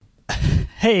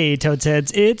Hey, Toads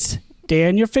Heads, it's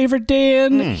Dan, your favorite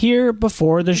Dan, here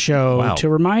before the show to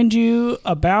remind you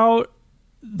about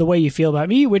the way you feel about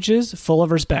me, which is full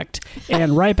of respect.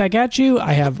 And right back at you,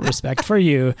 I have respect for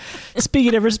you.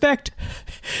 Speaking of respect,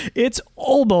 it's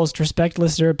almost Respect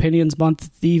Listener Opinions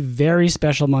Month, the very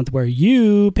special month where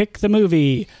you pick the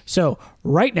movie. So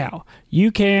right now,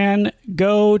 you can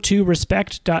go to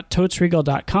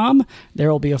respect.totesregal.com.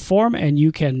 There will be a form, and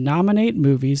you can nominate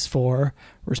movies for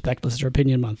Respect Listener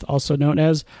Opinion Month, also known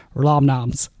as Rom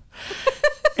Noms.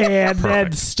 And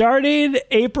then starting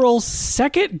April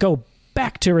 2nd, go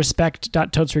back to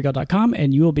respect.totesregal.com,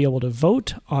 and you will be able to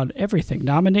vote on everything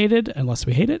nominated, unless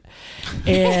we hate it.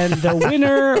 And the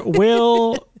winner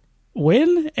will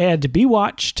win and be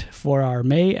watched for our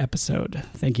May episode.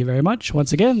 Thank you very much.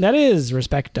 Once again, that is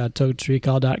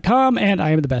respect.totesregal.com, and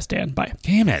I am the best Dan. Bye.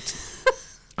 Damn it.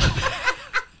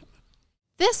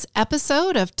 This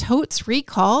episode of Totes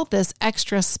Recall, this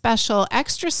extra special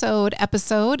extra-sode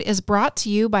episode, is brought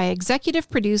to you by executive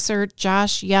producer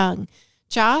Josh Young.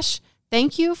 Josh,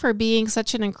 thank you for being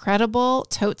such an incredible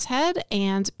Totes head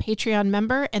and Patreon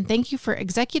member, and thank you for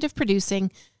executive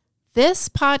producing this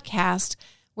podcast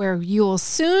where you will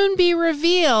soon be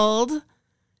revealed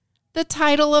the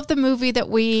title of the movie that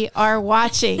we are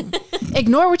watching.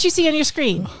 Ignore what you see on your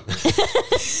screen.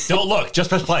 Don't look.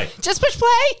 Just press play. Just push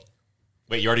play.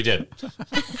 Wait, you already did.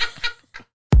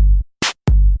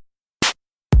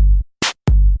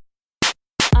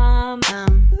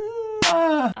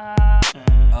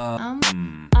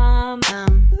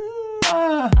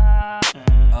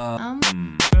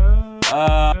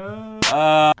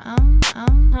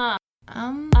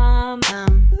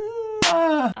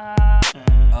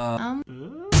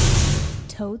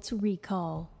 Totes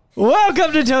Recall.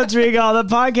 Welcome to Totes Recall, the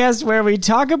podcast where we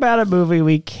talk about a movie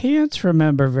we can't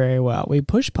remember very well. We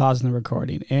push pause in the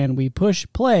recording and we push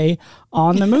play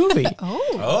on the movie.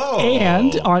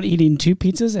 And on eating 2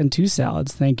 pizzas and 2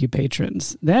 salads. Thank you,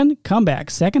 patrons. Then come back.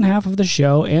 Second half of the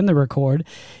show and the record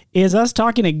is us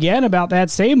talking again about that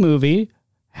same movie.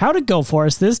 How'd it go for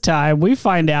us this time? We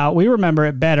find out. We remember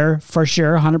it better, for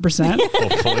sure, 100%.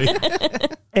 Hopefully.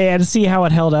 And see how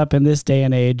it held up in this day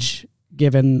and age,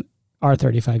 given our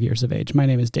 35 years of age. My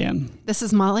name is Dan. This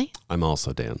is Molly. I'm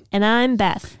also Dan. And I'm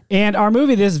Beth. And our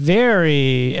movie, this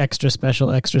very extra special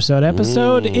extra-sode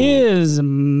episode, is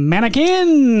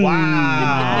Mannequin.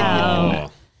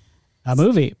 Wow. A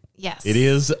movie. Yes. It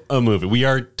is a movie. We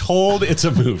are told it's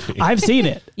a movie. I've seen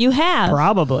it. You have.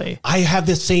 Probably. I have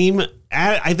the same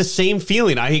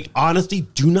feeling. I honestly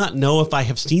do not know if I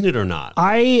have seen it or not.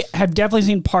 I have definitely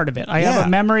seen part of it. I have a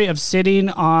memory of sitting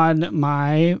on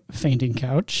my fainting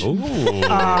couch.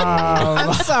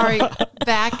 I'm sorry.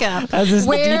 Back up. Has this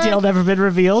detail never been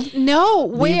revealed?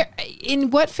 No. In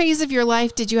what phase of your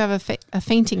life did you have a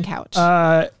fainting couch?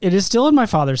 It is still in my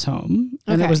father's home.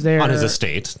 And it was there. On his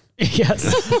estate.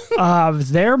 Yes. It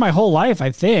was there my whole life, I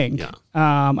think. Yeah.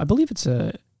 I believe it's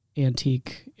a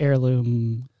antique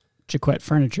heirloom Jaquette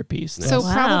furniture piece. So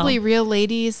probably real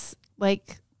ladies,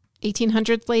 like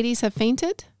 1800s ladies, have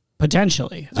fainted?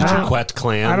 Potentially. The Jaquette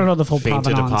clan. I don't know the full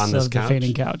fainted provenance upon this of couch. the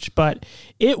fainting couch, but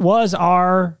it was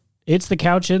it's the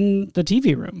couch in the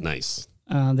TV room. Nice.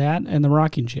 That and the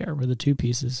rocking chair were the 2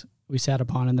 pieces we sat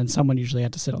upon, and then someone usually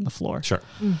had to sit on the floor. Sure.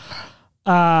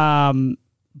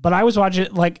 But I was watching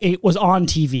it like it was on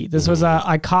TV. This was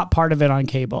I caught part of it on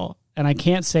cable. And I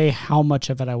can't say how much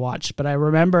of it I watched, but I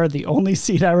remember the only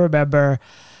scene I remember,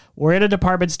 we're in a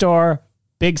department store,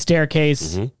 big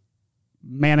staircase,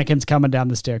 mannequins coming down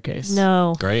the staircase.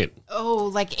 No. Great. Oh,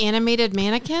 like animated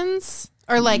mannequins?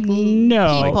 Or like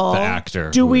No. people? The actor.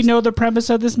 Do we know the premise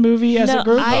of this movie as a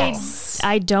group?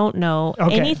 I don't know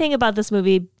anything about this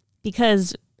movie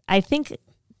because I think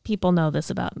people know this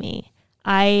about me.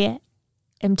 I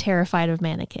am terrified of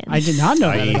mannequins. I did not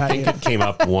know that I about think you. it came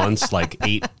up once, like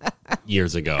 8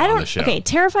 years ago on the show. Okay,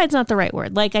 terrified's not the right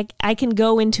word. Like I can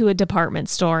go into a department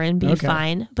store and be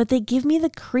fine, but they give me the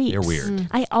creeps. They're weird.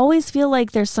 I always feel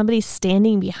like there's somebody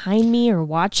standing behind me or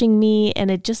watching me,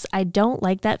 and I don't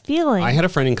like that feeling. I had a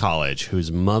friend in college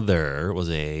whose mother was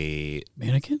a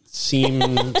Mannequin?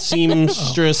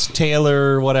 seamstress,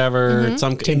 tailor, whatever.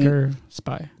 Tinker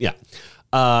spy. Yeah.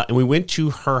 And we went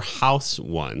to her house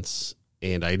once.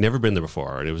 And I'd never been there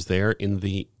before, and it was there in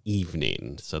the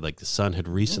evening. So, like, the sun had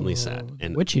recently set.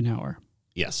 And witching hour.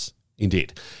 yes,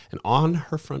 indeed. And on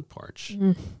her front porch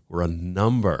were a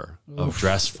number of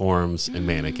dress forms and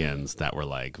mannequins that were,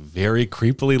 like, very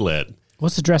creepily lit.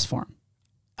 What's the dress form?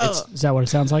 Is that what it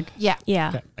sounds like? Yeah.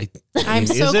 Yeah. Okay. I'm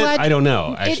so is glad. I don't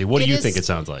know, actually. What do you is- think it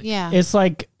sounds like? Yeah. It's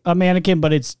like a mannequin,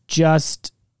 but it's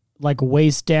just like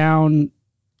waist down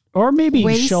Or maybe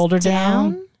Waist shoulder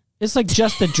down. down? It's like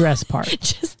just the dress part.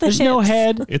 Just the There's no hips.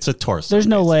 head. It's a torso. There's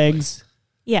no basically. legs.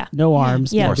 Yeah. No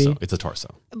arms. Yeah. Maybe. Torso. It's a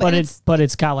torso. But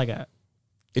it's got like a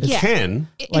It Yeah. can.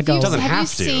 Like If you, doesn't have have you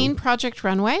to. seen Project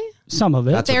Runway? some of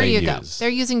it. That's what There they you go. use. They're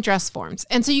using dress forms.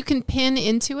 And so you can pin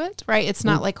into it, right? It's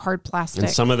not like hard plastic.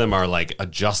 And some of them are like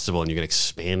adjustable, and you can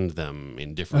expand them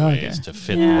in different Okay. ways to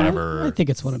fit Yeah. whatever. I think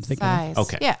it's what I'm thinking of. size.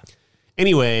 Okay. Yeah.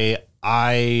 Anyway,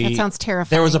 That sounds terrifying.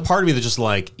 There was a part of me that just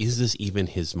like, is this even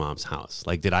his mom's house?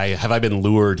 Like, have I been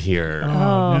lured here Oh,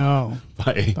 no.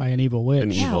 by By an evil witch.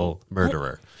 an evil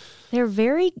murderer?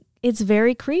 It's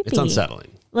very creepy. It's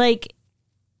unsettling. Like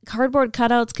cardboard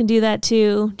cutouts can do that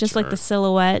too, just like Sure. the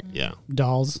silhouette. Yeah.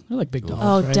 Dolls. They're like big dolls.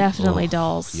 Oh, right? definitely Oh,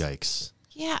 dolls. Yikes.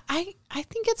 Yeah, I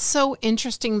think it's so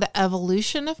interesting the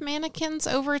evolution of mannequins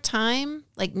over time.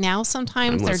 Like now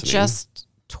sometimes I'm they're listening. just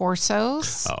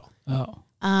torsos. Oh.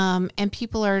 Oh. And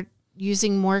people are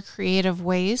using more creative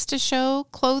ways to show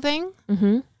clothing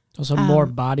Mm-hmm. Also, more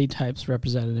body types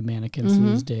represented in mannequins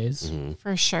these days.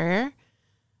 for sure.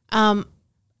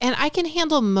 And I can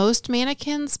handle most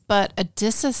mannequins, but a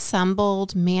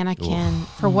disassembled mannequin,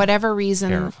 for whatever reason,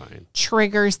 Terrifying.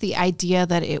 triggers the idea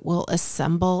that it will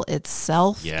assemble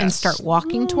itself and Yes. start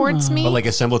walking towards me. But like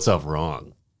assemble itself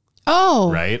wrong.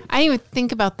 Oh, Right? I didn't even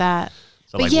think about that.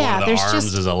 So But like yeah, one of the there's arms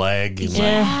just- is a leg. and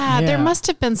Yeah, Yeah. there must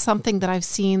have been something that I've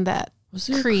seen that Was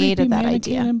there a created creepy that mannequin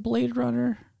idea. in Blade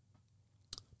Runner?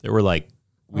 there were like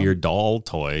weird doll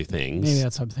toy things. Maybe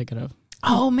that's what I'm thinking of.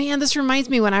 Oh man, this reminds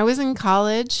me. When I was in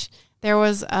college, there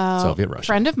was a Soviet Russia.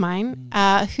 friend of mine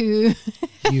who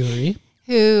Yuri.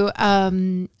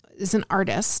 is an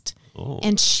artist, Oh.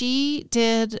 and she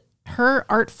did her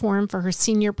art form for her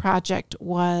senior project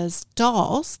was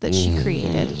dolls that she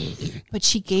created, but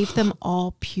she gave them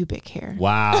all pubic hair.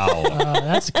 Wow.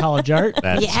 That's a college art.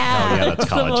 That's, Yeah. Oh, yeah, that's It's the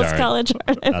college most art. college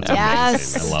art. That's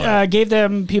Yes. amazing. I love it. Gave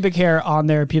them pubic hair on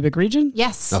their pubic region.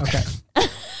 Yes, Okay.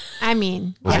 I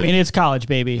mean, I mean, it's college,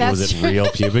 baby. That's- Was it real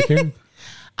pubic hair?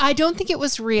 I don't think it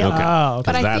was real, Okay. Oh, okay.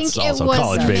 but I That's think it also was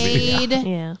college, baby. made.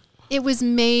 Yeah. It was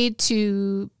made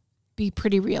to be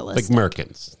pretty Like realistic.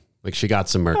 merkins. Like she got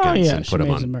some merkins Oh, yeah. and She put them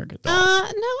made on. some merkins. No,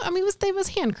 I mean they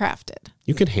was handcrafted.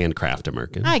 You can handcraft a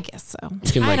merkin. I guess so.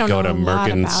 You can I like don't go know to a lot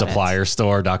about it.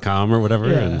 merkinsupplierstore.com or whatever.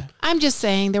 Yeah. And I'm just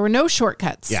saying there were no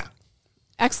shortcuts. yeah.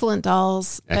 Excellent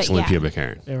dolls. but Excellent yeah. pubic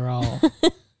hair. They were all.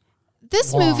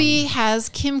 This Long. movie has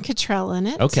Kim Cattrall in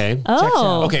it. Okay.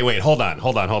 Oh. Okay, wait, hold on.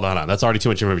 That's already too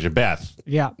much information. Beth,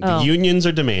 Yeah. the unions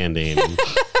are demanding.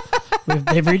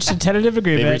 They've reached a tentative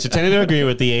agreement. They reached a tentative agreement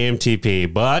with the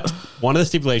AMTP, but one of the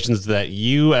stipulations is that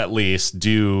you at least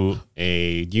do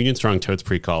a Union Strong Totes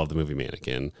pre-call of the movie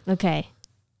Mannequin. Okay.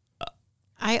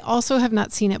 I also have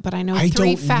not seen it, but I know I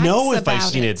three don't facts know if I've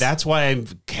about seen it. That's why I'm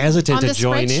hesitant on to the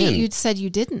join spreadsheet. in. You said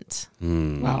you didn't.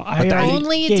 Wow. I But already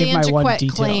Only gave Dan my one Jaquette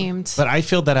detail. claimed. But I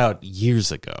filled that out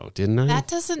years ago, didn't I? That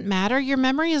doesn't matter. Your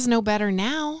memory is no better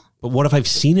now. But what if I've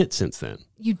seen it since then?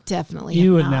 You definitely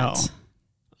You have would not. know.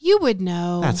 You would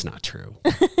know. That's not true.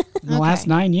 In the last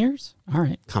 9 years? All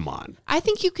right. Come on. I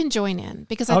think you can join in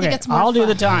because I Okay. think it's more I'll do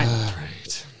the fun. time. All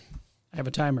right. I have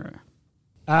a timer.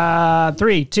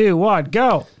 3, 2, 1,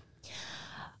 go.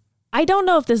 I don't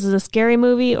know if this is a scary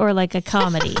movie or like a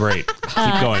comedy. Great.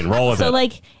 Keep going. Roll with So it.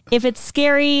 like if it's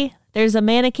scary, there's a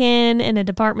mannequin in a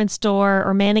department store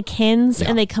or mannequins Yeah.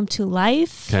 and they come to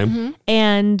life Okay.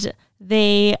 and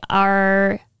they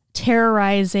are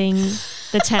terrorizing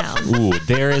the town. Ooh,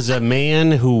 there is a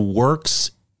man who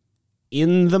works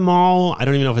in the mall. I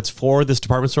don't even know if it's for this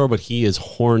department store, but he is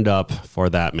horned up for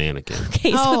that mannequin.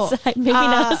 Okay, Oh, so it's maybe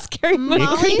not a scary movie. It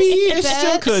could be. It Molly's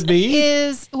still bet could be.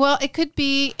 It could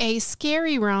be a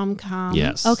scary rom-com.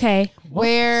 Yes. Okay.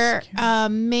 Where a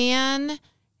man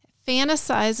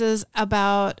fantasizes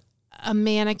about a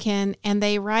mannequin and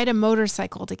they ride a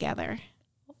motorcycle together.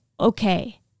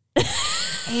 Okay.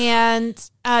 And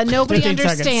nobody 15 seconds.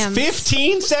 understands.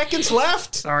 15 seconds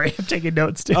left. Sorry, I'm taking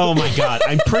notes too. Oh my God.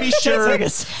 I'm pretty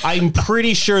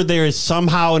sure there is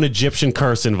somehow an Egyptian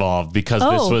curse involved because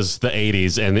this Oh. was the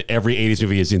 80s and every 80s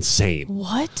movie is insane.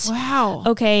 What? Wow.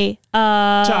 Okay.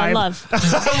 Time. Love.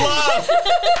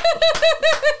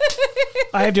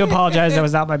 I have to apologize. That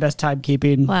was not my best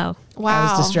timekeeping. Wow. Wow.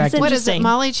 I was distracted. What is it, Interesting.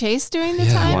 Molly Chase doing the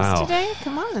times Wow. today?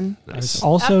 Come on. I was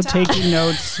also Up top. taking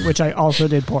notes, which I also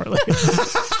did poorly.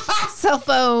 Cell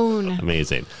phone.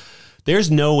 Amazing. There's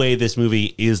no way this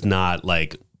movie is not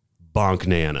like bonk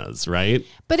nanas, right?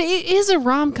 But it is a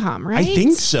rom-com, right? I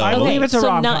think so. I believe it's a so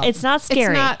rom-com. it's not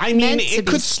scary. It's not I mean, meant to it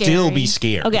be could still scary. be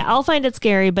scary. Okay, I'll find it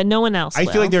scary, but no one else I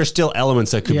will. feel like there are still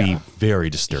elements that could be Yeah. very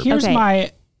disturbing. Here's Okay.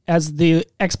 my, as the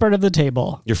expert of the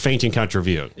table. Your fainting couch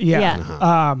review. Yeah.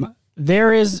 Yeah.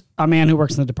 there is a man who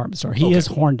works in the department store. He is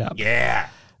horned up. Yeah.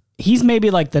 He's maybe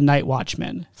like the night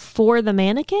watchman. For the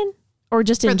mannequin? Or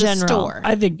just in general? Store.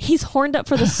 I think He's horned up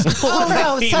for the store. Oh,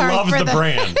 no, He sorry. loves the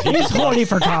brand. he's horny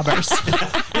for commerce.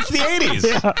 It's the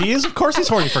 80s. He is, of course, he's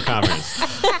horny for commerce.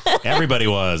 Everybody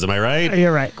was. Am I right?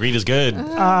 You're right. Greed is good.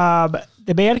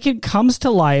 The mannequin comes to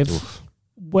life,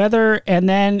 and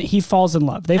then he falls in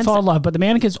love. They fall in love, but the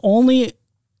mannequin's only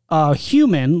a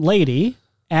human lady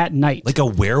at night. Like a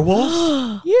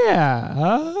werewolf?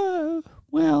 Yeah.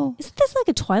 Well. Isn't this like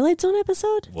a Twilight Zone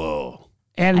episode? Whoa.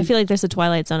 And I feel like there's a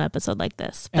Twilight Zone episode like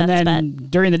this. and That's then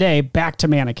during the day, back to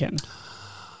mannequin.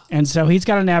 And so he's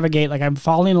got to navigate, like, I'm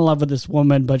falling in love with this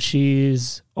woman, but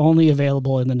she's only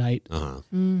available in the night.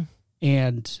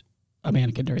 And a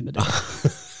mannequin during the day.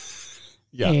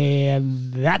 Yeah.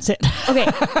 And that's it. Okay.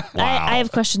 I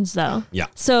have questions though. Yeah.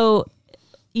 So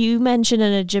you mentioned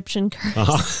an Egyptian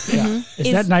curse. Yeah.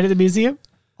 Is that Night at the Museum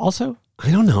also?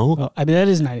 I don't know. Well, I mean, that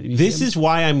is Night at the Museum. This is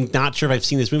why I'm not sure if I've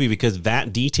seen this movie, because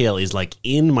that detail is like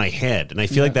in my head. And I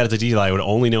feel like that is a detail I would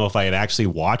only know if I had actually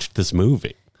watched this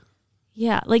movie.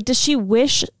 Yeah. Like, does she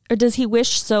wish, or does he wish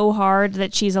so hard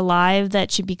that she's alive that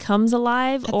she becomes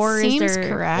alive? That or seems is there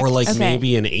correct. Or like Okay.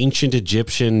 maybe an ancient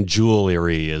Egyptian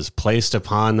jewelry is placed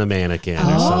upon the mannequin or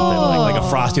something. Like a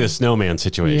Frosty the Snowman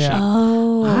situation. Yeah.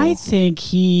 Oh. I think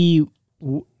he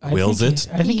Wills it?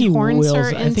 I think He he horns wills her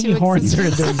it. I think he into horns her into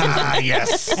existence. Ah,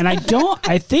 yes. And I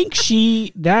think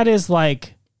that is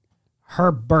like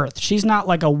her birth. She's not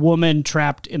like a woman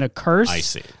trapped in a curse. I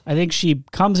see. I think she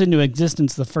comes into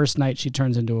existence the first night she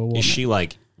turns into a woman. Is she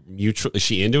like mutual? Is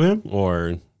she into him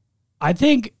or? I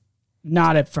think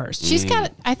not at first.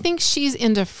 I think she's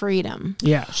into freedom.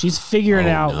 Yeah, she's figured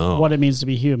out what it means to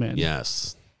be human.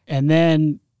 Yes. And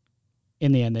then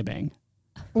in the end they bang.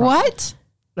 What?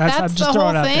 That's I'm the just throwing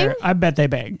it whole out thing? there. I bet they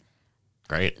bang.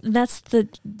 Great. That's the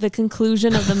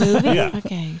conclusion of the movie? Yeah.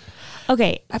 Okay.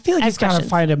 Okay. I feel like I he's have got to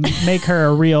questions. find make her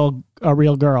a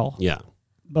real girl, Yeah.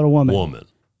 but a woman. Woman.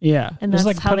 Yeah, And Just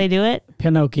that's how they do it?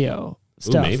 Pinocchio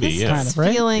stuff. maybe, This yeah. kind is of,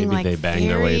 right? feeling Maybe like they bang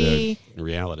their way to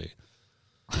reality.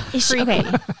 Is she, okay.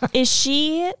 Is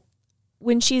she,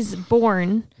 when she's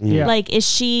born, Yeah. like, is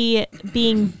she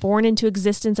being born into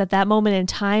existence at that moment in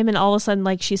time, and all of a sudden,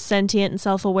 like, she's sentient and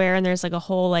self-aware, and there's like a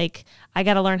whole, like, I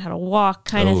got to learn how to walk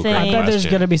kind of great I thing? bet there's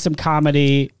question. going to be some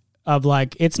comedy of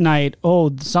like, it's night.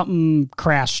 Oh, something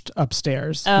crashed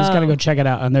upstairs. He's got to go check it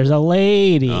out. And there's a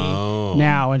lady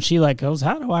now, and she like goes,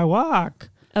 "How do I walk?"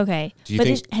 Okay. Do you But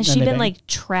think- has Then she they been bang. like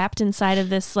trapped inside of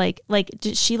this, like,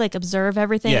 did she like observe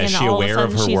everything? Yeah, and is she all aware of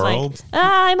of a sudden her she's world? like,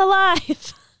 I'm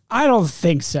alive. I don't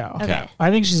think so. Okay. I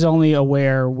think she's only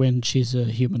aware when she's a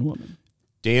human woman.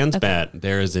 Dan's bet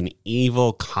there is an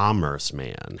evil commerce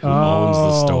man who owns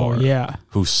the store. Yeah.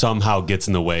 Who somehow gets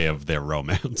in the way of their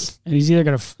romance. And he's either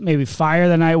going to maybe fire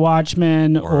the night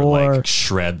watchman Or, or like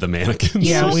shred the mannequins.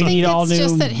 yeah, or we something. need all it's new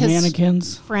just that his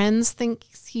mannequins. Friends think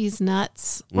he's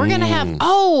nuts. We're gonna have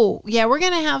we're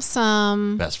gonna have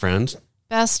some Best friend.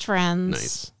 best friends.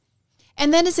 Nice.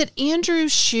 And then is it Andrew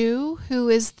Shue who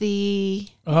is the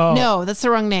Oh. No, that's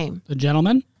the wrong name. The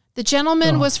gentleman? The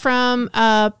gentleman was from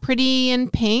Pretty in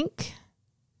Pink.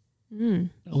 He's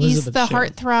Elizabeth the Shue.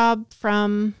 heartthrob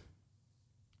from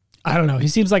I don't know. He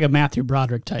seems like a Matthew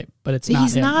Broderick type, but it's not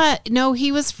He's him. not. No,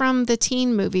 he was from the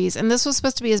teen movies, and this was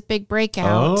supposed to be his big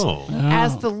breakout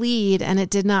as the lead, and it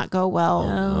did not go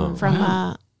well.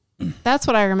 That's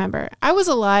what I remember. I was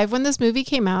alive when this movie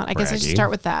came out. I guess I should Braggy. start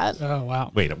with that. Oh,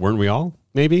 wow. Wait, weren't we all?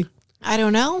 Maybe? I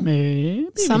don't know. Maybe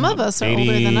Some not. of us are older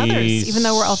than others, even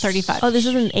though we're all 35. Oh, this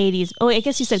is in the 80s. Oh, I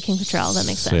guess you said King Cattrall. That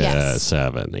makes sense. Yes.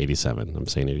 87. I'm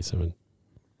saying 87.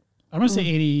 I'm going to say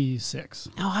 86.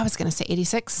 Oh, I was going to say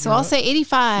 86, so I'll say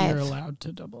 85. You're allowed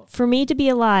to double up. For me to be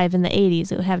alive in the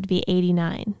 80s, it would have to be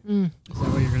 89. Is that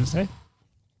what you're going to say?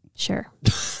 Sure.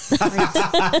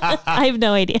 I have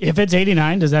no idea. If it's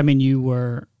 89, does that mean you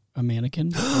were a mannequin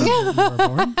before you were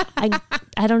born?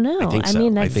 I don't know. I think so.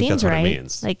 mean, I that think seems that's what it right.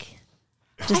 means. Like,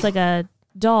 just like a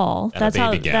doll. And a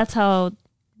baby gap. That's how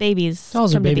babies.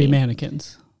 Dolls are come to baby be.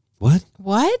 mannequins. What?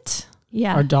 What?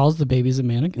 Yeah. Are dolls the babies of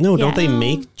mannequins? No, don't Yeah. they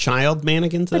make child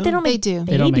mannequins? But they don't They make do.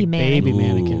 baby They don't make mannequins. baby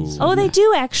mannequins. Oh, they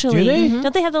do actually. Do they?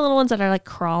 Don't they have the little ones that are like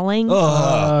crawling?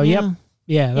 Oh, yep.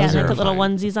 Yeah, yeah, those, they are, put little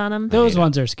onesies on them. those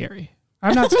ones are scary.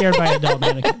 I'm not scared by adult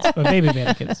mannequins, but baby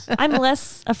mannequins. I'm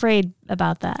less afraid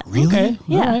about that. Really? Okay.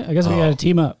 Yeah. All right. I guess we got to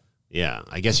team up. Yeah,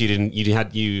 I guess you didn't.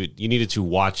 You needed to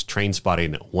watch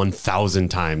Trainspotting 1,000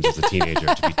 times as a teenager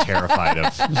to be terrified of.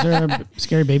 Is there a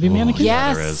scary baby mannequin?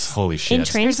 Yeah. There Yes. is. Holy shit!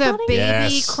 In There's a Trainspotting? baby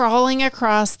Yes. crawling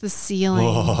across the ceiling.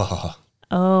 Oh,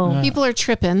 Oh. People are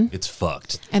tripping, It's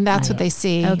fucked. and that's what they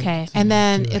see. Okay. And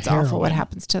then Do it's heroin. awful what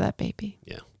happens to that baby.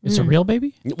 Yeah. It's a real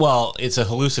baby? Well, it's a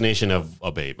hallucination of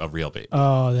a real baby.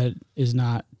 Oh, that is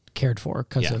not cared for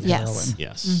because Yeah. of Yes. heroin.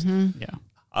 Yes.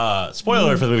 Yeah. Spoiler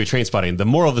alert for the movie Trainspotting. The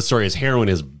moral of the story is heroin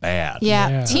is bad. Yeah.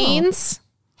 Yeah. Teens,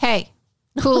 hey,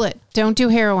 cool it. Don't do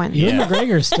heroin. Ewan Yeah.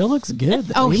 McGregor still looks good.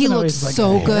 though, Oh, he even though looks he's like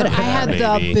so a good. I haircut.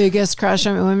 had baby. the biggest crush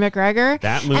on Ewan McGregor.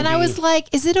 That movie- And I was like,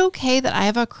 is it okay that I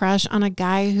have a crush on a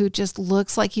guy who just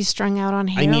looks like he's strung out on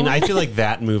I heroin? mean, I feel like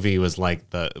that movie was like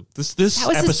this That was his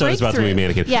episode is about the movie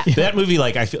breakthrough. Mannequin. Yeah. That movie,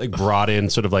 like, I feel like brought in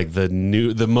sort of like the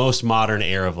most modern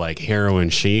era of like heroin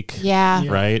chic. Yeah.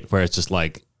 Right? Where it's just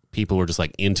like people were just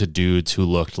like into dudes who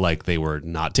looked like they were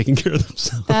not taking care of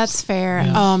themselves. That's fair.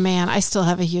 Oh man, I still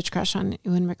have a huge crush on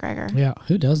Ewan McGregor. Yeah,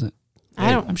 who doesn't?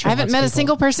 I'm sure I haven't lots met of a people.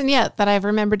 single person yet that I've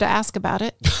remembered to ask about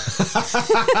it.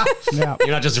 Yeah. You're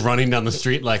not just running down the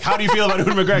street like, how do you feel about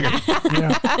Ewan McGregor?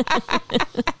 Yeah.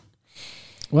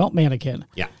 Well, Mannequin.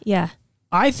 Yeah. Yeah.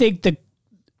 I think the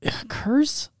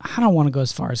curse, I don't want to go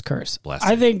as far as curse. Blessing.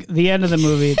 I think the end of the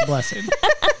movie, the blessing.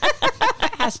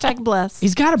 Hashtag bless.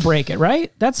 He's got to break it,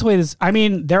 right? That's the way this, I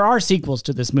mean, there are sequels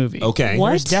to this movie. Okay. What?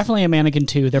 There's definitely a Mannequin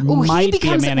 2. There Ooh, might be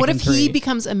a Mannequin what if 3. he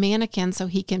becomes a mannequin so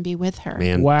he can be with her?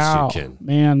 Man, Wow. chicken.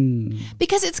 Man.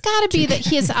 Because it's got to be that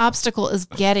his obstacle is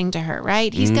getting to her,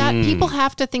 right? He's got people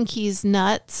have to think he's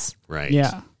nuts, Right.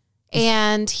 Yeah.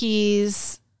 and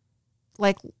he's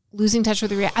like losing touch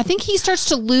with reality. I think he starts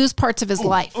to lose parts of his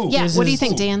life. Yeah. This What do you is-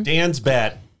 think, Dan? Dan's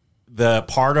bet, the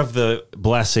part of the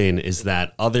blessing is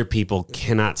that other people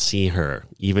cannot see her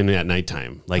even at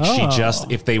nighttime. Like she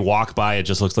just, if they walk by, it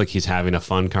just looks like he's having a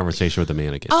fun conversation with the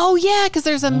mannequin. Oh yeah, because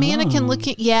there's a mannequin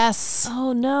looking. Yes.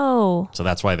 Oh no. So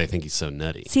that's why they think he's so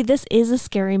nutty. See, this is a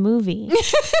scary movie.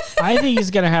 I think he's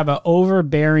going to have an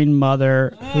overbearing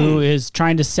mother who is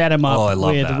trying to set him Oh, I up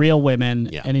love with that. real women.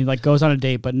 Yeah. And he like goes on a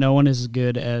date, but no one is as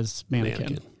good as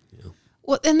Mannequin.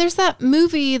 Well, and there's that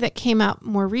movie that came out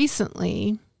more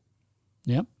recently.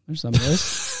 Yep. There's some of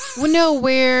this. Well, no,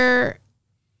 where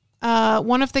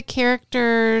one of the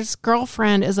characters'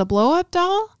 girlfriend is a blow-up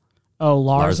doll. Oh,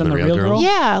 Lars and the Real Girl?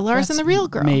 Yeah, Lars That's and the Real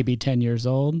Girl. Maybe 10 years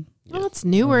old. Well, it's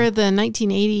newer than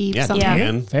 1980 Yeah, something.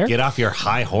 Dan, Fair. get off your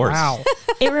high horse. Wow.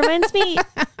 It reminds me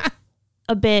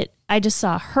a bit. I just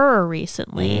saw Her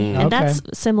recently, and that's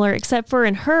similar, except for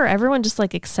in Her, everyone just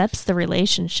like accepts the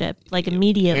relationship like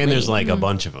immediately. And there's like a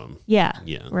bunch of them. yeah,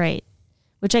 Yeah. right.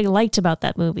 Which I liked about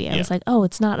that movie. I was like, oh,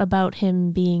 it's not about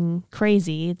him being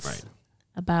crazy. It's Right.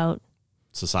 about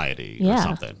Society or Yeah.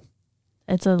 something.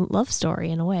 it's a love story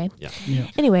in a way. Yeah. Yeah.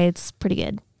 Anyway, it's pretty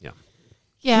good.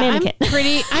 Yeah, Mannequin.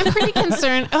 I'm pretty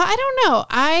concerned. Oh, I don't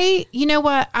know. You know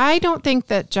what? I don't think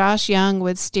that Josh Young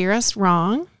would steer us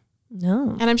wrong.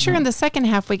 No. And I'm sure in the second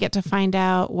half we get to find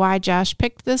out why Josh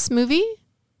picked this movie.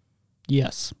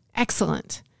 Yes.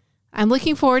 Excellent. I'm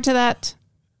looking forward to that.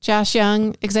 Josh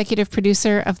Young, executive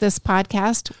producer of this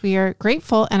podcast. We are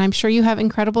grateful, and I'm sure you have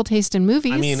incredible taste in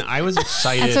movies. I mean, I was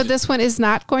excited. and so this one is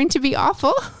not going to be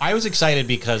awful. I was excited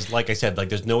because, like I said, like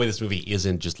there's no way this movie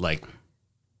isn't just like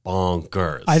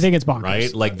bonkers. I think it's bonkers.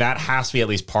 Right? Like that has to be at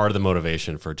least part of the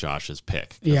motivation for Josh's pick.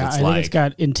 'Cause Yeah, I think it's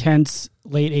got intense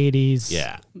late 80s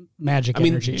Yeah. magic I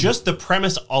mean, energy. just the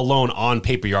premise alone on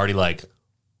paper, you're already like,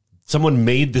 someone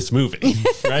made this movie,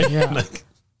 right? Yeah. Like,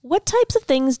 What types of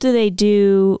things do they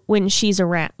do when she's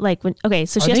around? Like when so Are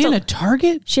she has they to in a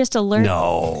Target? she has to learn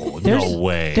no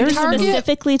way. There's Target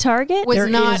specifically Target. was There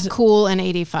not is- cool in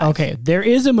 85. Okay, there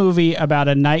is a movie about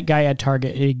a night guy at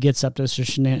Target. He gets up to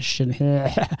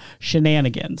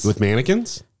shenanigans. With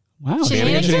mannequins? Wow,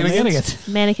 Shenanigans?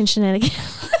 Mannequin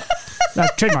shenanigans.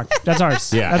 That's trademark. That's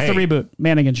ours. Yeah, That's the hey. reboot.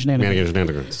 Mannequin shenanigans.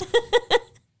 Mannequins.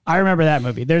 I remember that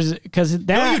movie. There's because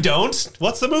that No, you don't.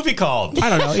 What's the movie called? I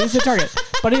don't know. He's at Target,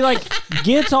 but he like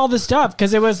gets all the stuff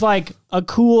because it was like a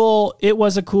cool. It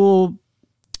was a cool.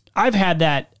 I've had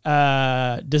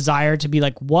that desire to be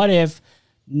like, what if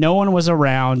no one was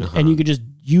around and you could just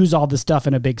use all the stuff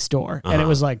in a big store, and it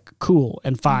was like cool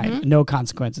and fine, no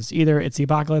consequences. Either it's the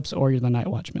apocalypse or you're the night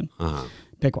watchman.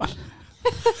 Pick one.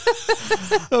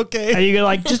 Okay. And you can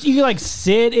like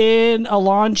sit in a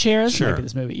lawn chair. This Sure. might be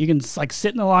this movie. You can like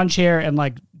sit in the lawn chair and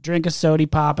like drink a soda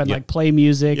pop and Yeah. like play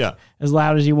music Yeah. as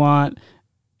loud as you want.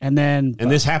 And then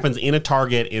And this happens in a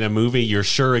Target in a movie you're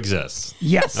sure exists.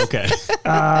 yes, Okay.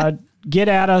 get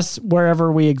at us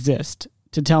wherever we exist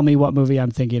to tell me what movie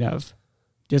I'm thinking of.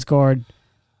 Discord,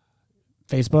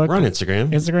 Facebook, We're on Instagram.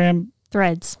 Instagram,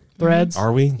 Threads. Threads.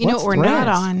 Are we? You know What's what we're not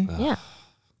Threads? on? Yeah.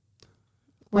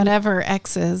 Whatever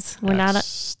X is. We're not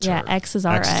Xter. yeah, X is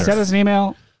our Xter. X. Send us an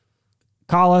email.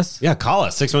 Call us. Yeah, call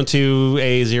us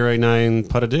 612-A089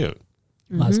 put a dude.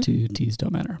 Last two T's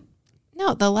don't matter.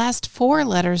 No, the last 4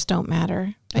 letters don't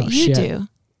matter, but you shit. do.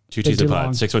 2 T's too a pod.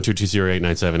 long.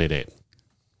 612-208-9788.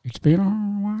 It's been a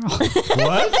while.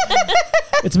 What?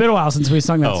 It's been a while since we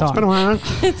sung that Oh, song. it's been a while.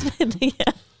 It's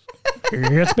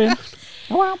been a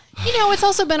while. You know, it's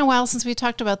also been a while since we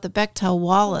talked about the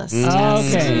Bechdel-Wallace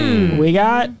test. Okay. We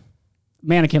got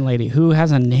Mannequin Lady who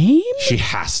has a name. She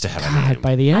has to have a God, name.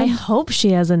 by the I end. hope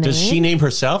she has a name. Does she name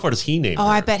herself or does he name her? Oh,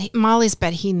 I bet Molly's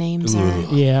bet he names her.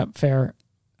 Yeah, fair.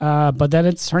 But then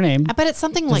it's her name. I bet it's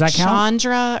something Does like that count?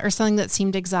 Chandra or something that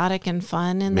seemed exotic and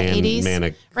fun in the 80s.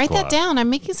 Manic Write that Club. down.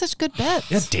 I'm making such good bets.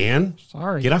 Yeah, Dan.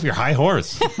 Sorry. Get off your high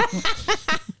horse.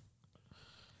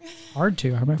 Hard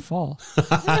to. I might fall.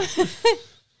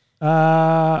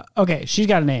 Okay, she's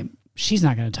got a name. She's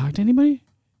not going to talk to anybody?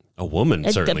 A woman,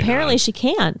 certainly Apparently not. she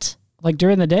can't. Like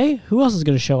during the day? Who else is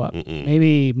going to show up?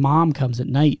 Maybe mom comes at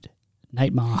night.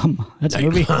 Night Mom. That's a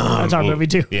movie. That's our movie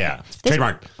too. Yeah.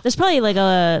 Trademark. There's probably like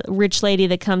a rich lady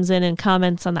that comes in and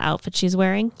comments on the outfit she's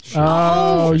wearing.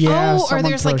 Oh, yeah. or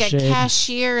someone there's like a crocheted.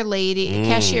 cashier lady,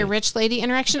 cashier rich lady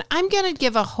interaction. I'm going to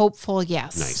give a hopeful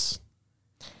yes. Nice.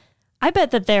 I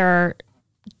bet that there are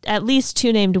at least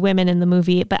 2 named women in the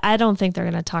movie, but I don't think they're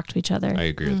going to talk to each other. I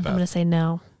agree with I'm going to that. say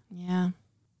no. Yeah.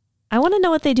 I want to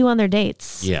know what they do on their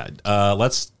dates. Yeah.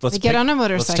 Let's They get on a Let's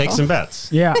motorcycle. take some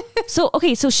bets. Yeah. So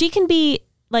she can be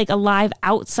like alive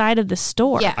outside of the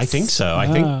store. Yes. I think so. I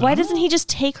think. Why doesn't he just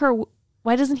take her?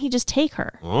 Why doesn't he just take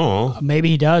her? Oh. Maybe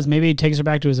he does. Maybe he takes her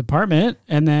back to his apartment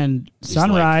and then He's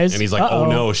sunrise. like, and he's like, uh-oh. oh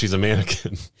no, she's a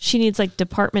mannequin. She needs like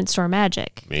department store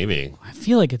magic. Maybe. I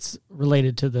feel like it's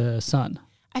related to the sun.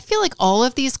 I feel like all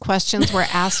of these questions were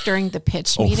asked during the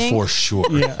pitch meeting. Oh, for sure.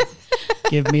 Yeah.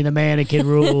 Give me the mannequin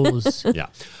rules. Yeah.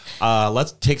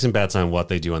 Let's take some bets on what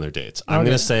they do on their dates. I'm Okay.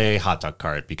 going to say hot dog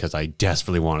cart because I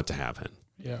desperately want it to happen.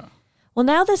 Yeah. Well,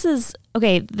 now this is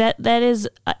okay. That is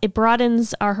it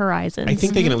broadens our horizons. I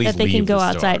think they can at least that they can leave go the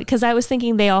outside store. because I was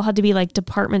thinking they all had to be like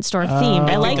department store themed.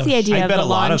 I like the idea I of bet the a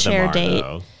lot lawn of them chair are, date.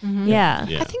 though. Yeah.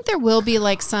 Yeah. I think there will be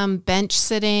like some bench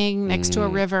sitting next to a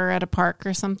river at a park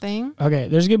or something. Okay.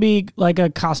 There's going to be like a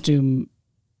costume,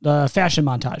 fashion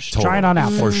montage. Totally. Trying on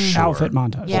outfit. For sure. Outfit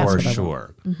montage. Yeah. For That's what I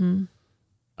sure. Mm-hmm.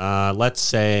 Let's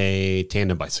say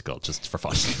tandem bicycle, just for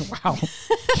fun. want. Wow.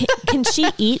 Can she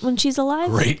eat when she's alive?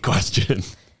 Great question.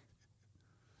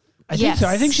 I think so.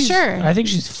 I think she's sure. I think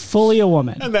she's fully a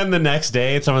woman. And then the next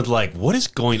day, someone's like, "What is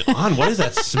going on? What is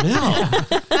that smell?"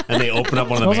 And they open up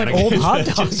one of the Smells like old mannequins. hot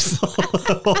It's dogs.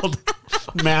 just old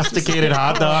masticated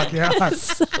hot dog. Yeah.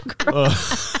 So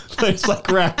gross. There's like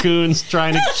raccoons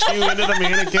trying to chew into the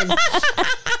mannequin.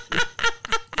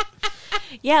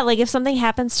 Yeah, like if something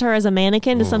happens to her as a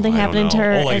mannequin, does something happen to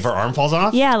her? Oh, like as- if her arm falls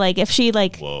off? yeah, like if she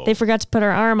Whoa. they forgot to put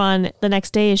her arm on the next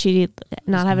day, is she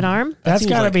not have an arm? That's seems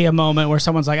got to like- be a moment where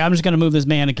someone's like, I'm just going to move this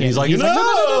mannequin. And he's like,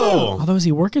 no! Although, is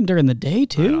he working during the day I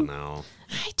too? don't know.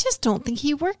 I just don't think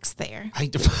he works there.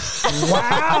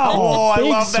 Wow. Oh, I Big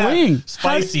love that. swing.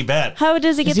 Spicy bet. How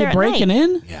does he get Is he there at breaking night?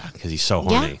 in? Yeah, because he's so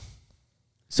horny.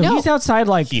 So No. he's outside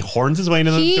like He horns his way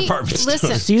into the He, department store.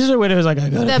 listen, Caesar window is like, I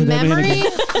gotta the put that memory,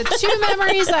 mannequin. the 2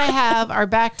 memories I have are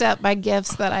backed up by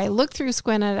gifts that I look through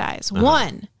squinted eyes.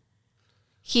 One,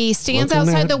 he stands Looking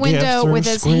outside at the window gifts through with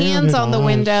his squinted hands on the eyes.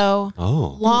 window,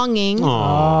 Oh. longing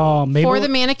Oh, maybe. for the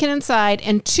mannequin inside.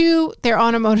 And 2, they're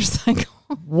on a motorcycle.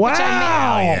 Wow.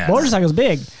 yes. Motorcycle's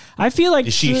big. I feel like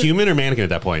Is she human or mannequin at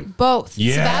that point? Both.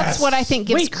 Yes. So that's what I think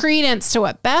gives Wait. credence to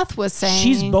what Beth was saying.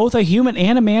 she's both a human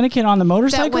and a mannequin on the That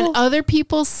motorcycle? when other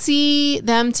people see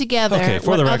them together, Okay,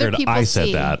 for when the other record, people I said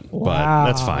see- that, Wow. but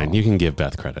that's fine. You can give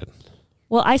Beth credit.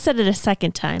 Well, I said it a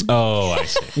second time. Oh, I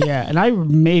see. Yeah, and I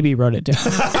maybe wrote it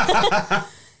down.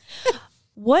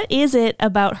 What is it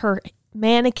about her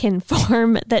mannequin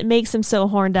form that makes him so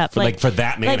horned up? For, like, for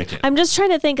that mannequin. I'm just trying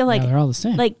to think of like Yeah, they're all the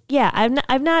same.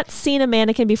 I've not seen a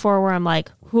mannequin before where I'm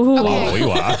like, ooh. Okay. Oh, you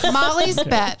are. Molly's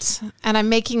bet, and I'm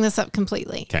making this up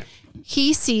completely. Okay.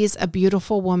 He sees a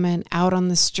beautiful woman out on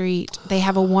the street. They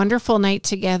have a wonderful night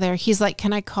together. He's like,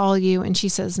 "Can I call you?" And she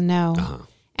says no.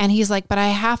 And he's like, "But I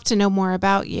have to know more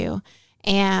about you."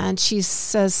 And she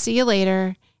says, "See you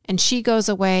later." And she goes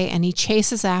away, and he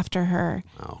chases after her.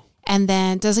 Oh. And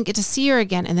then doesn't get to see her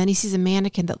again. And then he sees a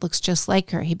mannequin that looks just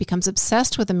like her. He becomes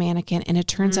obsessed with the mannequin, and it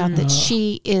turns out that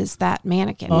she is that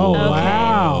mannequin. Oh, Okay.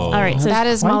 wow. All right, so that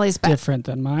is Quite Molly's bet. different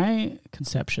than my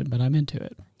conception, but I'm into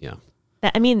it. Yeah.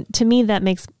 I mean, to me that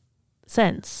makes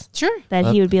sense. Sure. That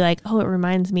he would be like, oh, it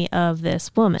reminds me of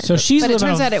this woman. So she's But it living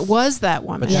turns a, out it was that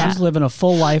woman. but she's living a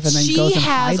full life and then She goes and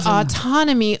has hides in-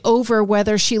 autonomy over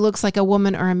whether she looks like a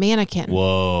woman or a mannequin.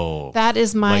 Whoa. That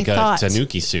is my like thought. a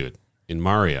Tanuki suit in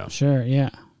Mario. Sure,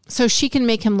 yeah. So she can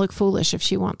make him look foolish if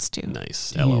she wants to.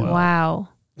 Nice. LOL. Wow.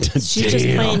 She's just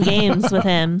playing games with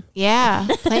him. Yeah,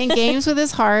 playing games with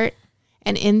his heart.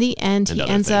 And in the end, he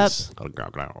ends up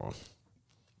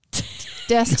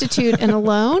destitute and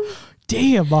alone.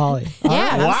 Damn, Molly.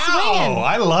 Yeah. Wow.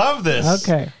 I love this.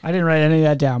 Okay. I didn't write any of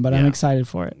that down, but I'm excited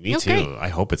for it. Me too. Okay. I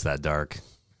hope it's that dark.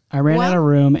 I ran out of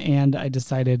room, and I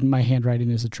decided my handwriting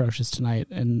is atrocious tonight,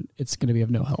 and it's going to be of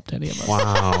no help to any of us.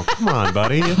 Wow. Come on,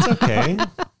 buddy. It's okay.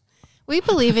 We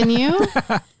believe in you.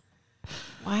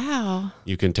 Wow.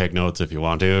 You can take notes if you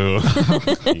want to.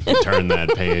 You can turn that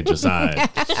page aside.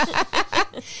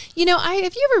 You know,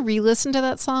 have you ever re-listened to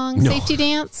that song, No. Safety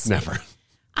Dance? Never.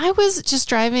 I was just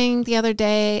driving the other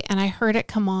day and I heard it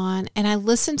come on and I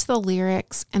listened to the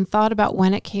lyrics and thought about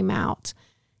when it came out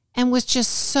and was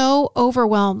just so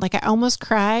overwhelmed. Like I almost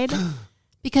cried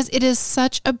because it is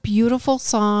such a beautiful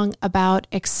song about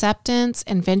acceptance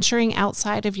and venturing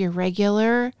outside of your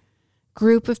regular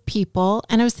group of people.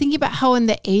 And I was thinking about how in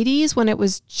the 80s, when it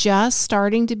was just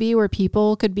starting to be where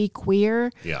people could be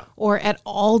queer or at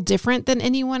all different than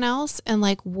anyone else, and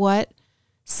like what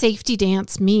Safety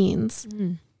Dance means.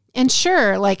 And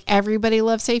sure, like everybody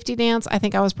loves Safety Dance. I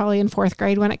think I was probably in 4th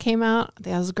grade when it came out.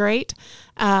 That was great.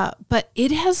 But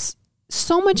it has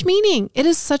so much meaning. It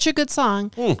is such a good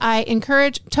song. I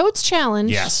encourage Toad's Challenge.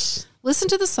 Yes. Listen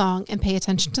to the song and pay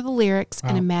attention to the lyrics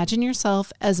and imagine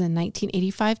yourself as a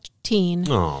 1985 teen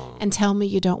and tell me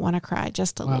you don't want to cry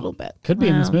just a little bit. Could be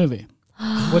in this movie.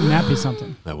 Wouldn't that be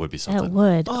something? That would be something. It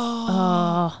would.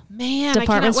 Oh, man.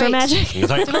 Department Store Magic.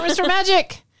 Department Store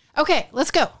Magic. Okay,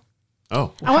 let's go.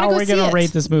 Oh. I want to How go are we see going it. to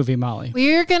rate this movie, Molly?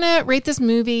 We're going to rate this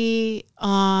movie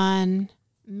on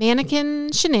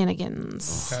Mannequin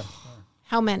Shenanigans. Okay.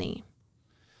 How many?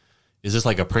 Is this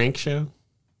like a prank show?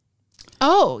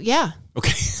 Oh, yeah.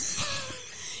 Okay.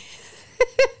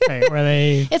 Okay, were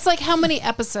they... It's like how many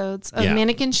episodes of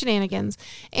Mannequin Shenanigans.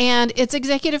 And it's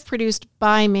executive produced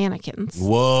by mannequins.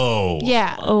 Whoa.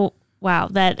 Yeah. Oh, wow.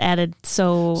 That added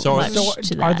so much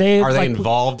to that. Are they Are they like,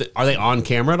 involved? Are they on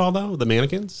camera at all, though? The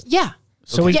mannequins? Yeah.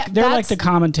 So Yeah, they're like that's- the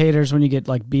commentators when you get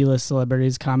like B-list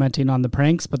celebrities commenting on the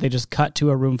pranks, but they just cut to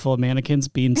a room full of mannequins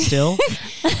being still.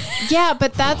 Yeah,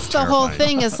 but that's the whole terrifying.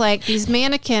 thing is like these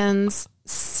mannequins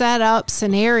set up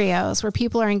scenarios where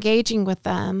people are engaging with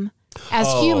them as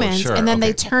humans, sure, and then they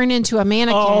okay. turn into a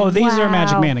mannequin. Oh, these are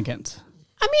magic Wow. mannequins.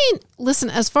 I mean, listen,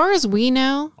 as far as we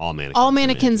know, All mannequins. all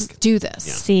mannequins do this.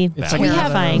 See, It's We have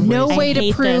terrifying. no I way to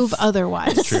hate prove this.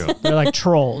 otherwise. True. They're like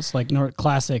trolls, like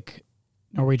classic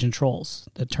Norwegian trolls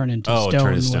that turn into Oh, stone.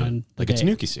 turn to stone. when Like the a day-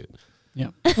 Tanuki suit. Yeah,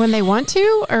 When they want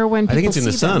to, or when people I think it's in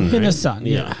the see sun. them? in the right? sun.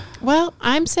 Yeah. Well,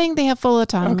 I'm saying they have full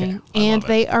autonomy, Okay. and love it.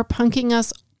 they are punking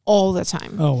us all the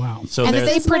time. Oh wow. So And there's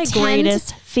they This is my pretend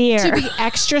greatest fear. to be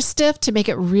extra stiff to make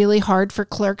it really hard for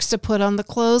clerks to put on the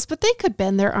clothes, but they could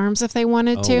bend their arms if they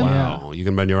wanted to. wow. You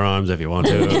can bend your arms if you want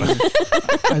to.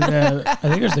 I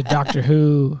think there's a Doctor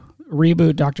Who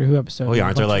Doctor Who episode. Oh yeah,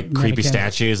 aren't there like creepy Mannequin.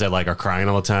 statues that like are crying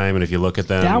all the time? And if you look at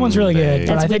them, That one's really good,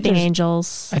 but That's I think Weeping there's-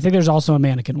 Angels. I think there's also a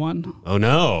mannequin one. Oh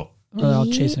no. Or I'll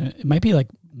chase it. It might be like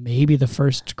maybe the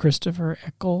first Christopher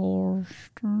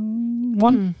Eccleston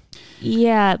one.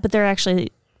 Yeah, but they're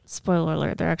actually, spoiler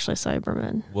alert, they're actually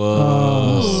Cybermen.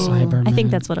 Whoa. Cybermen. I think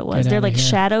that's what it was. Get They're outta like here.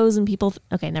 shadows and people.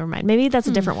 Okay, never mind. Maybe that's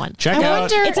a different one. Check I out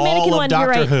wonder- It's a all mannequin of one, you're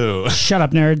Doctor right. Who. Shut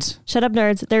up, nerds. Shut up,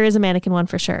 nerds. There is a mannequin one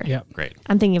for sure. Yep. Great.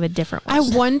 I'm thinking of a different one. I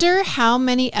wonder how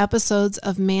many episodes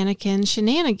of Mannequin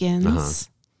Shenanigans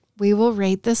we will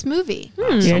rate this movie. Yeah,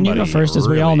 and you go Somebody first, as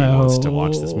we all really know. wants to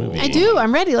watch this movie. I do.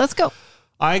 I'm ready. Let's go.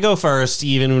 I go first,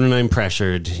 even when I'm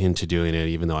pressured into doing it,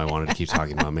 even though I wanted to keep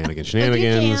talking about mannequin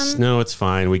shenanigans. can. No, it's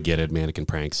fine. We get it. Mannequin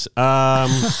pranks.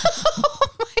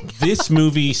 This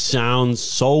movie sounds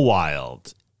so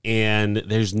wild, and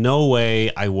there's no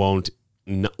way I won't.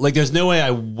 There's no way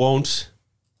I won't.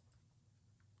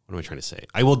 What am I trying to say?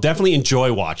 I will definitely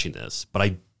enjoy watching this, but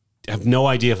I have no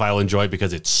idea if I'll enjoy it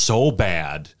because it's so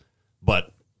bad,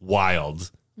 but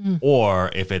wild, or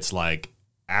if it's like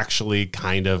actually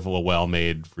kind of a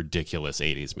well-made, ridiculous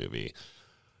 80s movie.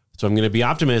 So I'm going to be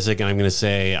optimistic, and I'm going to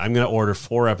say I'm going to order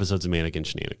 4 episodes of Mannequin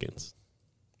Shenanigans.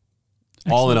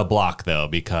 All in a block, though,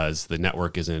 because the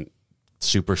network isn't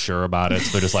super sure about it.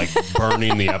 So they're just like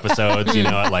burning the episodes,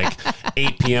 at like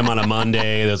 8 p.m. on a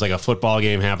Monday. There's like a football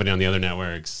game happening on the other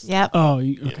networks. Yep. Oh,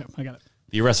 okay. I got it.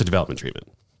 The Arrested Development treatment.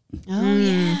 Oh,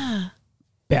 yeah.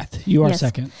 Beth, you are Yes.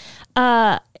 second.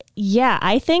 Yeah,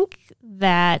 I think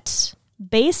that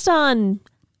based on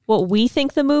what we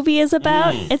think the movie is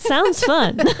about, it sounds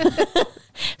fun.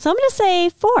 So I'm going to say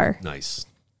 4. Nice.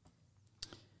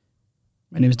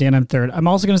 My name is Dan. I'm third. I'm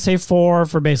also going to say 4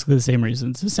 for basically the same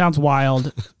reasons. It sounds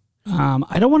wild.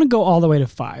 I don't want to go all the way to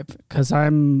 5 because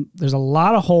there's a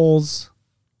lot of holes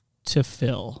to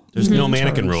fill. There's no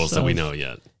mannequin terms rules that we of- know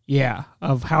yet. Yeah,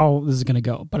 of how this is going to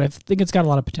go. But I think it's got a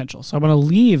lot of potential. So I'm going to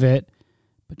leave it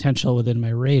potential within my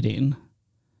rating.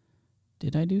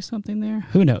 Did I do something there?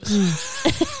 Who knows?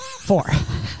 4.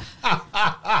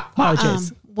 Molly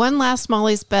Chase. One last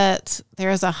Molly's bet. There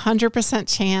is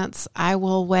 100% chance I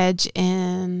will wedge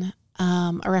in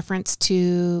a reference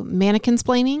to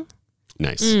mannequin-splaining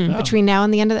Nice. between now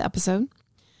and the end of the episode.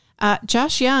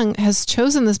 Josh Young has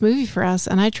chosen this movie for us,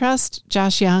 and I trust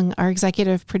Josh Young, our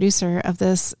executive producer of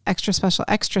this extra special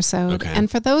extra-sode. Okay.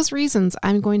 And for those reasons,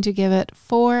 I'm going to give it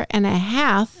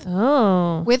 4.5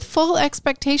 Oh. with full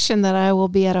expectation that I will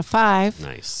be at a 5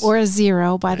 Nice. or a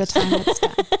 0 by the time it's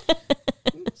done.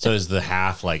 So is the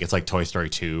half like it's like Toy Story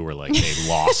 2 where like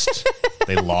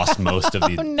they lost most of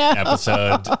the no.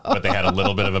 episode, but they had a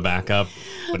little bit of a backup,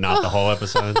 but not the whole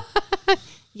episode?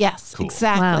 Yes, Cool.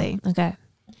 exactly. Wow. Okay.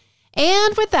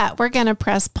 And with that, we're going to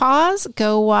press pause,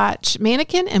 go watch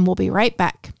Mannequin, and we'll be right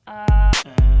back.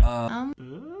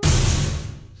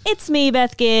 It's me,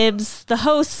 Beth Gibbs, the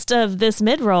host of this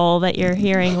mid-roll that you're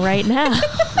hearing right now.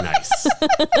 Nice.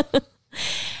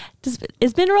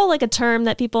 Is mid-roll like a term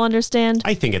that people understand?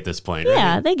 I think at this point,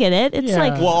 Yeah, right? they get it. It's Yeah.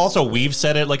 like, Well, also we've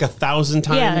said it like 1,000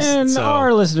 times. Yeah. And so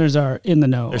our listeners are in the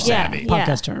know. They're yeah, savvy.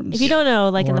 Podcast terms. If you don't know,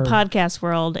 like in the Or- podcast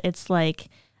world, it's like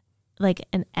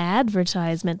an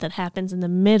advertisement that happens in the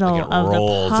middle Like it of the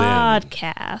rolls in.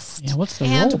 podcast. Yeah, what's the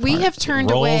And roll we part? have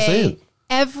turned rolls away in.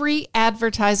 every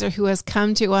advertiser who has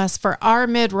come to us for our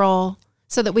mid-roll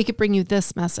so that we could bring you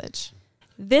this message.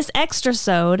 This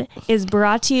extra-sode is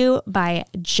brought to you by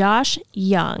Josh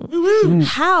Young.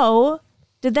 How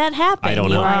did that happen? I don't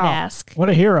know. You might Wow. ask. What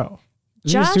a hero.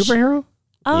 Is Josh- he a superhero?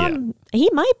 He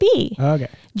might be. Okay.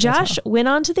 Josh went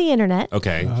onto the internet,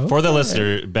 Okay. For the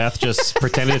listener, Beth just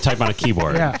pretended to type on a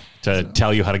keyboard Yeah. to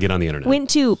tell you how to get on the internet. went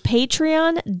to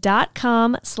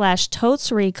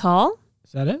patreon.com/totesrecall.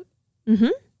 Is that it?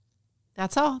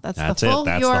 That's all. That's That's the full it.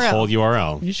 That's URL. the whole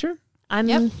URL. You sure? I'm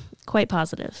Yep. quite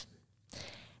positive.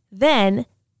 Then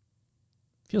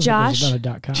Feels Josh- like there's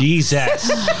not a .com.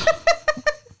 Jesus.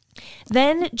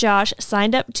 Then Josh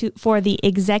signed up for the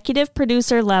executive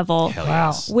producer level, Hell Wow.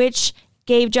 yes. which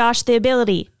gave Josh the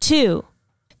ability to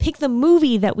pick the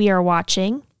movie that we are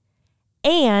watching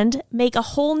and make a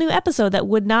whole new episode that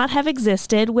would not have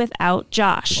existed without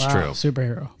Josh. Wow. Wow, True.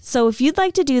 superhero. So if you'd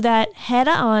like to do that, head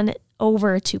on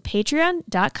over to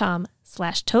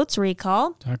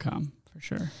patreon.com/totesrecall .com for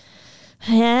sure.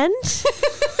 and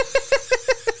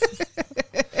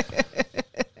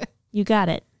you got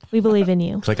it. We believe in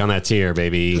you. Click on that tier,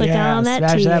 baby. Click on that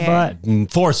smash that tier. button.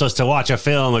 Force us to watch a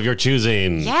film of your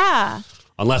choosing. Yeah.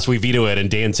 Unless we veto it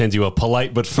and Dan sends you a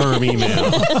polite but firm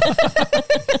email.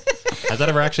 Has that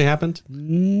ever actually happened?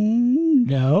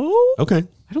 No, Okay.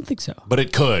 I don't think so. But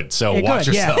it could, so It watch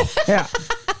could, yourself. Yeah.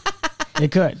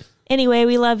 It could. Anyway,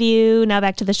 we love you. Now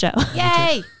back to the show.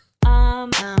 Yay.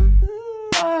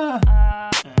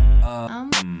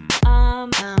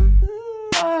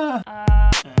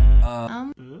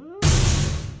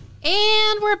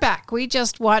 And we're back. We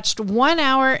just watched 1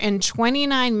 hour and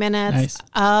 29 minutes Nice.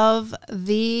 of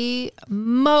the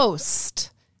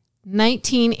most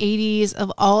 1980s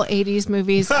of all 80s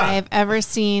movies I have ever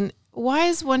seen. Why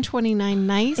is 129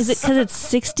 nice? Is it because it's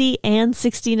 60 and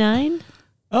 69?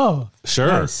 Oh, Sure.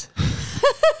 nice.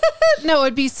 No,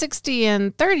 it'd be 60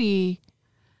 and 30.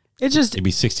 It's just It'd be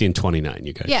 60 and 29,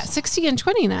 you guys. Yeah, 60 and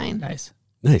 29. nice.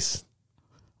 Nice.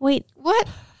 Wait. What?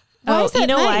 Why is that you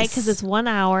know why? nice? Because it's 1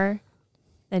 hour,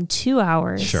 then 2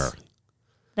 hours. Sure.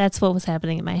 That's what was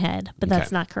happening in my head, but that's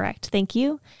Okay. not correct. Thank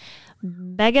you.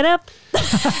 Back it up.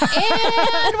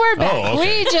 And we're back. Oh,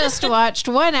 okay. We just watched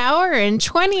 1 hour and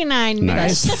 29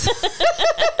 minutes Nice.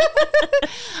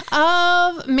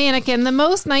 of Mannequin, the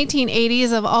most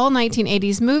 1980s of all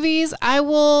 1980s movies. I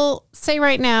will say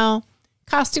right now,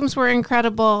 costumes were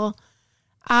incredible.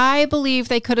 I believe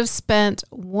they could have spent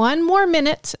one more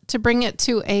minute to bring it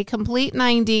to a complete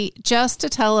 90 just to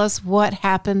tell us what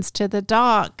happens to the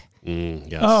dog. Yes.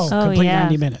 Oh, Oh, complete yeah.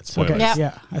 90 minutes. Okay. Spoilers. Yep.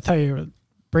 Yeah. I thought you were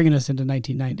bringing us into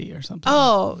 1990 or something.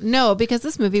 Oh, no, because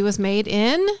this movie was made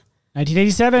in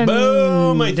 1987.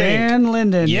 Boom, I think. Dan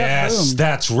Linden. Yes, Yep, boom.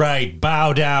 that's right.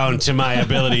 Bow down to my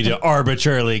ability to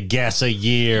arbitrarily guess a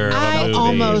year of a I movie.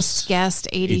 almost guessed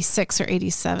 86 or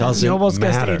 87. Doesn't You almost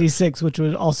guessed matter. 86, which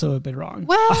would also have been wrong.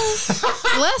 Well,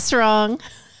 less wrong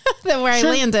than where I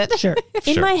landed. Sure.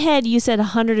 In Sure. my head, you said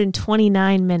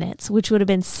 129 minutes, which would have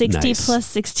been 60 Nice. plus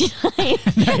 69. That's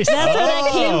where that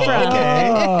came from.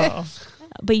 Okay. Oh,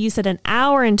 but you said an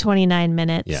hour and 29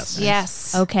 minutes. Yes.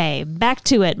 Yes. Okay, back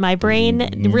to it. My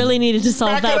brain really needed to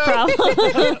solve that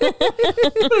problem.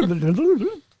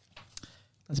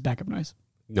 That's backup noise.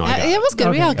 No, I got it was good.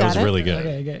 Okay. We all That was got it. really good.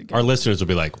 Okay, good. Our listeners will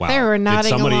be like, wow. They were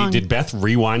nodding along. Did Beth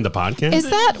rewind the podcast? Is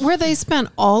that where they spent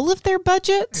all of their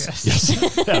budget?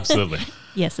 Yes, absolutely.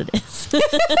 Yes, it is.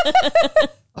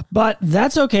 But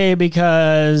that's okay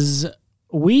because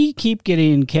we keep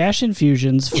getting cash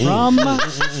infusions from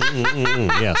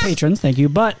Yes. patrons. Thank you.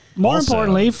 But more Also-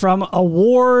 importantly, from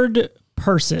award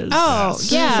purses. Oh,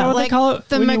 Yes. yeah. Is that what they like call it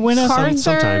the when you win a- MacArthur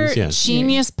Sometimes, yes.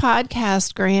 Genius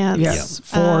Podcast Grants. Yes,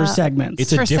 for segments.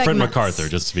 It's a For different segments. MacArthur,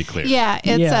 just to be clear. Yeah,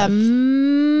 it's Yeah. a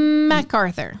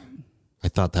MacArthur. I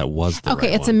thought that was the Okay,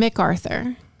 right it's one. a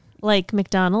MacArthur. Like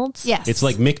McDonald's? Yes. It's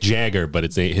like Mick Jagger, but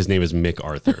his name is Mick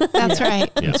Arthur. That's right.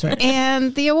 That's right.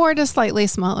 And the award is slightly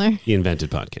smaller. He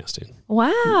invented podcasting.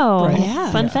 Wow. Right.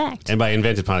 Yeah. Fun fact. And by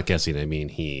invented podcasting, I mean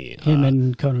Him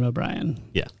and Conan O'Brien.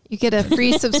 yeah. You get a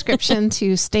free subscription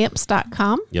to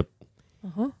stamps.com. Yep.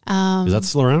 Is that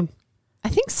still around? I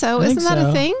think so. I think Isn't that so.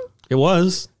 a thing? It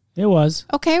was. It was.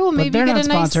 Okay, well, But maybe they're get not a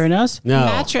nice sponsoring us. No.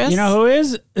 mattress. You know who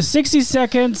is?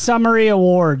 60-second summary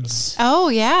awards. Oh,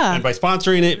 yeah. And by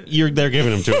sponsoring it, they're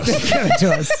giving them to us. Give it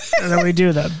to us. And then we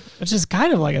do them. Which is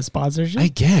kind of like a sponsorship. I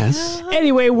guess.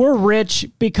 Anyway, we're rich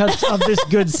because of this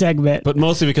good segment. But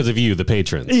mostly because of you, the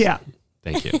patrons. Yeah.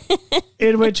 Thank you.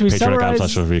 In which we summarize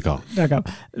Patreon.com/recall.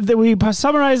 we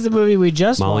summarize the movie we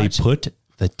just Molly, watched put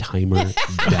the timer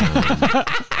down.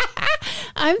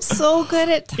 I'm so good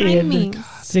at in timing.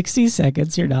 60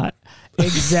 seconds. You're not.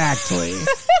 Exactly.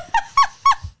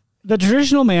 The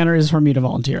traditional manner is for me to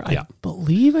volunteer. Yeah. I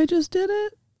believe I just did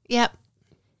it. Yep.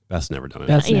 Beth's never done it.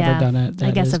 That's Yeah. never done it. I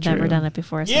That guess is I've never true. done it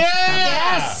before. So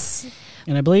Yes.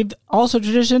 And I believe also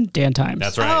tradition, Dan Times.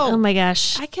 That's right. Oh my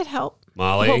gosh. I could help.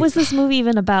 Molly. What was this movie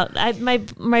even about? My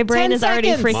brain 10 is already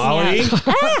seconds. freaking Molly?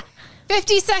 out.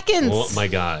 50 seconds. Oh my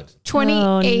God.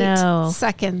 28 Oh, no.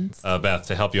 seconds. Beth,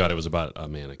 to help you out, it was about a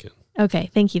mannequin. Okay,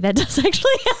 thank you. That does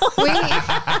actually help.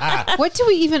 Wait, what do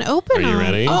we even open Are you on?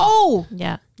 ready? Oh,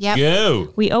 Yeah. yep. Go.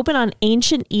 We open on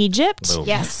ancient Egypt. Boom.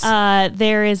 Yes.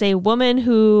 There is a woman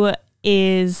who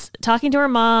is talking to her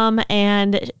mom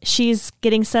and she's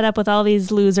getting set up with all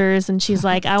these losers and she's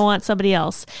like, I want somebody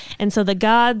else. And so the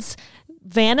gods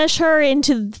vanish her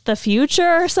into the future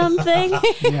or something.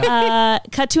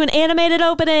 Cut to an animated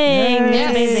opening. It's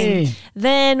Yes. amazing.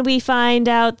 Then we find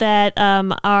out that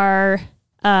our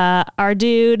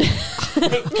dude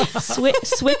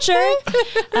Switcher,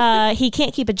 he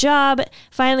can't keep a job.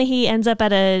 Finally, he ends up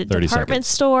at a 30 department seconds.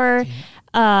 store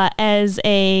as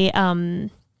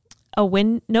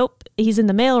nope, he's in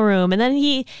the mailroom,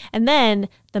 and then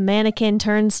the mannequin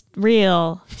turns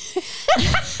real.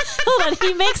 Hold on,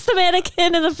 he makes the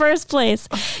mannequin in the first place.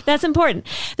 That's important.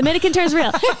 The mannequin turns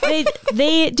real.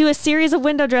 They do a series of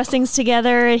window dressings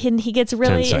together, and he gets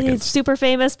 10 seconds. he's super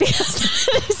famous because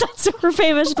he's not super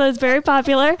famous, but it's very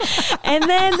popular. And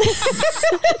then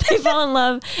they fall in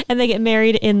love, and they get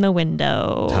married in the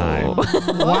window. Time.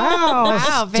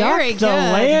 Wow, very stuck the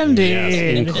good.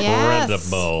 landing. Yes,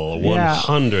 incredible. Yeah.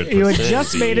 100%. You had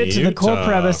just made it to the core Utah.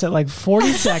 premise at like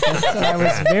 40 seconds, and I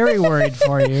was very worried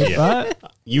for you. Yeah.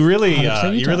 But You really,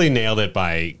 100% you Utah. really nailed it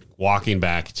by walking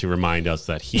back to remind us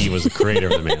that he was the creator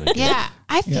of the mannequin. Yeah.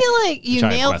 I feel like you Which I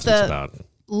have nailed questions the about.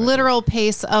 literal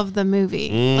pace of the movie.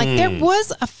 Like there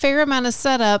was a fair amount of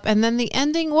setup, and then the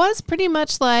ending was pretty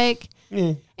much like,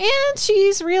 and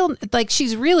she's real, like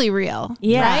she's really real.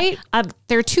 Yeah. Right?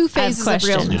 There are two phases of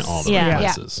questions. In realness. all the Yeah.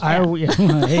 places. hey,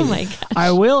 Oh my gosh.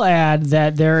 I will add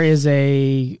that there is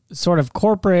a sort of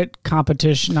corporate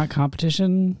competition, not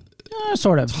competition,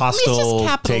 sort of Hostile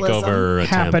capitalism takeover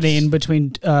happening attempts. between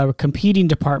competing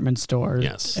department stores.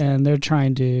 Yes. And they're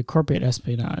trying to corporate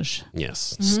espionage,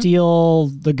 Yes. steal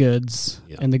the goods,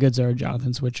 Yeah. and the goods are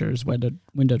Jonathan Switcher's window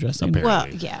dressing. Apparently. Well,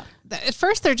 yeah. At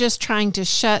first, they're just trying to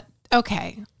shut.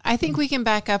 Okay, I think we can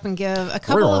back up and give a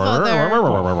couple of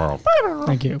other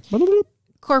Thank you.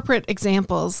 corporate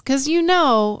examples, because you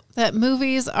know that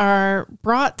movies are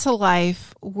brought to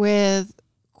life with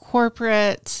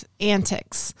corporate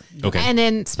antics. Okay. And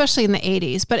especially in the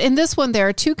 80s. But in this one, there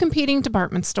are two competing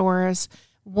department stores.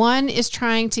 One is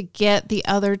trying to get the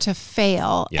other to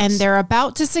fail, Yes. and they're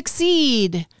about to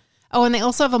succeed. Oh, and they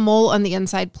also have a mole on the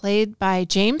inside played by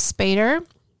James Spader,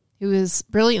 who is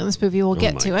brilliant in this movie. We'll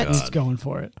get my to it. God. He's going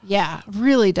for it. Yeah,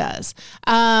 really does.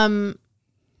 And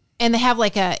they have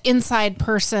like a inside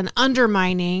person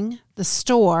undermining the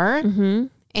store.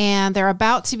 And they're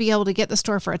about to be able to get the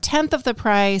store for 1/10 of the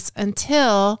price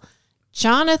until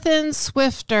Jonathan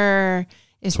Switcher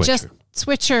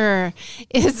switcher,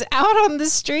 is out on the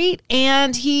street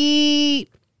and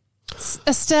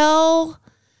Estelle,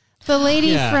 the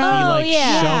lady from he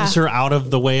shoves her out of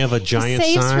the way of a giant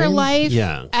saves sign. her life,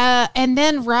 Yeah. and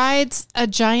then rides a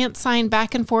giant sign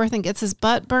back and forth and gets his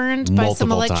butt burned by some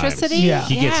Multiple electricity. times. Yeah.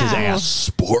 He gets his ass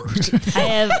sporked.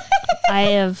 I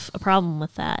have a problem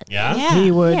with that. Yeah.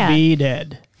 He would be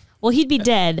dead. Well, he'd be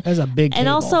dead. That's a big And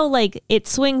cable. also, like, it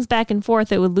swings back and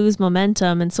forth. It would lose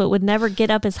momentum, and so it would never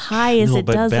get up as high as it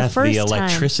but does Beth, the first the time.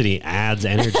 electricity adds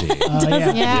energy.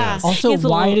 Yeah. Yeah. Also, He's a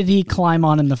why little- did he climb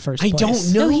on in the first I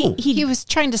place? don't know. No, He was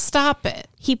trying to stop it.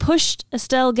 he pushed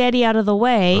Estelle Getty out of the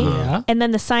way, Yeah. and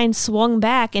then the sign swung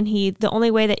back, and the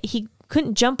only way that he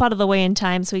couldn't jump out of the way in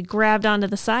time, so he grabbed onto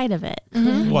the side of it.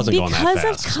 He wasn't going that Because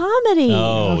fast. of comedy.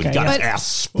 Oh, Okay. he got his But-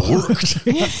 ass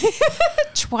sporked.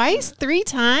 Twice, 3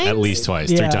 times. At least twice,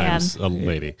 Yeah. 3 times, a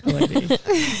lady.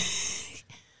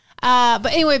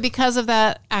 But anyway, because of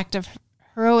that act of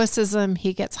heroicism,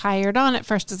 he gets hired on at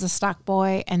first as a stock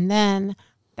boy, and then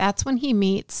that's when he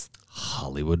meets.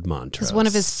 Hollywood Montrose. Because one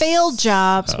of his failed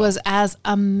jobs was as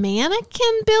a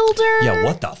mannequin builder. Yeah,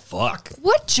 what the fuck?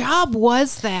 What job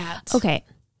was that? Okay.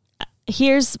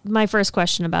 Here's my first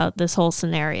question about this whole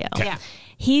scenario. Yeah.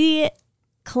 He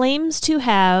claims to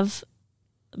have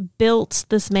built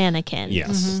this mannequin.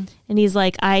 Yes. And he's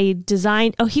like, I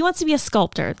designed, he wants to be a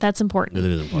sculptor. That's important. It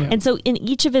is important. And so in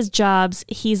each of his jobs,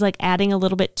 he's like adding a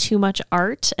little bit too much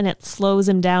art and it slows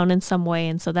him down in some way.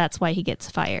 And so that's why he gets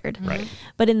fired. Right.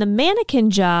 But in the mannequin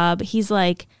job, he's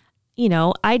like,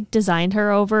 I designed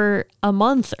her over a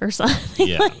month or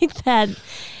something like that.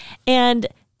 And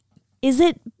is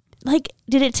it like,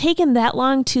 did it take him that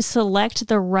long to select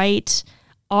the right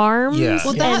arms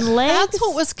Well, and legs? that's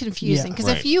what was confusing. Because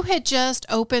right. if you had just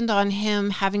opened on him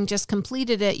having just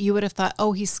completed it, you would have thought,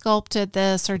 oh, he sculpted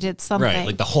this or did something. Right,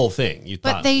 like the whole thing. You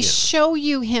But thought, they show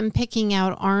you him picking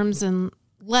out arms and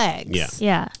legs. Yeah.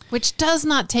 Yeah. Which does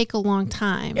not take a long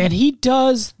time. And he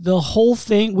does the whole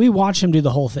thing. We watch him do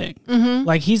the whole thing. Mm-hmm.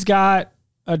 Like he's got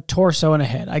a torso and a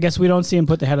head. I guess we don't see him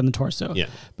put the head on the torso. Yeah.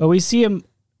 But we see him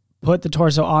put the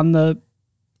torso on the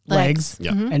legs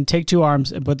Yeah. and take 2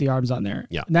 arms and put the arms on there.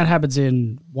 Yeah. And that happens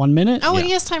in 1 minute. Oh, and Yeah.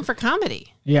 he has time for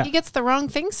comedy. Yeah. He gets the wrong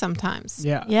thing sometimes.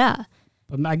 Yeah. Yeah.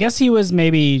 But I guess he was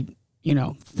maybe,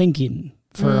 thinking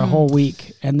for a whole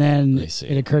week. And then I see.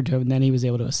 it occurred to him. And then he was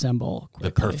able to assemble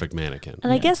the quickly. perfect mannequin.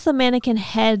 And I guess the mannequin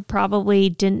head probably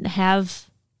didn't have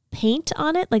paint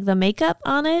on it, like the makeup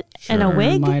on it, and a Sure.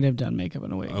 wig. Might have done makeup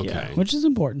and a wig. Yeah. Okay. Which is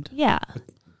important. Yeah.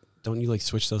 Don't you like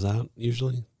switch those out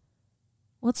usually?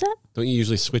 What's that? Don't you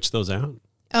usually switch those out?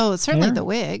 Oh, certainly Hair? the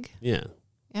wig. Yeah.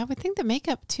 Yeah, I would think the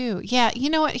makeup too. Yeah, you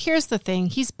know what? Here's the thing.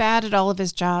 He's bad at all of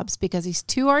his jobs because he's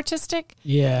too artistic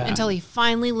Yeah. until he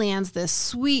finally lands this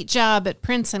sweet job at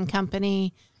Prince &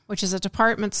 Company, which is a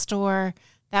department store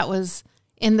that was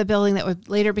in the building that would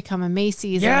later become a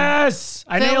Macy's. Yes.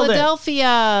 I in nailed it.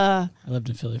 Philadelphia. I lived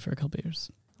in Philly for a couple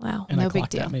years. Wow. And No I big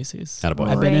clocked deal. at Macy's. Attaboy.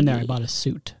 I've been in there. I Great. bought a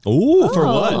suit. Ooh, for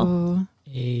what? Oh,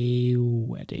 A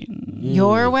wedding.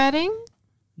 your wedding?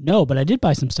 No, but I did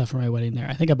buy some stuff for my wedding there.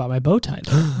 I think I bought my bow tie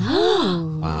there.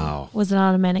 Wow. Was it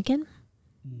on a mannequin?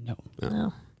 No,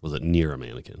 No. Was it near a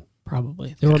mannequin?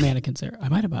 probably. There were mannequins there. I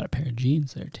might have bought a pair of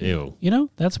jeans there too. Ew.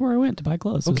 That's where I went to buy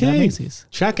clothes. Was Okay. at Macy's.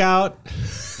 Check out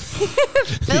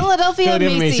Philadelphia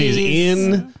Macy's.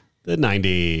 in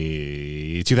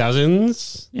the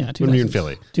 2000s. Yeah, When were you in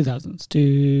Philly? 2000s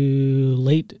to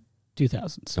late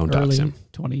 2000s. Don't dox early him.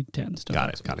 2010s. Don't Got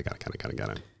dox it. Got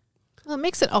it. Well, it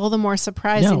makes it all the more him.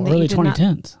 surprising No, that early you did not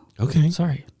 2010s. Okay.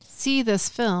 Sorry. see this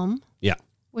film, Yeah.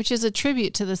 which is a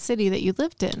tribute to the city that you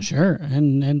lived in. Sure.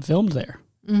 And filmed there.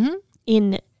 Mm-hmm.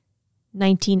 In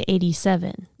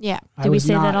 1987. Yeah. I Did we was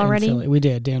say that not in already? Philly. We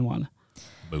did. Dan won.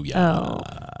 Booyah. Oh.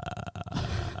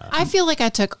 I feel like I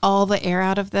took all the air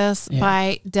out of this Yeah.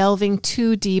 by delving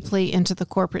too deeply into the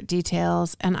corporate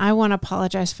details. And I want to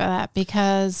apologize for that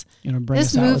because You know, bring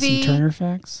This us out movie- with some Turner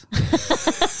facts.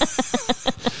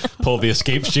 Pull the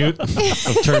escape chute of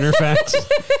Turner facts.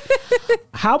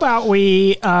 How about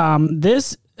we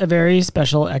this a very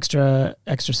special extra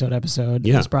soda episode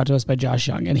Yeah. was brought to us by Josh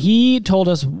Young, and he told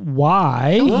us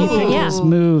why he picked Yeah. this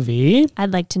movie.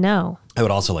 I'd like to know. I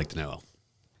would also like to know.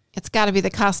 it's got to be the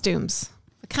costumes,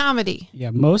 the comedy, Yeah,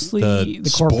 mostly The the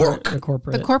corporate, spork. the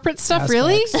corporate, the corporate stuff.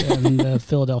 Really? aspects and the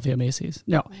Philadelphia Macy's.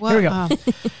 No, What- here we go.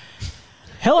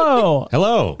 Hello,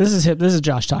 Hello. this is him. This is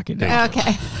Josh talking now.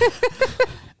 Okay.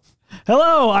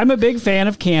 Hello, I'm a big fan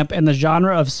of camp and the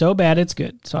genre of so bad it's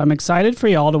good. So I'm excited for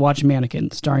y'all to watch Mannequin,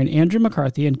 starring Andrew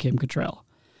McCarthy and Kim Cattrall.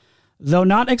 Though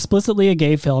not explicitly a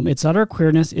gay film, its utter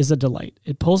queerness is a delight.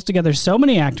 It pulls together so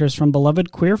many actors from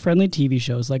beloved queer-friendly TV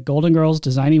shows like Golden Girls,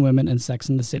 Designing Women, and Sex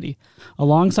and the City,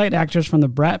 alongside actors from the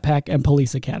Brat Pack and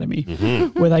Police Academy,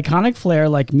 with iconic flair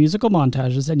like musical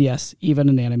montages and, yes, even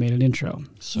an animated intro.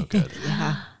 So good.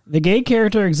 The gay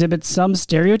character exhibits some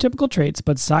stereotypical traits,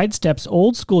 but sidesteps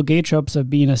old-school gay tropes of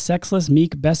being a sexless,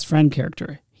 meek best friend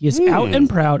character. He is out and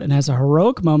proud and has a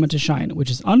heroic moment to shine, which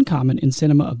is uncommon in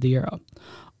cinema of the era.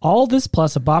 All this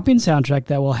plus a bopping soundtrack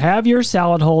that will have your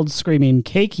salad holds screaming,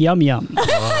 cake yum yum.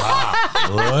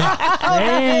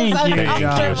 Thank you,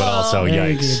 Josh. But also,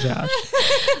 Thank yikes. you, Josh.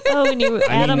 Oh, when you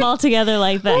add them all together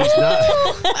like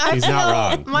that. He's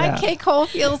not wrong. My cake hole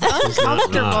feels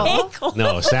uncomfortable.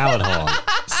 No, salad hole.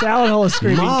 Salad hole is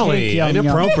screaming, cake Molly, yum yum.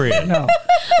 inappropriate. No.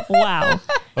 Wow.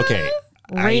 Okay.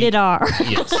 Rated R.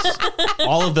 Yes.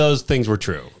 All of those things were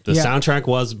true. The Yeah. soundtrack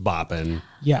was bopping.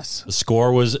 Yes. The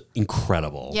score was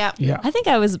incredible. Yep. Yeah. I think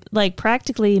I was like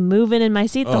practically moving in my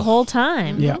seat the whole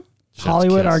time. Yeah. Chef's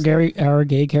Hollywood, kiss. our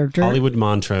gay character, Hollywood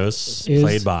Montrose, Is-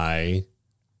 played by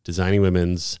Designing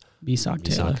Women's Bisak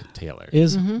Taylor, Taylor.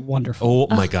 is wonderful.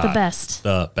 Oh my God. The best.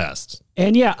 The best.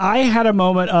 And yeah, I had a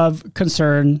moment of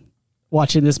concern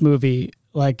watching this movie.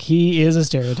 Like, he is a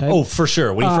stereotype. Oh, for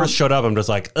sure. When he first showed up, I'm just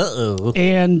like, uh-oh.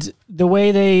 And the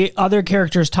way other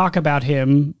characters talk about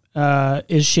him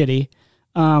is shitty.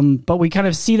 But we kind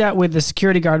of see that with the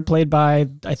security guard played by,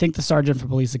 I think, the sergeant from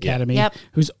Police Academy, Yep.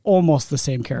 who's almost the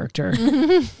same character.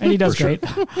 And he does great.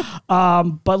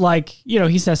 But like, you know,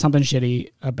 he says something shitty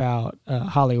about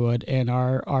Hollywood, and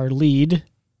our lead,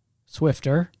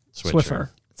 Swiffer.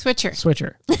 Switcher.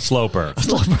 Sloper.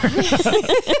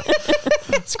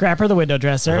 Scrapper the window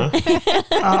dresser.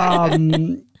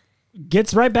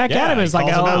 Gets right back Yeah, at him. It's he like,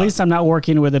 calls him oh, at out. least I'm not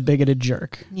working with a bigoted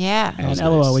jerk. Yeah. And was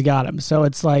LOL, nice. we got him. So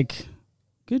it's like,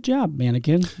 good job,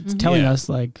 Mannequin. It's telling Yeah. us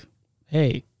like,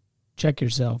 hey, check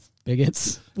yourself,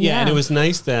 bigots. Yeah, and Yeah. it was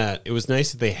nice that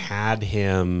they had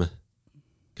him,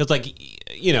 because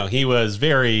like, you know, he was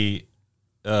very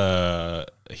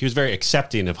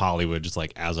accepting of Hollywood just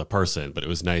like as a person, but it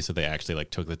was nice that they actually like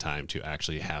took the time to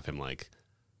actually have him like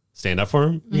stand up for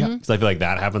him. Yeah. Because I feel like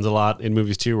that happens a lot in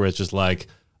movies too, where it's just like,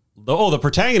 oh, the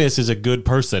protagonist is a good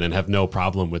person and have no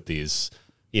problem with these,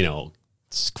 you know,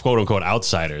 quote unquote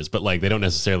outsiders, but like they don't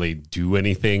necessarily do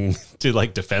anything to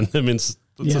like defend them in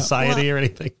society or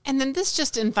anything. And then this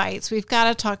just invites, we've got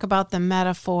to talk about the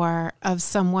metaphor of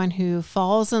someone who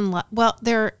falls in love. Well,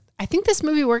 I think this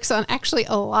movie works on actually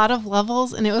a lot of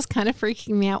levels, and it was kind of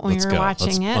freaking me out when Let's we were go.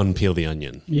 watching Let's it. unpeel the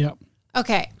onion. Yep.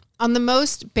 Okay. On the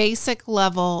most basic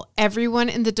level, everyone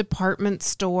in the department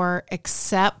store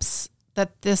accepts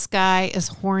that this guy is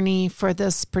horny for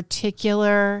this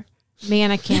particular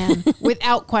mannequin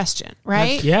without question,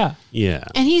 right? Yeah. Yeah.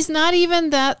 And he's not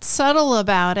even that subtle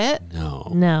about it.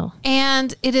 No.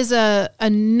 And it is a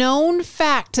known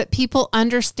fact that people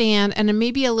understand and are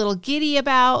maybe a little giddy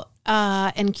about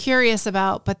and curious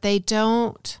about, but they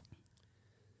don't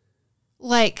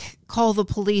like call the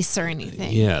police or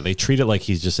anything. Yeah, they treat it like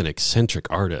he's just an eccentric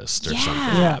artist or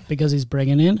something. Yeah, because he's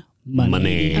bringing in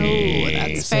money. Oh,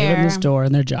 that's Saving fair. the store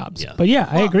and their jobs. Yeah. But yeah,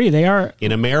 I agree. They are.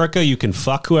 In America, you can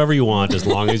fuck whoever you want as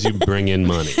long as you bring in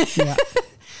money. Yeah.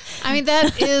 I mean,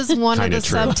 that is one of Kinda the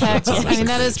true. subtexts. That's I mean, honestly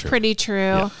that kinda is true. pretty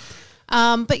true.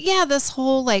 But yeah, this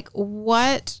whole like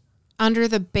what under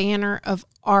the banner of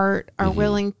art are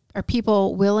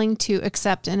people willing to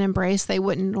accept and embrace they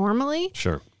wouldn't normally?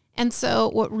 Sure. And so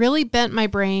what really bent my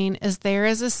brain is there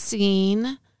is a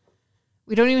scene.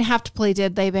 We don't even have to play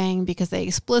Did They Bang because they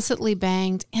explicitly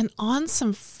banged and on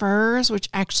some furs, which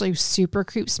actually super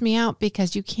creeps me out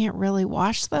because you can't really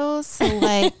wash those. So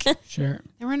like Sure.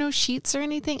 there were no sheets or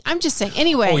anything. I'm just saying.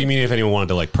 Anyway. Oh, you mean if anyone wanted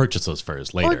to like purchase those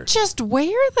furs later? Or just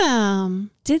wear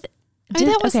them. Did I mean,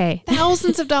 that was okay.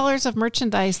 thousands of dollars of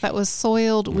merchandise that was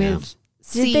soiled with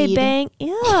Did seed. they bang?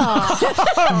 Yeah.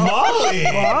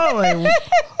 Molly!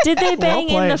 Did they bang in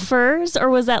played. the furs, or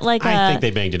was that like I think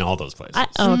they banged in all those places.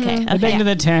 okay. They banged in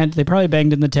the tent. They probably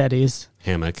banged in the teddies.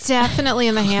 Hammock. Definitely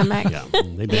in the hammock. Yeah, they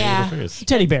banged Yeah. in the furs.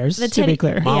 Teddy bears, to be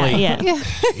clear. Molly. Yeah.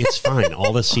 It's fine.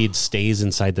 All the seed stays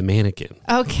inside the mannequin.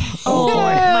 Okay. Oh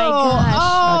my gosh.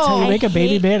 That's how you Oh, make a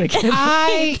baby mannequin.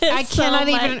 I this so cannot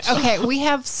even. much. Okay, we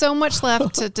have so much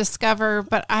left to discover,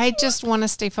 but I just want to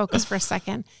stay focused for a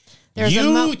second. There's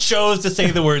You chose to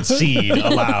say the word seed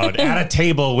aloud at a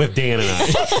table with Dan and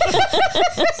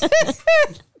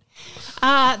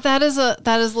I. that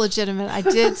is legitimate. I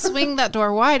did swing that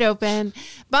door wide open,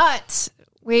 but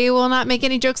we will not make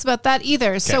any jokes about that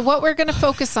either. So Okay. what we're going to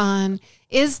focus on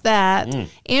is that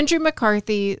Andrew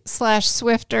McCarthy /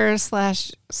 Swifter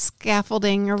 /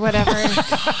 scaffolding or whatever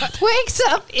wakes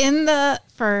up in the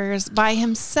furs by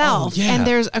himself. And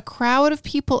there's a crowd of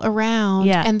people around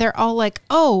and they're all like,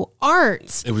 oh,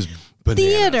 art. It was bananas.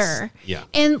 Theater. Yeah.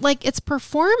 And like it's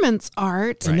performance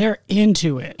art. And they're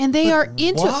into it. And they are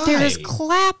into why? it. There's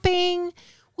clapping.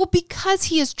 Well, because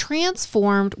he has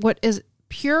transformed what is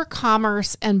pure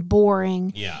commerce and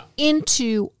boring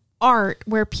into art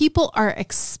where people are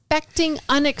expecting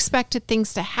unexpected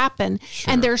things to happen.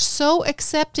 Sure. And they're so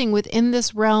accepting within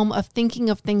this realm of thinking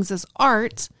of things as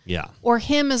art or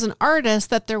him as an artist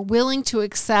that they're willing to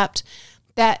accept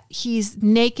that he's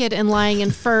naked and lying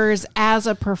in furs as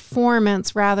a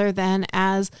performance rather than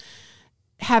as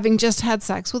having just had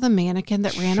sex with a mannequin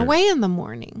that ran away in the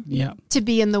morning to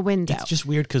be in the window. It's just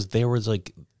weird because there was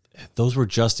like, those were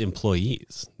just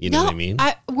employees. You know what I mean?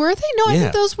 Were they? No, I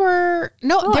think those were...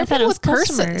 No, they're people with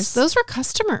purses. Customers. Those were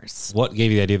customers. What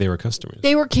gave you the idea they were customers?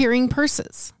 They were carrying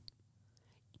purses.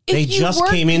 They just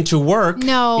came into work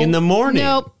in the morning.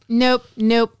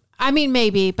 Nope. I mean,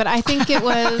 maybe, but I think it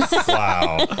was...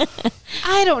 Wow.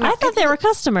 I don't know. I thought they were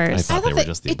customers. I thought they were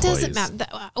just the employees. It doesn't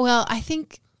matter. Well, I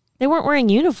think... They weren't wearing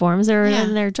uniforms. They were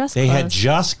in their dress clothes. They had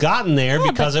just gotten there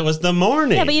because it was the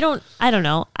morning. Yeah, but you don't... I don't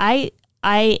know.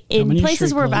 In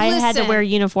places where I had to wear a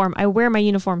uniform, I wear my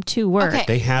uniform to work. Okay.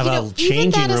 They have a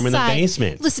changing room in the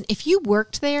basement. Listen, if you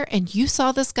worked there and you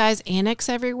saw this guy's annex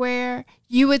everywhere,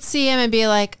 you would see him and be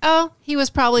like, oh, he was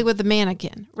probably with the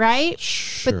mannequin, right?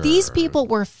 Sure. But these people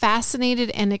were fascinated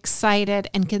and excited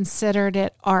and considered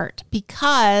it art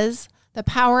because the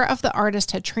power of the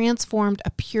artist had transformed a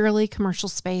purely commercial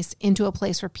space into a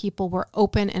place where people were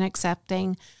open and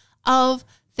accepting of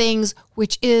things,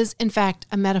 which is, in fact,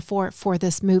 a metaphor for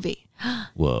this movie.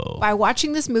 Whoa. By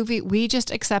watching this movie, we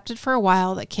just accepted for a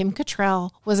while that Kim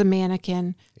Cattrall was a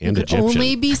mannequin and who could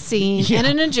only be seen, and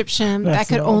an Egyptian that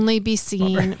could only be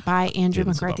seen by Andrew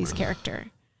McCarthy's character.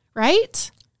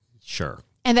 Right? Sure.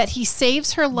 And that he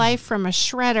saves her life from a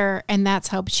shredder, and that's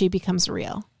how she becomes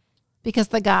real. Because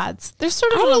the gods. There's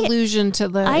sort of an allusion to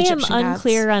the Egyptian gods. I am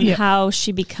unclear on how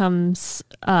she becomes,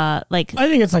 I think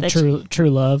it's like true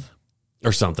love.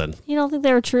 Or something. You don't think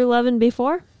they were true loving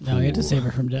before? No, he had to save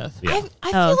her from death. Yeah.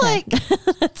 I feel like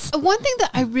one thing that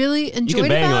I really enjoyed You can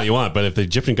bang about, all you want, but if the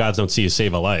Egyptian gods don't see you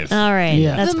save a life. All right.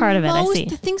 That's part of it, I see.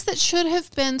 The things that should have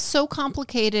been so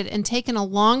complicated and taken a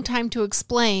long time to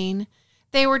explain,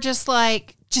 they were just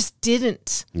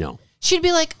didn't. No. She'd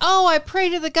be like, oh, I pray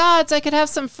to the gods, I could have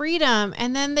some freedom.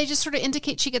 And then they just sort of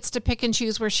indicate she gets to pick and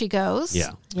choose where she goes.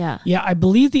 Yeah. Yeah, I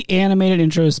believe the animated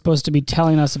intro is supposed to be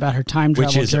telling us about her time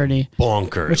travel journey.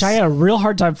 Bonkers. Which I had a real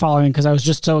hard time following because I was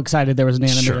just so excited there was an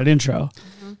animated intro.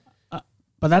 Mm-hmm.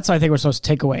 But that's what I think we're supposed to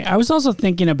take away. I was also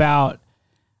thinking about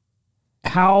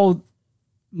how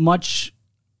much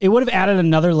it would have added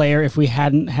another layer if we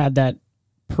hadn't had that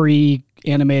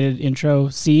pre-animated intro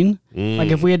scene.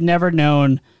 Like if we had never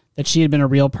known that she had been a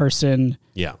real person,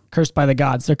 cursed by the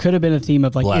gods. There could have been a theme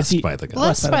of like, blessed by the gods.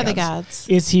 Blessed by the gods.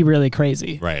 Is he really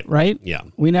crazy? Right? Yeah.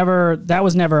 That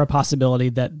was never a possibility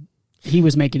that he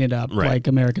was making it up, like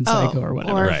American Psycho or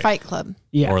whatever. Or Fight Club.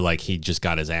 Yeah. Or like he just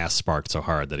got his ass sparked so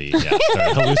hard that he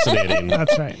started hallucinating.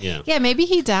 That's right. Yeah, maybe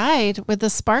he died with the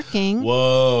sparking.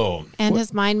 Whoa. And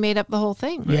his mind made up the whole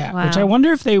thing. Yeah. Wow. Which I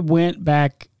wonder if they went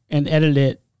back and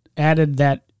added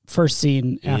that first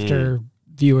scene after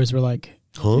viewers were like,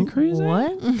 huh? Crazy?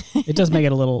 What? It does make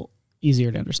it a little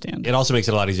easier to understand. It also makes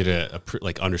it a lot easier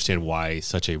to understand why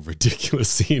such a ridiculous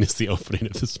scene is the opening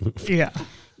of this movie. Yeah.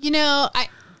 You know,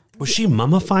 was she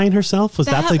mummifying herself? Was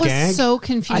that the gag? That was so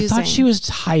confusing. I thought she was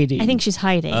hiding. I think she's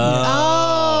hiding.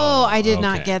 I did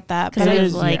not get that. Because it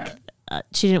was like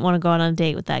she didn't want to go out on a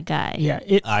date with that guy. Yeah.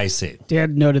 I see.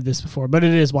 Dad noted this before, but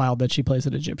it is wild that she plays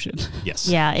an Egyptian. Yes.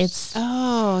 Yeah, it's...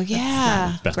 Oh,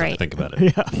 yeah. Best way to think about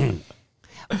it.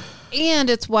 Yeah. And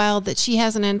it's wild that she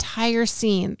has an entire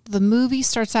scene. The movie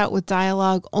starts out with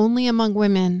dialogue only among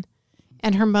women,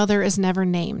 and her mother is never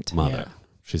named. Mother. Yeah.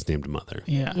 She's named Mother.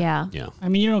 Yeah. Yeah. I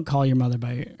mean, you don't call your mother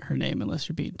by her name unless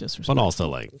you're being disrespectful. But also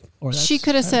like... She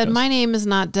could have said, my name is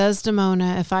not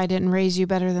Desdemona if I didn't raise you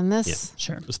better than this. Yeah.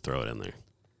 Sure. Just throw it in there.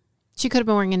 She could have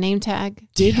been wearing a name tag.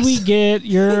 Did we get...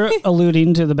 You're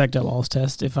alluding to the Bechdel-Walls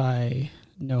test, if I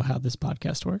know how this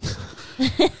podcast works.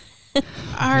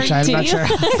 I'm not sure.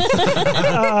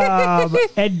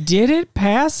 And did it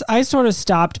pass? I sort of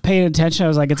stopped paying attention. I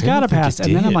was like, it's got to pass.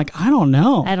 And then I'm like, I don't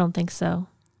know. I don't think so.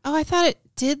 Oh, I thought it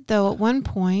did, though, at one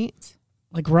point.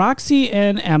 Like Roxy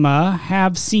and Emma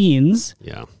have scenes.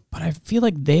 Yeah. But I feel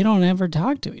like they don't ever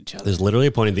talk to each other. There's literally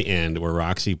a point at the end where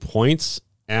Roxy points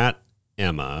at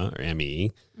Emma or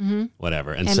Emmy,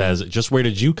 whatever, and says, just where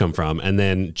did you come from? And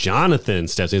then Jonathan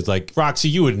steps in. He's like, Roxy,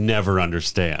 you would never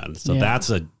understand. So that's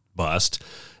a bust.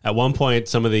 At one point,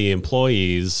 some of the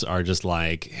employees are just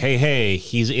like, hey,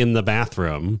 he's in the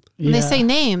bathroom. And they say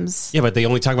names. Yeah, but they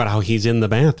only talk about how he's in the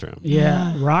bathroom.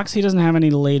 Yeah. Roxy doesn't have any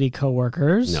lady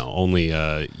coworkers. No, only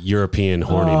European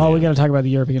horny man. We got to talk about the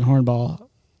European hornball.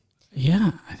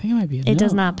 Yeah, I think it might be a It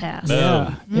does not pass.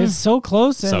 Yeah. It's so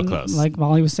close. So And close. like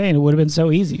Molly was saying, it would have been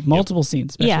so easy. Multiple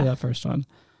scenes, especially Yeah. that first one.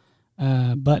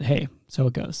 But hey, so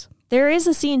it goes. There is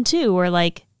a scene too where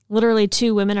like literally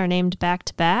two women are named back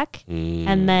to back,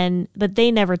 but they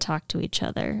never talk to each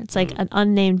other. It's like an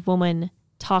unnamed woman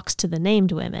talks to the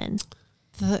named women.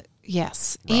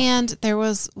 Yes. And there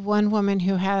was one woman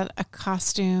who had a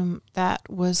costume that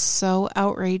was so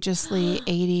outrageously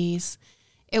 80s.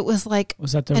 It was like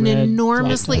Was that the an red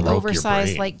enormously Broke your oversized,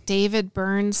 brain. like David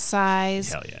Byrne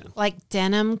size, Hell yeah. like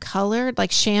denim colored,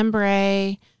 like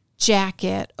chambray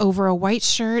jacket over a white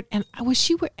shirt. And I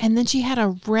wish and then she had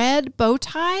a red bow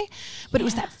tie, but it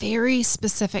was that very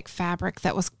specific fabric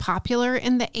that was popular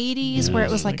in the 80s where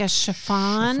it was like a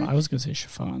chiffon. I was going to say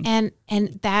chiffon.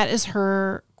 And that is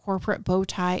her corporate bow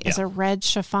tie is a red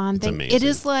chiffon thing. amazing. It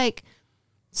is like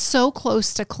so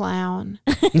close to clown.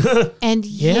 And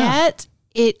yet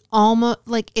it almost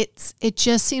like it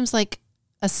just seems like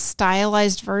a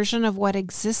stylized version of what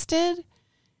existed,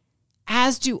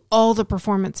 as do all the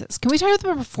performances. Can we talk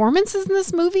about the performances in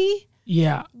this movie?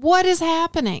 Yeah. What is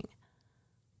happening?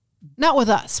 Not with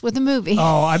us, with the movie.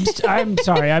 Oh, I'm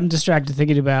sorry. I'm distracted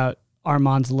thinking about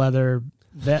Armand's leather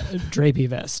drapey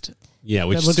vest. Yeah,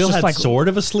 which That looks still just had like- sort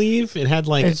of a sleeve. It had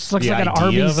like It looks the like an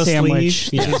idea Arby's of a sandwich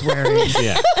sleeve. she's wearing.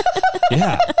 Yeah.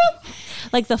 Yeah.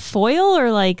 Like the foil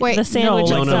or like Wait, the sandwich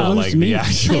no, No, itself? like meat. the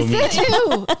actual Is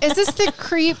meat. this the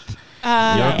creep?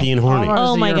 European horny. Armand is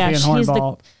Oh the my European gosh, he's the-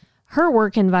 hornball. Her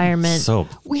work environment. So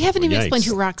We haven't even Yikes. explained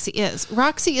who Roxy is.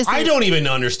 Roxy is the I don't even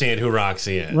understand who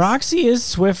Roxy is. Roxy is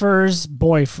Swiffer's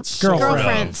girlfriend.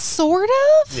 girlfriend, sort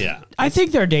of. Yeah. I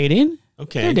think they're dating.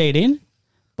 Okay. They're dating.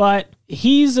 But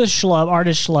he's a schlub,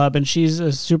 artist schlub, and she's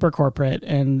a super corporate,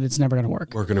 and it's never going to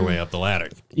work. Working her way up the ladder.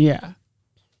 Yeah.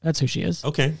 That's who she is.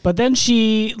 Okay. But then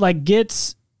she like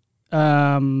gets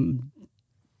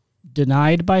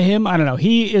denied by him. I don't know.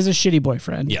 He is a shitty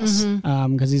boyfriend. Yes.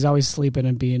 Because he's always sleeping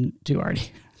and being too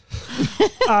arty.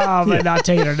 And not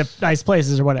taking her to nice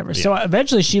places or whatever. So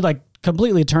eventually she like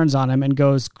completely turns on him and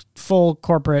goes full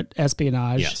corporate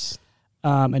espionage. Yes.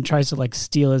 And tries to like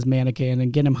steal his mannequin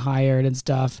and get him hired and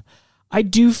stuff. I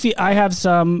do feel I have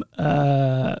some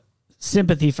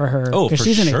sympathy for her. Oh, for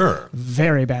she's in sure. a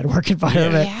very bad work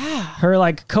environment. Yeah. Her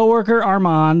like coworker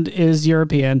Armand is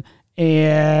European,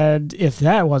 and if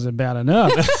that wasn't bad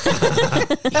enough,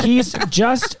 he's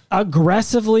just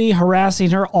aggressively harassing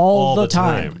her all the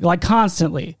time, like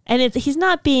constantly. And he's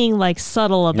not being like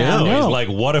subtle about No, it. he's like,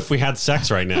 what if we had sex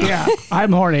right now? Yeah,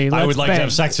 I'm horny. I would Let's like bang. to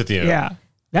have sex with you. Yeah,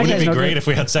 that Wouldn't guy's it be no great good. if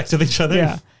we had sex with each other?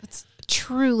 Yeah, It's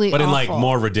truly But in like awful.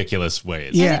 more ridiculous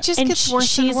ways. Yeah. And it just And gets worse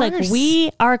she's and worse. like, we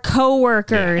are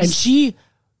coworkers. and she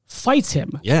fights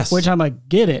him. Yes. which I'm like,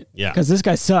 get it. Yeah. because this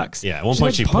guy sucks. Yeah. At one point,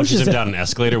 like, she pushes him him. down an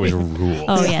escalator, which rules.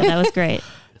 Oh yeah, that was great.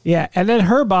 Yeah, and then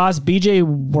her boss, BJ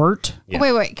Wirt. Yeah.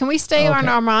 Wait. Can we stay on Okay.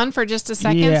 Armand for just a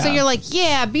second? Yeah. So you're like,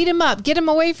 yeah, beat him up, get him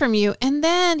away from you. And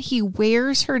then he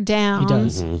wears her down. He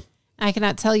does. I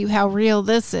cannot tell you how real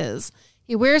this is.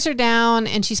 He wears her down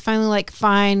and she's finally like,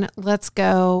 fine, let's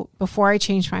go before I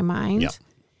change my mind. Yep.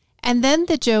 And then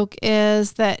the joke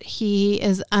is that he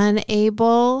is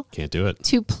unable Can't do it.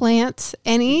 to plant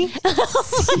any.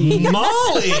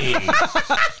 Molly!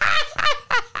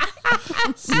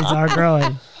 Seeds are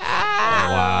growing.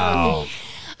 Wow.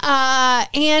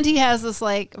 And he has this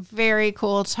like very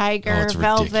cool Oh, tiger it's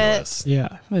velvet ridiculous.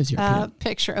 Yeah, that is your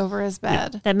picture over his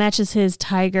bed. That matches his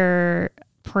tiger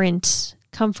print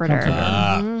comforter.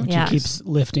 Which Yeah. he keeps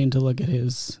lifting to look at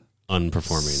his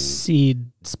Unperforming. seed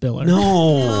spiller. No.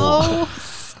 Oh,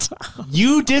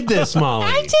 You did this, Molly.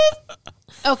 I did.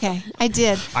 Okay, I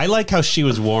did. I like how she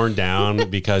was worn down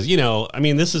because, I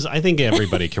mean, this is, I think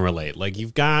everybody can relate. Like,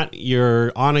 you've got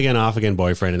your on again, off again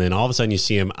boyfriend, and then all of a sudden you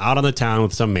see him out on the town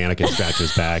with some mannequin strapped to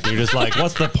his back. And you're just like,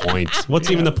 what's the point? What's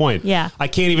even the point? Yeah. I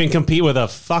can't even compete with a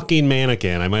fucking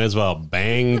mannequin. I might as well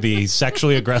bang the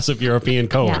sexually aggressive European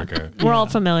coworker. We're all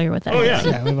familiar with that. Oh, yeah.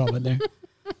 Yeah, we've all been there.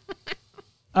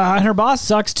 And her boss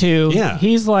sucks too. Yeah.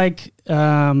 He's like,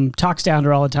 talks down to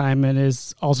her all the time and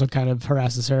is also kind of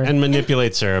harasses her. And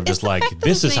manipulates her of just the like, fact that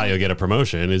this his is how name- you'll get a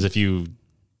promotion, is if you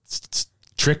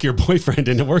trick your boyfriend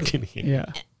into working here.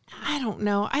 yeah. I don't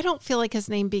know. I don't feel like his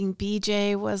name being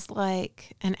BJ was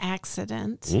like an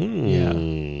accident.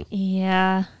 Mm.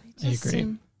 Yeah. I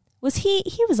agree. Was he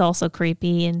was also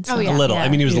creepy and Oh, yeah. A little. Yeah. I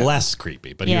mean, he was less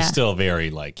creepy, but he was still very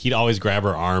like he'd always grab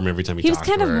her arm every time he was talked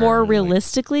kind to of her, more and,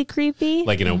 realistically creepy.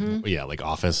 like like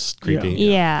office creepy.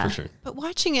 Yeah. For sure. But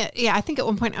watching it, I think at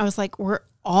one point I was like, were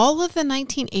all of the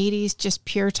 1980s just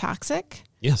pure toxic?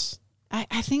 Yes.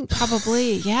 I think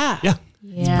probably, yeah. Yeah.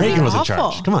 Yeah. Reagan was in Awful.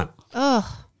 charge. Come on. Ugh.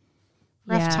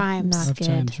 Rough Yeah, times. not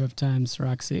good. Rough times,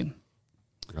 Roxy.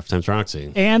 Rough times,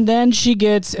 Roxy. And then she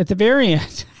gets at the very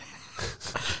end.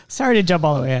 Sorry to jump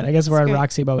all the way ahead. I guess we're at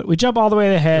Roxy moment. We jump all the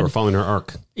way ahead. We're following her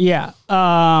arc. Yeah.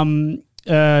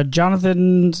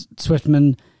 Jonathan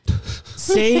Swiftman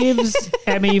saves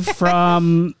Emmy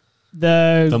from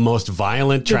The most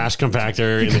violent trash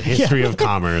compactor in the history of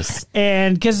commerce.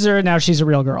 and kisses her. And now she's a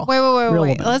real girl. Wait. Real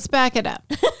woman. Let's back it up.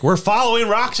 We're following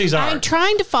Roxy's arc. I'm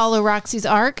trying to follow Roxy's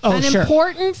arc. Oh, An sure.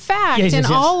 important fact Yes, in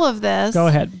yes. all of this Go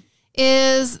ahead.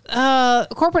 is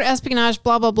corporate espionage,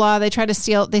 blah, blah, blah. They try to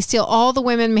steal all the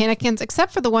women mannequins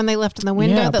except for the one they left in the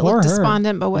window Yeah, that poor looked her.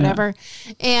 despondent, but whatever.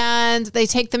 And they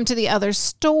take them to the other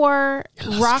store.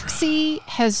 Roxy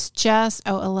has just,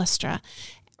 Illustra.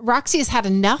 Roxy has had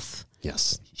enough.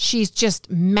 Yes. She's just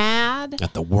mad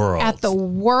At the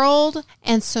world.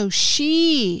 And so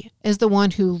she is the one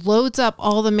who loads up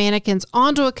all the mannequins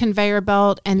onto a conveyor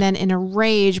belt and then in a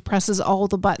rage presses all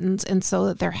the buttons and so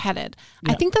that they're headed.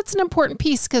 I think that's an important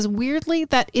piece because weirdly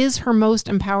that is her most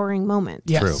empowering moment.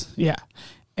 Yes. True. Yeah.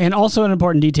 And also an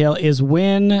important detail is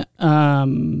when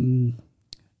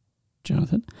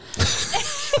Jonathan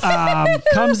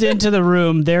comes into the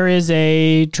room, there is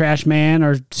a trash man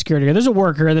or security guard. There's a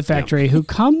worker at the factory who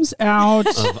comes out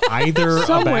Of either a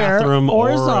somewhere bathroom or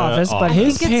his a office, but I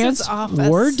his think it's his pants office.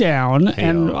 were down,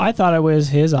 and Heyo. I thought it was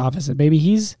his office, and maybe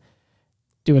he's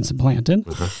doing some planting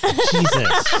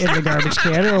Jesus. in the garbage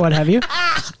can or what have you.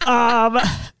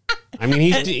 I mean,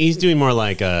 he's doing more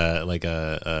like a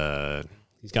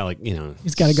he's got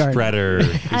He's got a garden. spreader.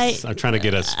 I'm trying to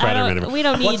get a spreader. we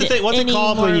don't What's need it What's it any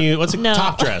called more- when you? What's it? No.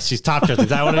 Top dress. She's top dress. Is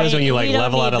that what it is when you like We don't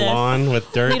level out need a this. lawn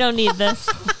with dirt? We don't need this.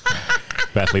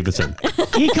 Beth, leave this in.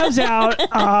 He comes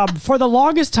out for the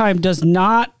longest time, does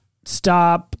not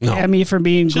stop No. Emmy from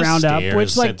being Just ground up, stares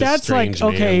which like at this that's like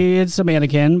strange okay, it's a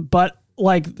mannequin, but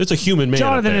like There's a human man.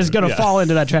 Jonathan up there. is going to Yeah. fall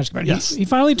into that trash can. Yes. He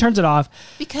finally turns it off.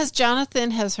 Because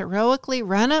Jonathan has heroically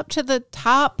run up to the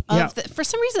top of for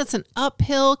some reason it's an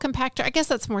uphill compactor. I guess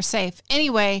that's more safe.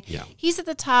 Anyway, he's at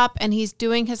the top and he's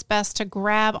doing his best to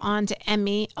grab onto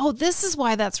Emmy. Oh, this is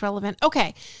why that's relevant.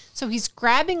 Okay. So he's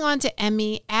grabbing onto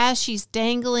Emmy as she's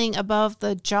dangling above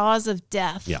the jaws of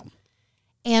death. Yeah.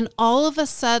 And all of a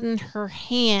sudden her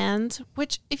hand,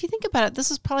 which if you think about it,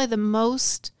 this is probably the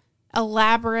most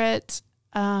elaborate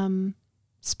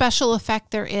special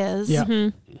effect there is.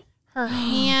 Yeah. Her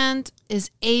hand is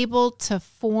able to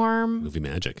form. Movie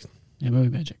magic. Yeah, movie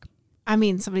magic. I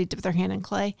mean, somebody dipped their hand in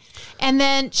clay. And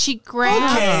then she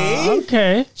grabs.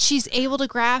 Okay. She's able to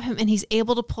grab him and he's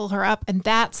able to pull her up. And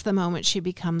that's the moment she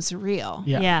becomes real.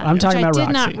 Yeah. Yeah. I'm talking Which about I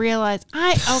did Roxy. not realize.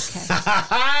 Okay.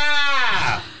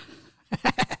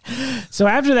 So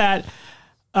after that,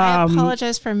 I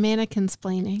apologize for mannequin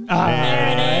splaining.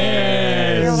 There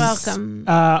it is. You're welcome.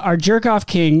 our jerk off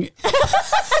king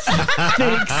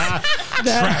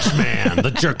Trash man,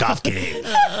 the jerk off king.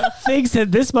 thinks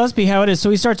that this must be how it is. So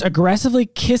he starts aggressively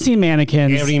kissing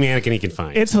mannequins. Every mannequin he can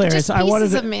find. It's hilarious. Just I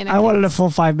pieces of mannequins. wanted a full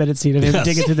 5-minute scene of him Yes.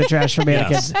 digging through the trash for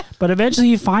mannequins. But eventually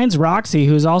he finds Roxy,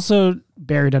 who's also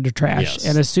buried under trash, Yes.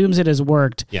 and assumes it has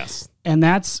worked. Yes. And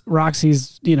that's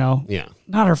Roxy's, Yeah.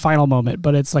 not her final moment,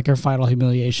 but it's like her final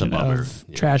humiliation The bummer. of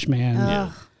Yeah. Trash Man.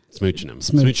 Yeah. Smooching him.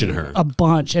 Smooching her. A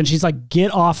bunch. And she's like,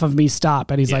 get off of me,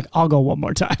 stop. And he's like, I'll go one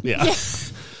more time. Yeah.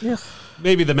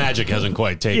 Maybe the magic hasn't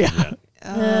quite taken Yeah.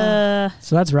 yet.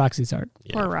 So that's Roxy's arc.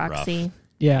 Yeah, Poor rough. Roxy.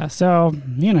 Yeah. So,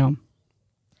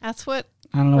 That's what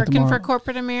I don't know what the working moral, for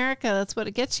corporate America. That's what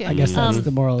it gets you. I guess that's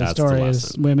the moral of the That's the story is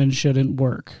lesson. women shouldn't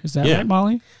work. Is that Yeah. right,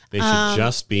 Molly? They should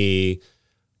just be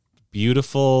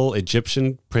beautiful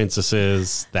Egyptian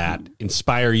princesses that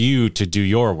inspire you to do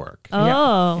your work.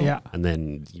 Oh. Yeah. And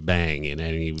then you bang in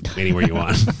anywhere you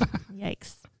want.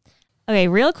 Yikes. Okay,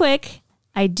 real quick.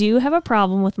 I do have a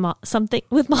problem with something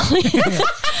with Molly. With something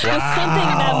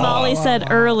that Molly said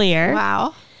earlier.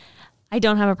 Wow. I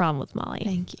don't have a problem with Molly.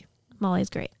 Thank you. Molly's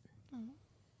great.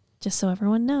 Just so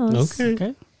everyone knows.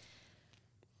 Okay.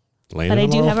 Laying But it I a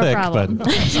do little have a thick, problem. but-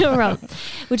 I do have a problem.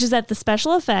 Which is that the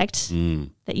special effect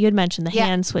that you had mentioned, the Yeah.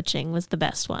 hand switching, was the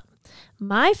best one.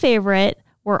 My favorite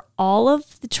were all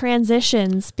of the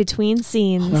transitions between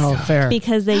scenes. Oh, fair.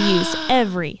 Because they used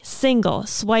every single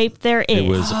swipe there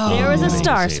is. There was a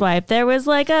star amazing. swipe. There was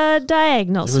like a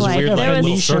diagonal There was a swipe. weird, There like, was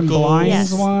little Leash and circles. blinds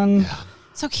Yes. one.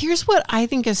 So here's what I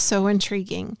think is so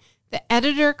intriguing. The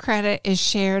editor credit is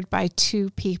shared by 2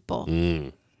 people.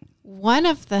 One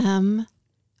of them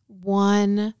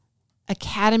won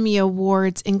Academy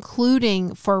Awards,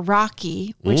 including for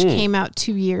Rocky, which came out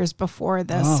 2 years before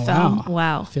this film.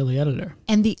 Wow. Feel the editor.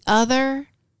 And the other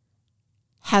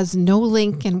has no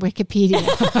link in Wikipedia.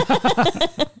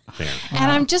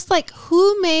 And I'm just like,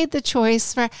 who made the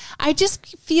choice for... I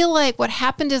just feel like what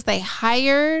happened is they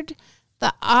hired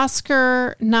the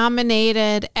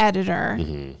Oscar-nominated editor,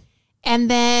 and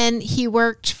then he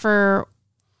worked for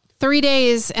 3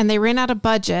 days, and they ran out of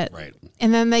budget. Right.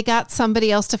 And then they got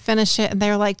somebody else to finish it, and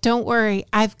they were like, don't worry,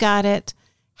 I've got it.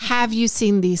 Have you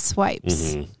seen these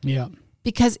swipes? Yeah.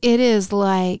 Because it is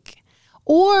like...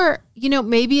 Or,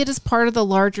 maybe it is part of the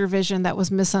larger vision that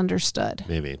was misunderstood.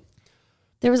 Maybe.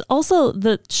 There was also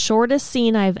the shortest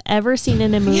scene I've ever seen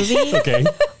in a movie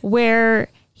where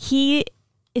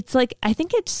it's like, I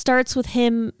think it starts with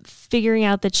him figuring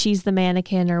out that she's the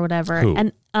mannequin or whatever. Who?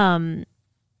 And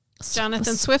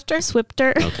Jonathan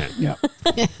Swifter? Okay. Yeah.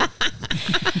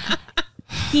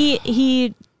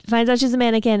 He finds out she's a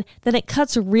mannequin. Then it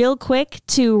cuts real quick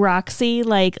to Roxy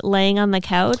like laying on the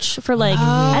couch for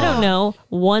I don't know,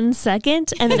 1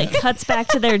 second, and then it cuts back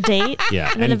to their date.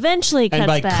 Yeah, and then eventually it cuts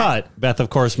back. And by back. cut, Beth of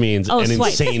course means an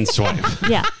swipe. insane swipe.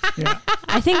 Yeah.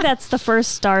 I think that's the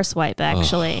first star swipe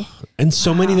actually. And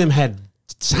so many of them had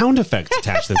sound effects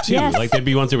attached to them too. Yes. Like there'd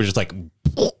be ones that were just like. And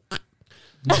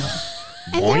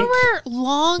there were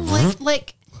long,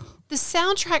 like the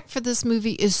soundtrack for this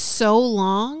movie is so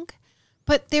long,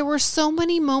 but there were so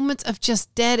many moments of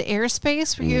just dead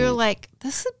airspace where you're like,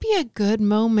 this would be a good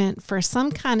moment for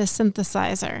some kind of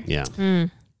synthesizer. Yeah.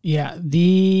 Yeah.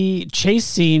 The chase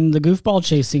scene, the goofball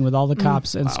chase scene with all the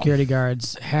cops and security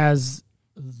guards has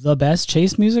the best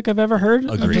chase music I've ever heard.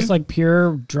 Agreed. Just like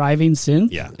pure driving synth.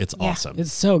 Yeah. It's awesome.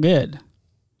 It's so good. I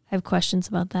have questions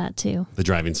about that too. The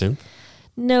driving synth.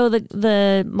 No,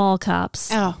 the mall cops.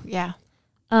 Oh, yeah.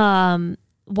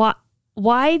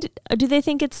 Why do they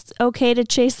think it's okay to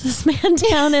chase this man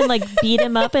down and like beat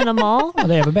him up in a mall? Oh,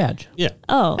 they have a badge. Yeah.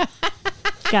 Oh,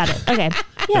 got it. Okay.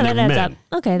 Yeah, And that they're adds men. up.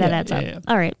 Okay, that Yeah, adds yeah, up. yeah.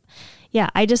 All right. Yeah,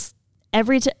 I just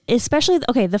especially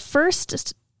the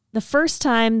first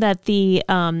time that the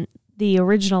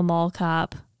original mall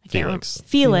cop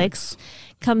Felix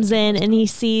comes in and he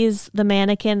sees the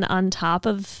mannequin on top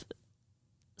of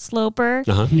Sloper.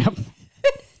 Yep.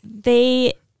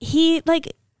 He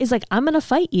is like, I'm gonna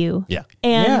fight you. Yeah.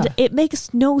 And Yeah. it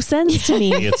makes no sense to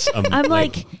me. It's I'm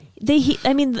like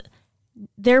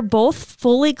they're both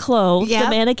fully clothed, Yep. the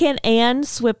mannequin and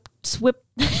Swifter.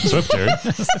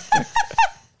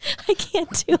 I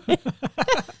can't do it.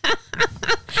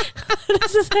 What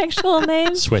is his actual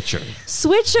name? Switcher. You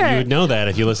Switcher. would know that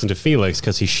if you listen to Felix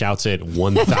because he shouts it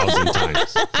 1,000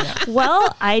 times.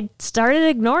 Well, I started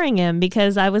ignoring him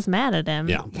because I was mad at him.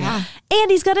 Yeah. Yeah.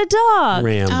 And he's got a dog.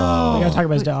 Rambo. Oh. We gotta talk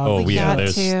about his dog. Oh We yeah, got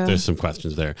to. there's some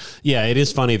questions there. Yeah, it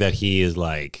is funny that he is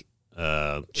like,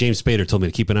 James Spader told me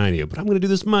to keep an eye on you, but I'm going to do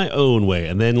this my own way,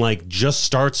 and then like just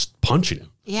starts punching him.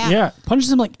 Yeah. Yeah. Punches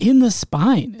him like in the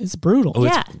spine. It's brutal. Oh,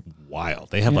 Yeah. it's wild.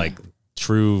 They have like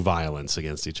true violence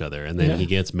against each other, and then he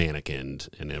gets mannequined,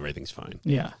 and everything's fine.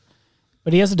 Yeah.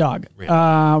 But he has a dog.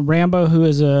 Rambo. Rambo, who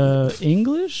is a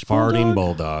English Farting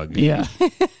bulldog? bulldog. Yeah.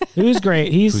 Who's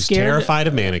great. He's Who's scared. terrified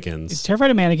of He's mannequins. terrified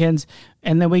of mannequins.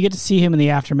 And then we get to see him in the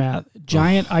aftermath.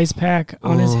 Giant ice pack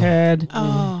on his head.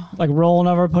 Oh. Like rolling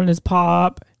over, putting his paw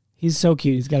up. He's so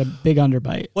cute. He's got a big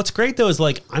underbite. What's great though is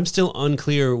like I'm still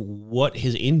unclear what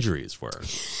his injuries were,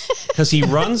 because he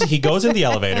goes in the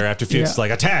elevator after Fuchs like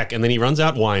attack, and then he runs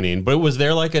out whining. But was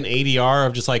there like an ADR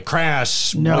of just like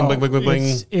crash? No. Bling, bling, bling, bling,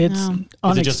 It's bling?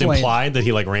 Is it just unexplained. implied that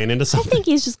he like ran into I something? think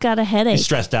he's just got a headache. He's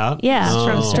stressed out. Yeah,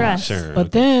 from stress. Sure.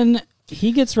 But then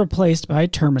he gets replaced by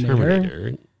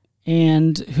Terminator.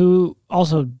 And who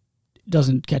also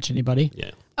doesn't catch anybody. Yeah.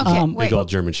 Okay, Big wait. old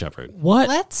German Shepherd. What?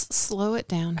 Let's slow it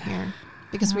down here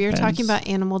because we are Happens. talking about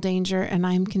animal danger and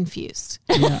I'm confused.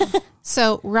 Yeah.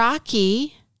 So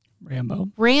Rocky, Rambo.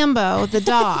 the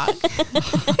dog,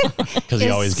 Because he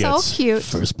is always so gets cute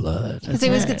First blood. because he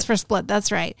always gets first blood.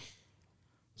 That's right.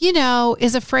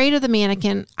 Is afraid of the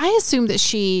mannequin. I assume that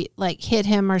she like hit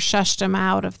him or shushed him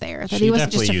out of there. That She he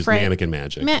wasn't definitely just used afraid. mannequin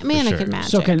magic. for Mannequin sure.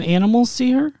 magic. So can animals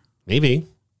see her? Maybe.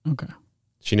 Okay.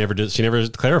 She never did. She never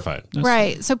clarified.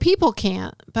 Right. So people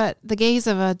can't, but the gaze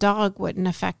of a dog wouldn't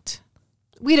affect.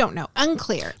 We don't know.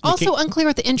 Unclear. Also unclear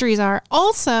what the injuries are.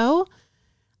 Also,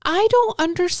 I don't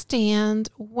understand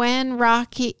when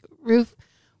the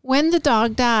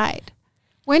dog died.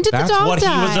 When did That's the dog what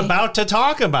die? he was about to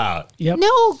talk about. Yep.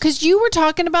 No, because you were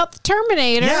talking about the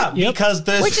Terminator. Yeah, because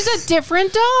this... Which is a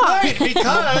different dog. Right,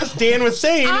 because Dan was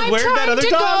saying, I'm where did that trying other to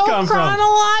dog go come from?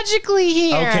 chronologically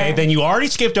here. Okay, then you already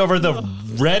skipped over the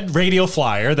red radio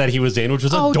flyer that he was in, which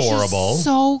was adorable. Just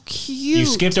so cute. You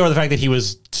skipped over the fact that he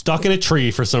was stuck in a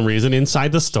tree for some reason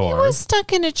inside the store. He was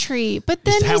stuck in a tree, but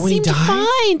then Is that he when he seemed died?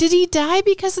 fine. Did he die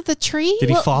because of the tree? Did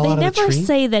he fall out of the They never tree?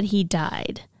 say that he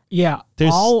died. Yeah.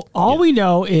 There's- All we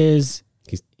know is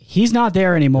he's not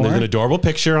there anymore. There's an adorable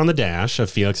picture on the dash of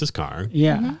Felix's car.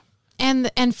 Yeah. Mm-hmm.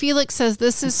 And Felix says,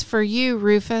 "This is for you,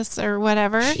 Rufus," or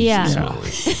whatever. Yeah.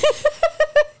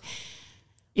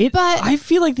 But- I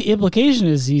feel like the implication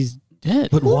is he's dead.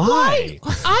 But why?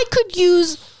 I could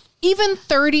use even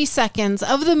 30 seconds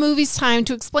of the movie's time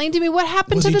to explain to me what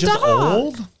happened Was to he the just dog.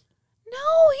 old?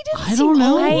 No, he didn't I seem don't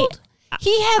know. old.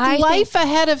 He had I life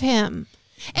ahead of him.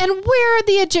 And where are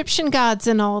the Egyptian gods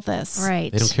in all this?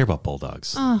 Right. They don't care about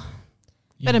bulldogs.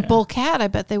 But a bull cat, I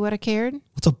bet they would have cared.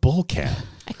 What's a bull cat?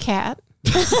 A cat.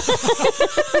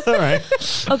 All right.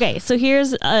 Okay, so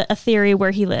here's a theory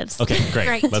where he lives. Okay, great.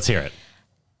 Great. Let's hear it.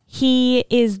 He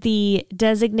is the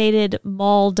designated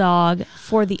mall dog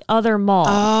for the other mall.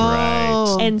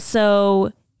 Oh. And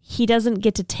so he doesn't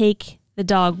get to take the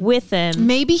dog with him.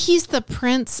 Maybe he's the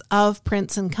prince of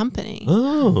Prince and Company.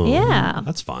 Oh. Yeah.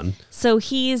 That's fun. So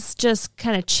he's just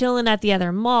kind of chilling at the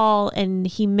other mall and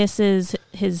he misses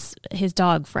his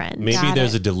dog friend. Maybe Got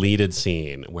there's it. a deleted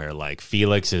scene where like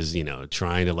Felix is,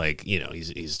 trying to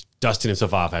he's dusting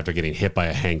himself off after getting hit by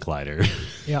a hang glider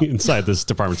inside this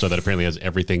department store that apparently has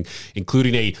everything,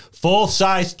 including a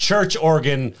full-size church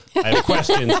organ. I have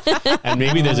questions. And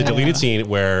maybe there's a deleted scene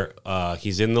where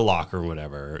he's in the locker or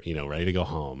whatever, ready to go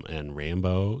home. And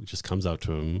Rambo just comes up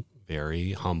to him,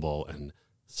 very humble, and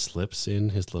slips in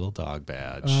his little dog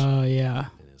badge. Oh, yeah.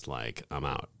 And is like, I'm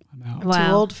out. I'm out. Wow.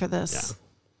 Too old for this.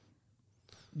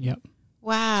 Yep.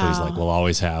 Wow. So he's like, we'll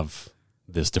always have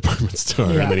this department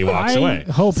store. Yeah. And then he walks I away.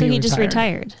 Hope So he just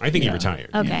retired. I think he retired.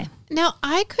 Okay. Now,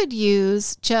 I could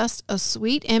use just a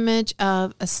sweet image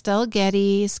of Estelle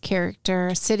Getty's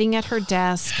character sitting at her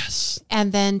desk Yes.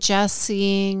 and then just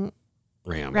seeing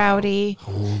Rambo. Rowdy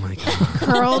Oh my God.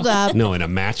 curled up No, in a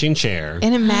matching chair.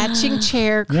 in a matching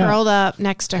chair, curled up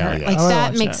next to her. Hell yeah. Like I would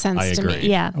that watch makes that. sense I to agree. me.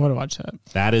 Yeah. I want to watch that.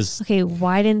 That is, Okay,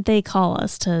 why didn't they call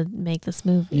us to make this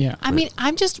movie? Yeah. I mean,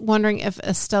 I'm just wondering if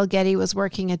Estelle Getty was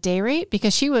working a day rate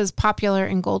because she was popular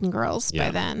in Golden Girls Yeah.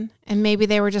 by then. And maybe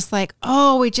they were just like,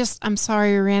 oh, I'm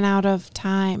sorry, we ran out of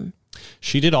time.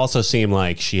 she did also seem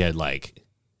like she had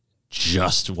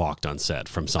just walked on set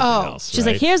from something else. She's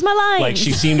right? like, here's my line. Like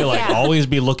she seemed to always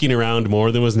be looking around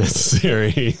more than was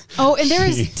necessary. Oh, and there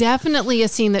is definitely a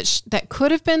scene that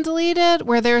could have been deleted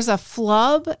where there's a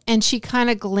flub and she kind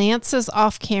of glances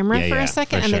off camera Yeah, for yeah, a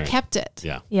second for and sure. they kept it.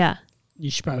 Yeah. Yeah.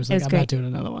 You should probably was It was like, I'm great. not doing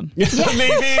another one.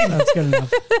 Maybe. That's good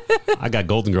enough. I got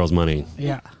Golden Girls money.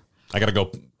 Yeah. I gotta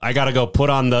go put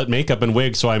on the makeup and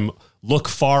wig so I'm look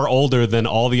far older than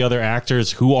all the other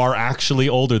actors who are actually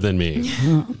older than me.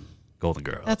 Golden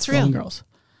Girls. That's real. Golden Girls.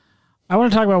 I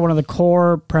want to talk about one of the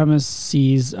core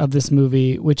premises of this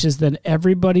movie, which is that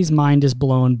everybody's mind is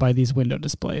blown by these window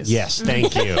displays. Yes,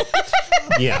 thank you.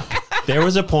 Yeah. There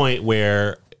was a point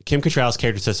where Kim Cattrall's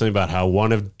character said something about how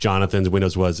one of Jonathan's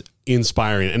windows was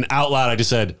inspiring. And out loud, I just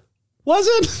said, was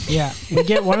it? Yeah. We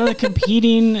get one of the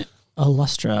competing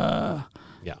Illustra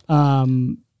Yeah.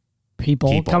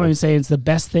 people coming and saying it's the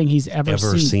best thing he's ever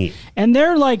seen. And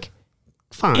they're like,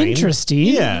 Fine. interesting.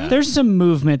 Yeah. There's some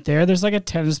movement there. There's like a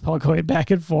tennis ball going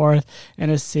back and forth and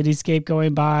a cityscape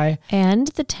going by. And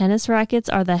the tennis rackets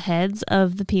are the heads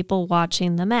of the people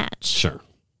watching the match. Sure.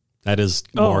 That is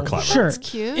more clever. Sure. That's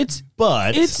cute.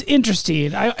 It's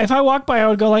interesting. If I walk by, I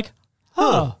would go like,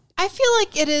 oh. I feel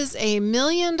like it is a $1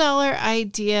 million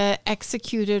idea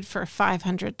executed for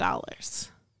 $500.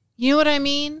 You know what I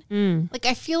mean? Like,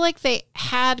 I feel like they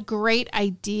had great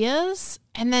ideas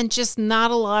and then just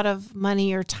not a lot of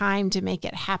money or time to make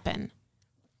it happen.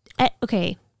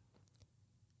 Okay.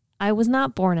 I was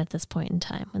not born at this point in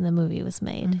time when the movie was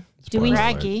made. Do we?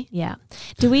 Braggy. Yeah.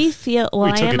 Do we feel? Well,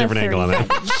 We I took am a different angle on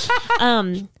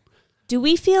that. Do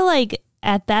we feel like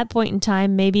at that point in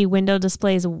time, maybe window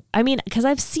displays? I mean, because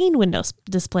I've seen window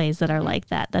displays that are like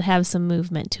that have some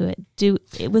movement to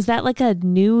it. Was that like a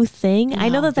new thing? I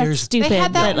know that that's stupid, They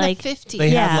had that but in like the 50s. They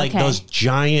Yeah, have like okay. those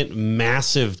giant,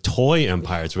 massive toy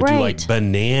empires where do like Right.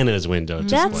 bananas window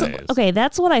that's displays. okay.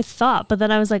 That's what I thought, but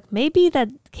then I was like, maybe that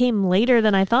came later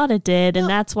than I thought it did, and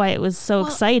that's why it was so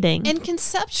exciting. And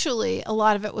conceptually, a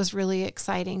lot of it was really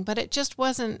exciting, but it just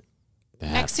wasn't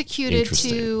That's executed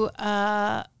interesting. to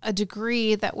a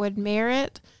degree that would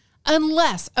merit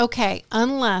Unless,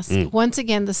 once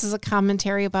again, this is a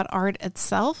commentary about art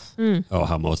itself. Oh,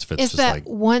 how most of it's Is just that like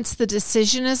once the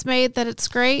decision is made that it's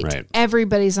great, Right.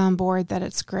 everybody's on board that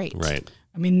it's great. right.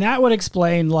 I mean, that would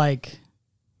explain like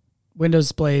Windows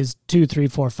displays 2, 3,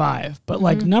 4, 5. But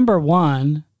like number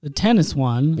 1, the tennis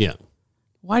one. Yeah.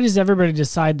 Why does everybody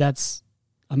decide that's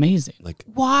amazing? Like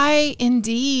Why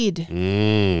indeed?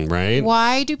 right.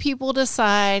 Why do people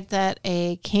decide that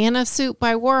a can of soup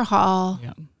by Warhol,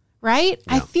 Yeah. right?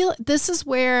 Yeah. I feel this is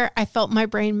where I felt my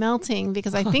brain melting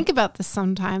because I think about this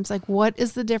sometimes. Like, what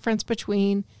is the difference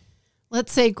between,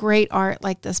 let's say, great art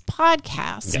like this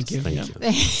podcast? Yes, you. thank Yeah.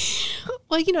 you.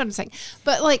 Well, you know what I'm saying.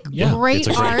 But like Yeah. great It's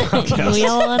a great art. podcast. We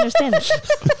all understand it.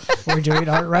 We're doing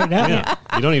art right now. Yeah.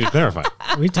 You don't need to clarify.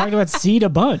 We talked about seed a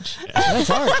bunch. That's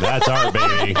art. That's art,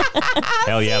 baby.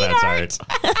 Hell yeah, that's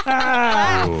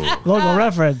art. Ooh, Local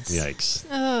reference. yikes.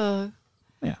 Oh.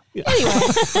 Yeah.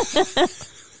 Anyway,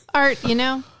 art, you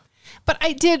know. But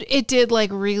it did like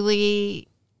really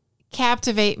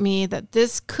captivate me that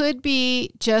this could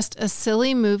be just a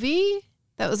silly movie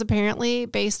that was apparently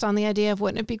based on the idea of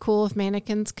wouldn't it be cool if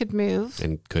mannequins could move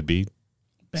And could be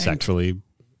Banged. sexually.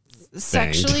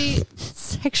 sexually.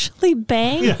 Sexually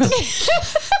banged?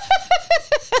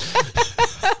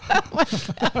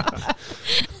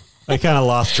 I kind of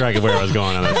lost track of where I was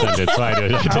going on that sentence. So I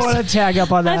I want to tag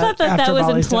up on that. I thought that after was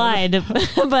Molly's done.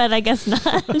 implied, but I guess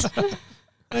not.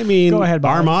 I mean, Go ahead,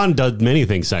 Molly. Armand does many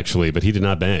things sexually, but he did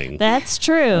not bang. That's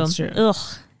true. That's true. Ugh,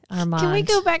 Armand. Can we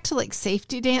go back to like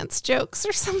safety dance jokes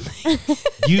or something?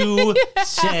 You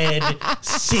said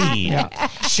seed.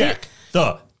 Check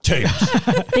the tape.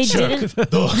 They Check didn't.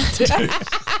 the tape.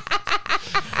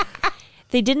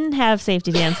 They didn't have safety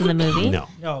dance in the movie. No.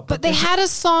 No, But they had a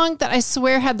song that I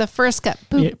swear had the first cut.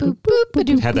 Boop, Yeah. boop, boop,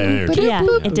 ba-doop, Had that boop, energy. ba-doop, Yeah,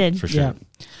 boop. it did. For sure. Yeah.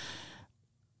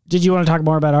 Did you want to talk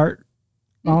more about art,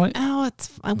 Molly? Oh, it's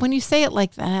when you say it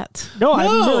like that. No, I'm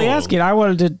No. really asking. I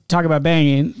wanted to talk about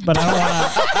banging, but I don't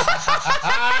want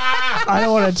to. I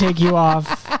don't want to take you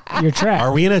off your track.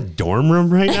 Are we in a dorm room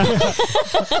right now?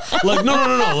 Like,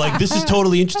 no. Like, this is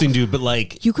totally interesting, dude. But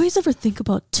like, You guys ever think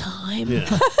about time?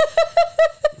 yeah.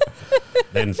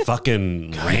 Then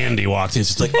fucking Randy walks in. It's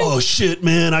just like, oh shit,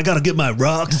 man, I gotta get my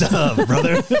rock stuff,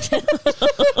 brother.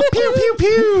 Pew pew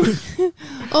pew.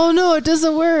 Oh no, it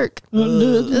doesn't work.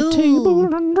 Under the Ooh. table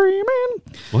and dreaming.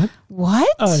 What? What?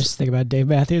 Oh, I was just thinking about Dave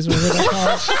Matthews. When we were at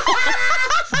college.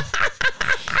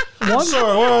 One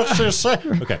more. What else to say?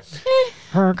 Okay.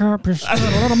 Her cup is a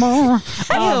little more.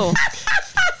 Ew.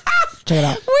 Check it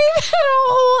out. We've had a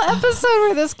whole episode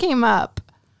where this came up.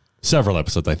 Several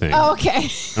episodes, I think. Oh, okay.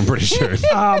 I'm pretty sure.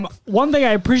 One thing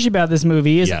I appreciate about this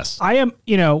movie is Yes. I am,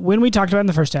 when we talked about it in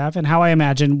the first half and how I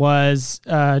imagined was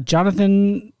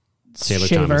Jonathan Taylor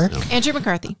Shaver Thomas. No. Andrew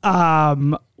McCarthy.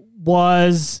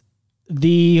 was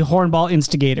the hornball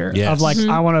instigator Yes. of like,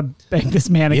 I want to bang this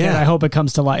mannequin. Yeah. I hope it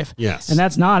comes to life. Yes. And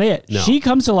that's not it. No. She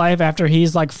comes to life after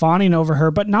he's like fawning over her,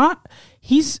 but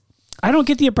I don't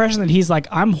get the impression that he's like,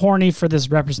 I'm horny for this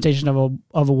representation of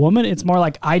a woman. It's more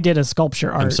like I did a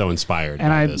sculpture art. I'm so inspired and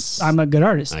by this. I'm a good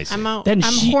artist. I see. I'm Then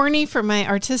she- horny for my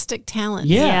artistic talent.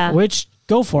 Yeah, Yeah. which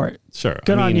go for it. Sure.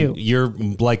 Good on you. You're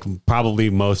like probably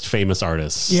most famous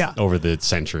artists Yeah. over the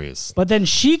centuries. But then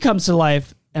she comes to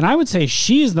life, and I would say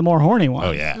she's the more horny one.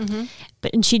 Oh, yeah.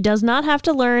 And she does not have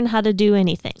to learn how to do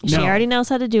anything. She No. already knows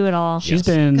how to do it all. She's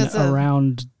Yes. been 'Cause of-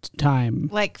 around time.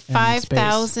 Like and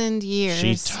 5,000 years.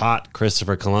 She taught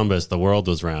Christopher Columbus the world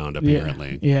was round,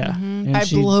 apparently. Yeah. And by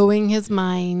she- blowing his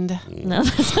mind. No,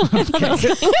 that's not what I thought it was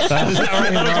going. That's not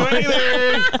right. I don't do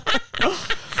anything.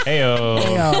 Heyo.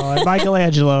 Oh, and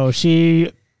Michelangelo.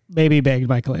 She maybe begged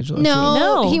Michelangelo. No,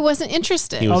 No. he wasn't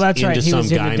interested. He was Oh, that's into right. He some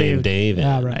was into guy named David.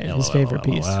 Yeah, right. His favorite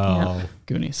piece. LOL.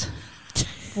 Goonies.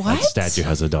 What? That statue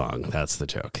has a dong. That's the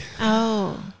joke.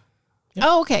 Oh. Yep.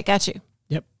 Oh, okay. Got you.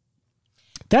 Yep.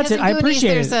 That's Because it. in I Goonies,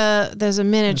 appreciate it. There's a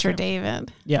miniature Okay.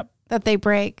 David Yep. that they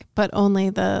break, but only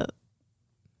the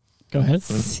Go ahead.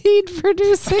 seed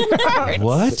producing part.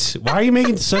 What? Why are you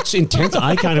making such intense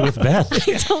eye contact with Beth?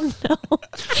 I don't know.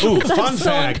 Ooh, I'm fun so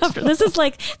fact. uncomfortable. This is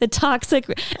like the toxic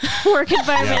work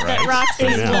environment Yeah, that right. Roxy's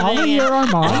I know. living Molly, in. you're our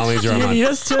mom. Molly's your Do you mom. need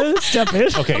us to step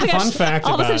in? Okay, Oh my gosh, fun fact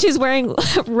all of a sudden about... she's wearing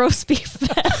roast beef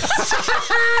vest.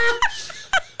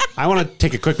 I want to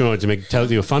take a quick moment to tell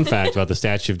you a fun fact about the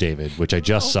statue of David, which I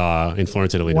just saw in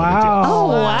Florence, Italy. No big deal. Wow. Oh,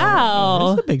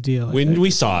 wow. That's a big deal. I When think.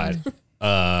 we saw it,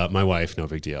 my wife, no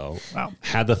big deal, Wow.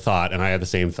 had the thought, and I had the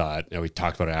same thought, and we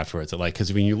talked about it afterwards. That like,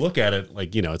 because when you look at it,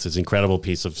 like, it's this incredible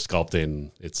piece of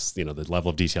sculpting. It's, the level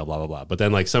of detail, blah, blah, blah. But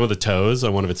then, like, some of the toes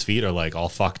on one of its feet are, like, all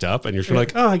fucked up, and you're sort of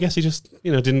like, oh, I guess he just,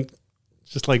 didn't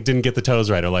just like didn't get the toes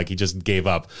right, or like he just gave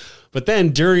up. But then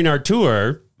during our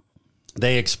tour,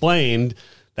 they explained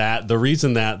that the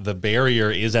reason that the barrier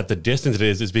is at the distance it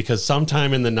is because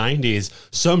sometime in the 90s,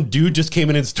 some dude just came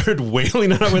in and started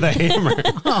wailing on it with a hammer.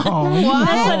 That's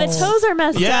why the toes are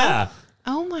messed up. Yeah.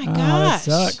 Oh my That gosh.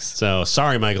 sucks. So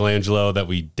sorry, Michelangelo, that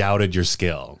we doubted your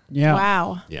skill. Yeah.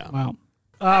 Wow. Yeah. Wow.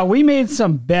 We made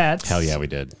some bets. Hell yeah, we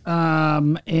did.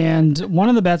 And one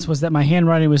of the bets was that my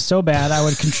handwriting was so bad I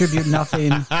would contribute nothing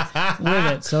with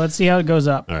it. So let's see how it goes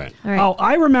up. All right. Oh,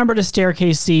 I remembered a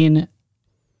staircase scene.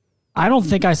 I don't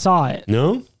think I saw it.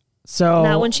 No? So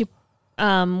Not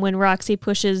when Roxy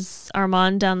pushes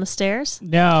Armand down the stairs.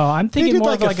 no, I'm thinking did more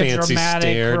like of a like a fancy dramatic,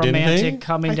 stair, didn't they? romantic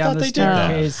coming I down thought the they did that.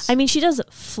 staircase. I mean, she does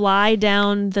fly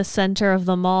down the center of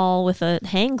the mall with a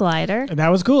hang glider. And that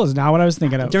was cool. It's not what I was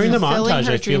thinking of. During the Fulfilling montage,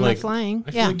 her I dream feel of like flying.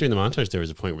 I feel like during the montage there was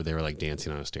a point where they were like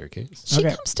dancing on a staircase. She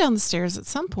Okay. comes down the stairs at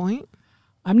some point.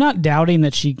 I'm not doubting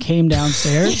that she came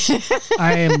downstairs.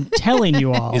 I am telling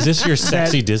you all. Is this your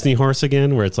sexy Disney horse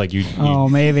again, where it's like you? Oh,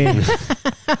 maybe.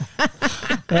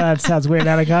 That sounds weird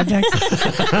out of context.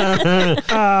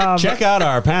 Check out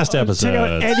our past Check out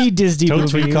episodes. any Disney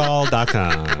movie where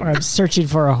ToteRecall.com. I'm searching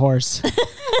for a horse.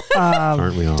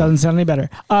 Aren't we all? Doesn't sound any better.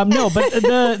 No, but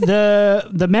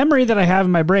the memory that I have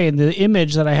in my brain, the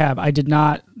image that I have, I did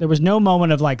not. There was no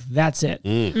moment of like, that's it.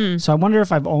 So I wonder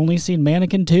if I've only seen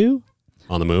Mannequin 2.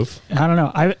 On the move. I don't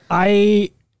know. I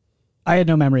had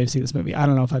no memory of seeing this movie. I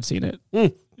don't know if I've seen it.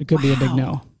 It could be a big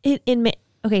no.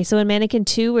 Okay, so in Mannequin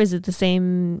 2, is it the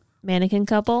same mannequin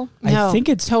couple? No, I think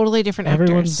it's totally different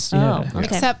everyone's. actors. Yeah. Okay.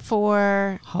 Except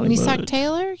for Hollywood. Nisak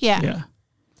Taylor. Yeah. Yeah.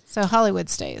 So Hollywood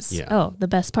stays. Yeah. Oh, the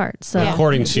best part. So Yeah.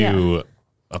 According to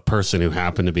a person who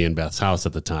happened to be in Beth's house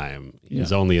at the time,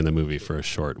 he's only in the movie for a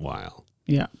short while.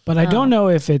 Yeah. But I don't know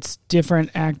if it's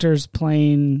different actors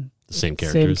playing The same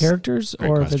same characters. characters Great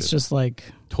or if it's question. just like,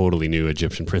 Totally new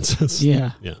Egyptian princess.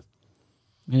 yeah. Yeah.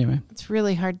 Anyway, It's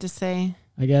really hard to say.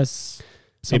 I guess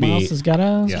someone Maybe- else has got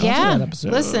to Yeah. sponsor Yeah. that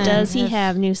episode. Listen. does he If-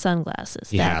 have new sunglasses?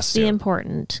 He That's has the to.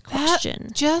 important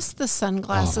question. Just the Oh my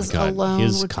sunglasses God. alone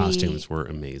His would costumes be were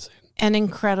amazing. an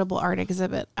incredible art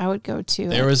exhibit. I would go to.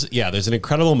 There's an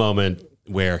incredible moment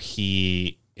where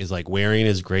he is like wearing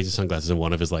his crazy sunglasses in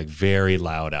one of his like very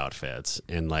loud outfits,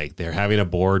 and like they're having a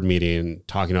board meeting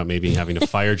talking about maybe having to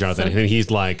fire Jonathan, and he's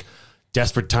like,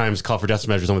 desperate times call for desperate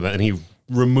measures, something like that, and he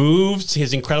removes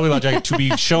his incredibly loud jacket to be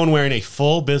shown wearing a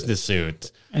full business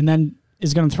suit. And then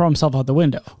is going to throw himself out the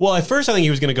window. Well, at first I think he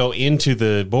was going to go into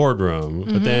the boardroom,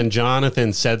 but then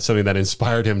Jonathan said something that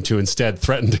inspired him to instead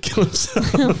threaten to kill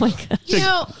himself. Oh my god! You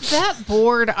know, that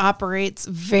board operates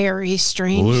very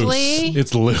strangely. Loose.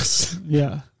 It's loose.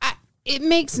 Yeah. It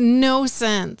makes no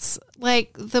sense.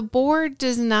 Like, the board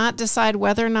does not decide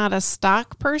whether or not a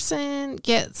stock person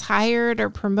gets hired or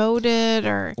promoted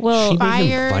or Well, She made him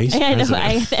fired. vice I know.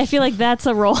 president. I feel like that's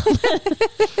a role.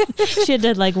 She had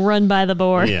to like run by the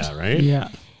board. Yeah, right? Yeah.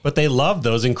 But they loved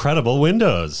those incredible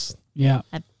windows. Yeah.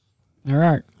 All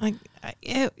right. Like,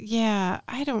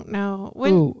 I don't know.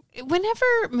 Ooh. Whenever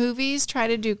movies try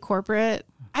to do corporate,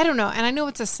 I don't know. And I know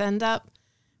it's a send up,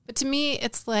 but to me,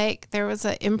 it's like there was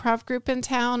an improv group in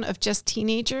town of just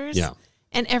teenagers. Yeah.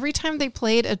 And every time they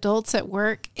played adults at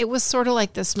work, it was sort of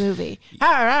like this movie.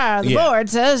 The Yeah. board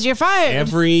says you're fired.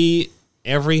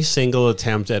 Every single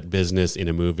attempt at business in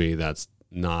a movie that's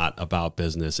not about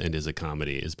business and is a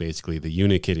comedy is basically the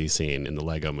Unikitty scene in the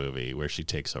Lego movie where she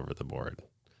takes over the board.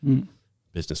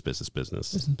 Business.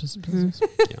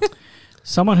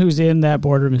 Someone who's in that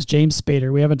boardroom is James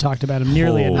Spader. We haven't talked about him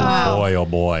nearly enough. Oh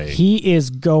boy. He is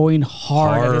going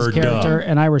hard at his Hard character, up.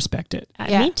 and I respect it.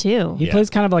 Yeah. Me too. He Yeah. plays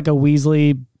kind of like a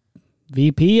Weasley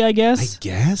VP, I guess.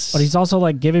 guess. But he's also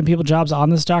like giving people jobs on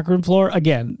the stockroom floor.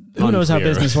 Again, who knows how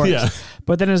Unclear. business works. Yeah.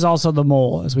 But then there's also the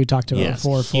mole, as we talked about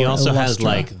before. He for also has Illustra.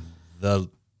 like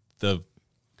the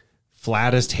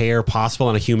flattest hair possible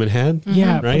on a human head.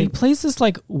 Yeah, but he right? plays this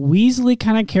like Weasley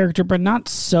kind of character, but not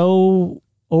so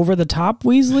over the top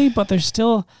Weasley, but there's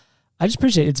still, I just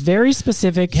appreciate it. It's very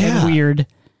specific Yeah. and weird,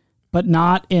 but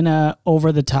not in a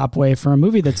over the top way for a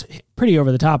movie that's pretty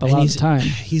over the top a lot of the time.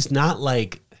 He's not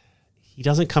like, he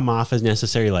doesn't come off as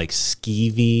necessarily like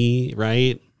skeevy,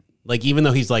 right? Like, even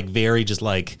though he's like very just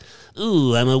like,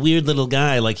 ooh, I'm a weird little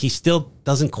guy. Like, he still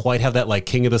doesn't quite have that like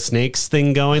King of the Snakes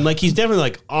thing going. Like, he's definitely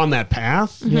like on that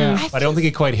path. Yeah. But I don't think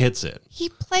it quite hits it. He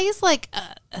plays like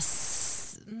a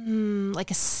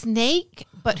snake,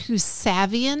 but who's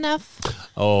savvy enough.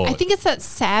 Oh, I think it's that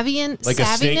like a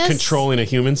snake savviness. controlling a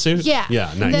human suit? Yeah.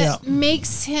 Yeah, nice. That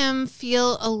makes him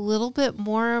feel a little bit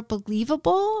more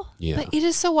believable. Yeah. But it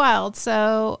is so wild.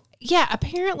 So, yeah,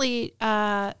 apparently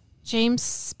James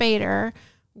Spader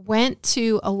went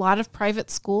to a lot of private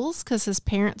schools because his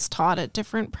parents taught at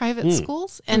different private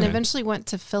schools, and eventually went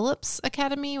to Phillips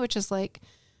Academy, which is like,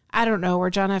 I don't know, where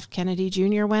John F. Kennedy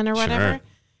Jr. went or whatever,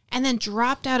 and then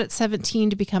dropped out at 17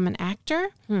 to become an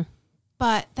actor.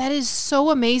 But that is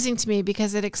so amazing to me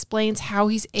because it explains how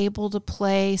he's able to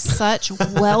play such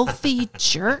wealthy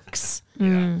jerks.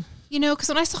 You know, because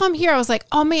when I saw him here, I was like,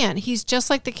 oh man, he's just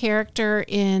like the character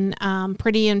in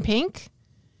Pretty in Pink.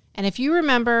 And if you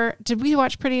remember, did we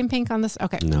watch Pretty in Pink on this?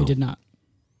 Okay. No, we did not.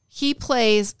 He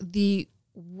plays the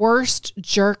worst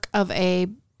jerk of a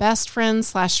best friend /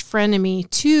 frenemy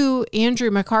to Andrew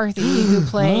McCarthy, who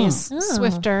plays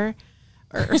Swifter,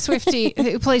 or Swifty,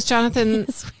 who plays Jonathan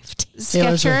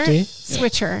Sketcher,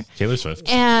 Switcher. Taylor Swift.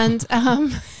 And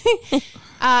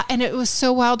and it was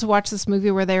so wild to watch this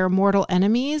movie where they were mortal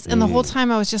enemies. And the whole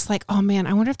time I was just like, oh man,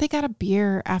 I wonder if they got a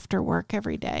beer after work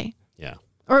every day. Yeah.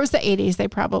 Or it was the 80s. They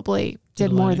probably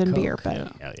did more than beer,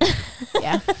 but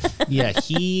yeah,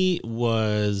 he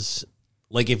was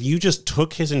like, if you just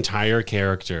took his entire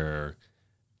character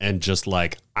and just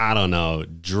like, I don't know,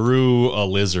 drew a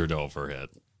lizard over it,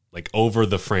 like over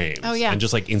the frames, and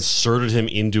just like inserted him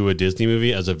into a Disney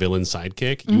movie as a villain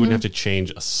sidekick, you wouldn't have to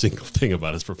change a single thing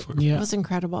about his performance. It was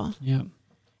incredible. Yeah.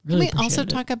 Really Can we also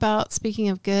talk about, speaking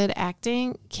of good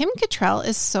acting, Kim Cattrall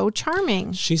is so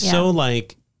charming. She's so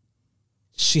like,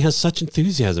 she has such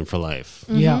enthusiasm for life.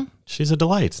 Yeah. She's a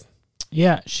delight.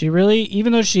 Yeah. She really,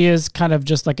 even though she is kind of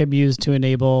just like a muse to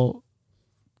enable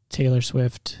Taylor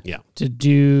Swift to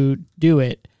do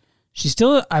it, she's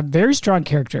still a very strong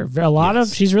character.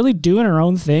 She's really doing her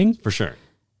own thing. For sure.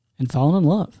 And falling in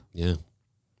love. Yeah.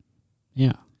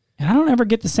 Yeah. And I don't ever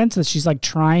get the sense that she's like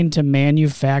trying to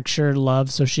manufacture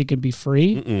love so she can be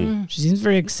free. She seems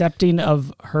very accepting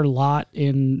of her lot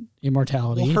in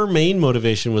immortality. Well, her main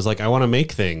motivation was like, I want to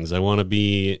make things. I want to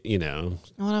be, you know.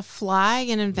 I want to fly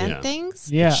and invent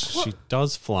things. Yeah. She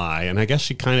does fly. And I guess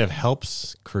she kind of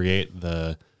helps create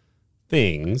the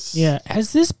things. Yeah.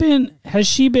 Has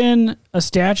she been a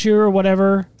statue or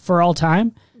whatever for all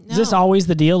time? Is this always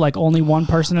the deal? Like only one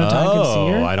person at a time can see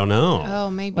her? I don't know.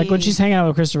 Oh, maybe. Like when she's hanging out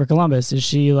with Christopher Columbus, is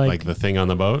she like the thing on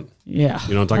the boat? Yeah.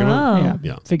 You know what I'm talking about?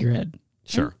 Yeah. Figurehead.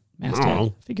 Sure.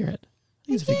 Masthead. Figurehead.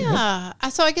 Yeah.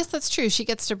 So I guess that's true. She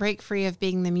gets to break free of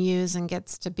being the muse and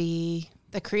gets to be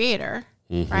the creator,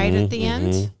 right? At the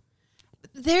end.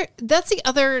 That's the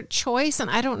other choice.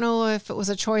 And I don't know if it was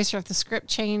a choice or if the script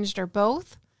changed or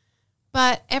both.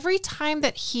 But every time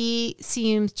that he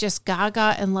seems just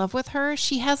gaga in love with her,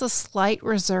 she has a slight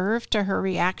reserve to her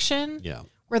reaction. Yeah.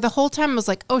 Where the whole time I was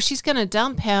like, oh, she's going to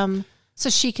dump him so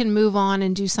she can move on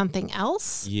and do something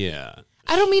else. Yeah.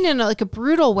 I don't mean in a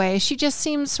brutal way. She just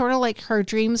seems sort of like her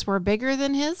dreams were bigger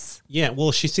than his. Yeah.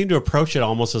 Well, she seemed to approach it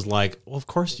almost as like, well, of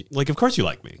course you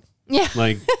like me. Yeah.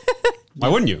 Like, why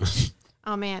wouldn't you?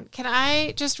 Oh, man. Can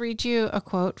I just read you a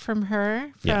quote from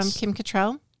her, from Kim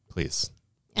Cattrall? Please.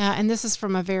 And this is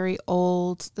from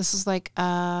this is like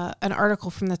an article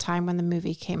from the time when the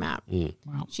movie came out.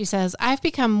 Wow. She says, I've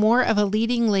become more of a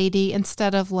leading lady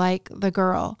instead of like the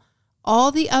girl.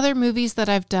 All the other movies that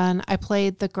I've done, I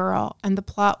played the girl and the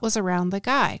plot was around the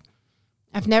guy.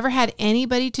 I've never had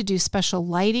anybody to do special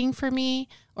lighting for me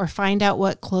or find out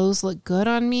what clothes look good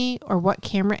on me or what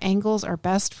camera angles are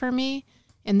best for me.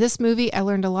 In this movie, I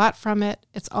learned a lot from it.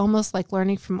 It's almost like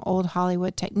learning from old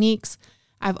Hollywood techniques.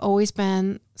 I've always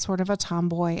been sort of a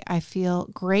tomboy. I feel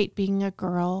great being a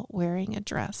girl wearing a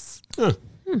dress.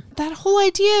 That whole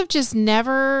idea of just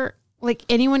never, like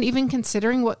anyone even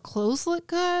considering what clothes look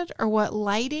good or what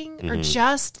lighting or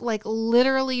just like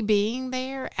literally being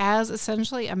there as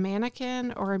essentially a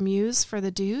mannequin or a muse for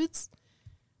the dudes.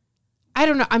 I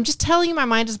don't know. I'm just telling you, my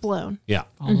mind is blown. Yeah.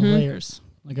 All the layers.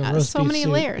 Like a roast so beef many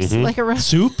soup. layers. Like a roast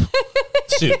Soup?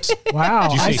 Suit. Wow.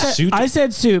 Did you say suit? I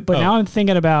said soup, but now I'm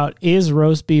thinking about, is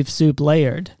roast beef soup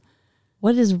layered?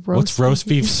 What is roast What's roast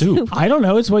beef soup? I don't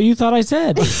know. It's what you thought I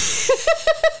said.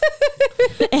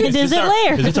 And is it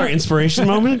layered? Is this our inspiration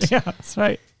moment? Yeah, that's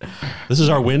right. This is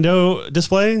our window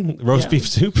display? Roast beef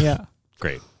soup? Yeah.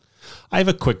 Great. I have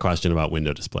a quick question about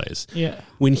window displays. Yeah.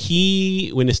 When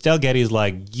Estelle Getty's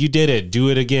like, you did it, do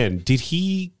it again, did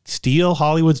he steal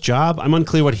Hollywood's job? I'm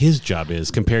unclear what his job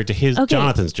is compared to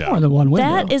Jonathan's job. More than one window.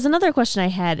 That is another question I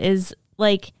had is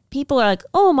like, people are like,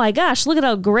 oh my gosh, look at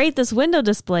how great this window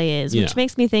display is, which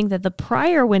makes me think that the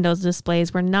prior Windows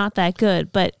displays were not that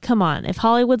good. But come on, if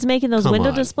Hollywood's making those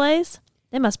window displays.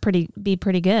 They must be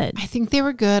pretty good. I think they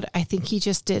were good. I think he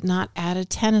just did not add a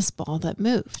tennis ball that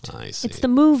moved. I see. It's the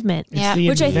movement,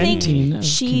 which I think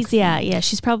she's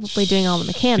she's probably doing all the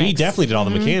mechanics. She definitely did all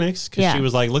the mechanics because she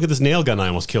was like, "Look at this nail gun I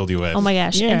almost killed you with." Oh my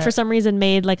gosh! Yeah. And for some reason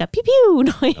made like a pew pew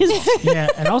noise. Yeah,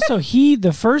 and also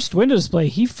the first window display,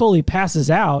 he fully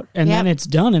passes out, and then it's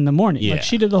done in the morning. Yeah, like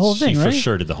she did the whole thing, she right? for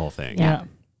sure did the whole thing. Yeah.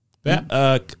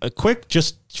 A quick,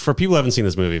 just for people who haven't seen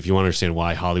this movie, if you want to understand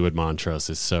why Hollywood Montrose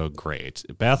is so great,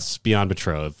 Beth's Beyond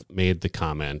Betrothed made the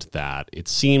comment that it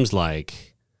seems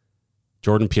like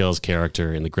Jordan Peele's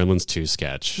character in the Gremlins 2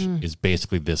 sketch is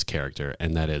basically this character,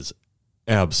 and that is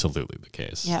absolutely the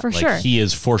case. Yeah, for sure. He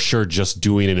is for sure just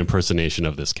doing an impersonation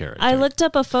of this character. I looked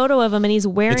up a photo of him, and he's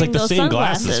wearing It's like the those same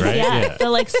sunglasses. glasses, right? Yeah, the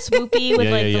like swoopy with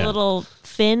the little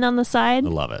fin on the side. I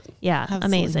love it. Yeah, Absolutely.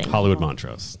 amazing. Hollywood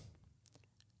Montrose.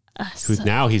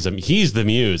 Now he's the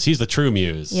muse. He's the true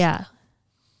muse. Yeah.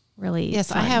 Really. Yes,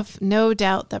 fun. I have no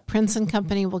doubt that Prince and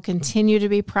Company will continue to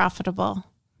be profitable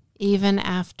even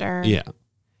after. Yeah.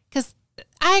 Because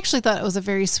I actually thought it was a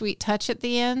very sweet touch at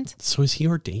the end. So is he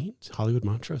ordained? Hollywood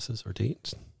Montrose is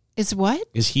ordained? Is what?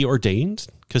 Is he ordained?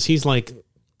 Because he's like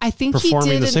I think he performing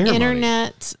did the an ceremony.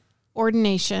 internet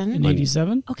ordination. In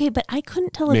 87? Okay, but I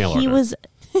couldn't tell Mail if he order.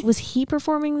 was he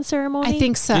performing the ceremony? I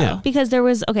think so. Yeah. Because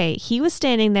he was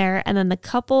standing there, and then the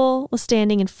couple was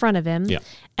standing in front of him, Yeah.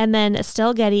 and then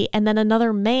Estelle Getty, and then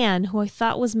another man who I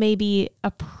thought was maybe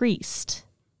a priest.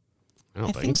 I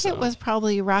don't I think so. it was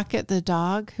probably Rocket the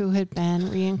dog who had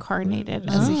been reincarnated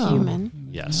as a human.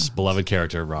 Yes, beloved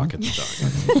character Rocket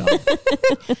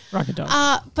the dog. Rocket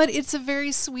Dog. But it's a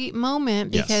very sweet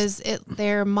moment because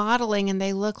they're modeling and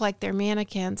they look like they're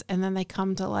mannequins and then they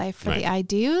come to life for the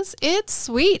ideas. It's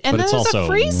sweet. And But then it's there's also a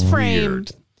freeze frame.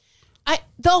 weird.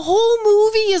 The whole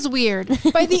movie is weird.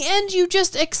 By the end, you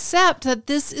just accept that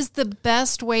this is the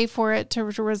best way for it to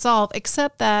resolve,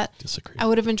 except that Disagree. I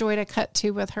would have enjoyed a cut to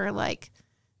with her like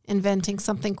inventing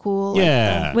something cool.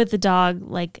 Yeah. With the dog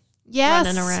running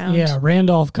around. Yeah,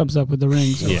 Randolph comes up with the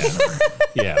rings. Yeah.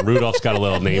 Yeah. Rudolph's got a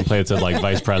little nameplate that says like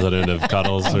Vice President of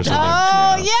Cuddles or something.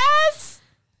 Oh, yes.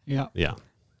 Yeah. Yeah.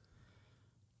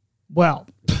 Well,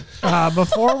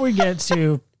 before we get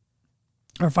to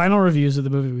our final reviews of the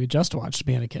movie we just watched,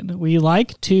 Mannequin, we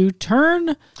like to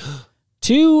turn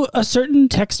to a certain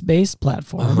text-based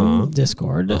platform,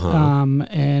 Discord,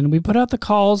 and we put out the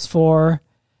calls for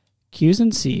Q's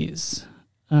and C's,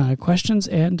 questions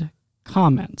and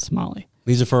comments, Molly.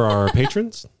 These are for our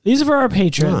patrons? These are for our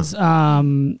patrons,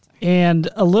 and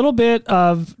a little bit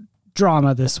of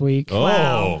drama this week.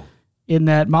 Oh. In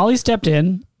that Molly stepped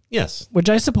in, Yes. which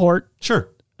I support. Sure.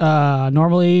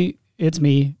 Normally it's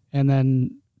me, and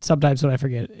then sometimes when I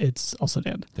forget, it's also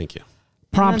Dan. Thank you.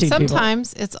 Prompting And people.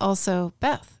 sometimes it's also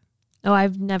Beth. Oh,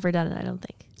 I've never done it, I don't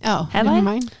think. Oh, Have never I?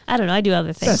 mind. I don't know. I do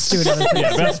other things. Let's do another thing.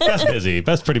 Yeah, Beth's busy.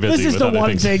 Beth's pretty busy. This is with the other one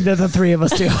things. thing that the three of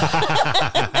us do.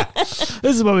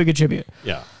 This is what we contribute.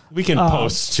 Yeah. We can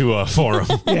post to a forum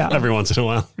every once in a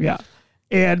while. Yeah.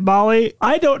 And Molly,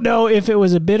 I don't know if it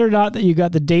was a bit or not that you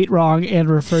got the date wrong and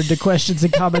referred to questions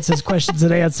and comments as questions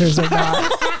and answers or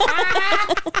not.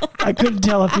 I couldn't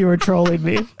tell if you were trolling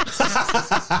me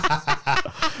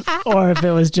or if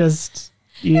it was just,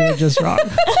 you were just wrong.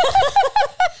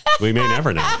 We may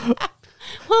never know.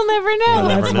 We'll never know. We'll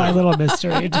never That's my know. little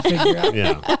mystery to figure out.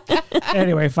 Yeah.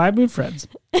 Anyway, 5 Moon Friends.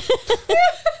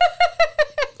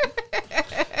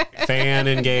 Fan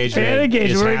engagement. Fan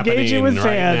engagement. is We're engaging with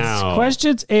happening right fans. now.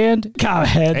 Questions and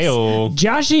comments. Heyo.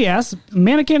 Joshy S.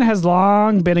 Mannequin has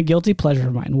long been a guilty pleasure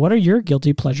of mine. What are your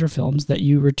guilty pleasure films that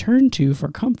you return to for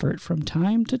comfort from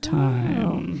time to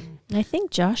time? I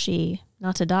think Joshy,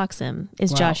 not to dox him,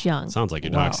 is Wow. Josh Young. Sounds like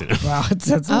you're Wow. doxing him. Wow.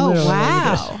 That's Oh, literally what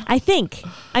wow. I think.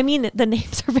 I mean, the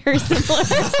names are very similar. you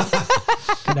did.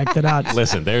 Connect the dots.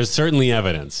 Listen, there's certainly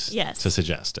evidence Yes. to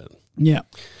suggest it. Yeah.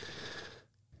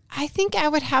 I think I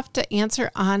would have to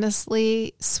answer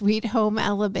honestly Sweet Home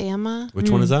Alabama. Which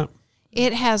one is that?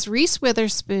 It has Reese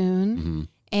Witherspoon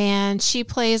and she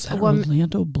plays a Is that woman.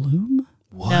 Orlando Bloom?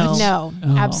 What? No,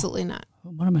 Oh. absolutely not.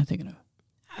 What am I thinking of?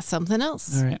 Something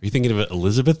else. All right. Are you thinking of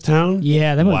Elizabethtown?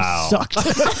 Yeah, that movie Wow. sucked.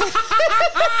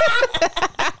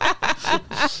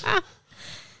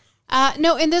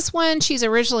 No, in this one, she's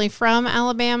originally from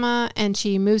Alabama and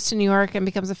she moves to New York and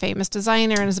becomes a famous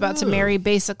designer and is about to marry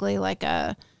basically like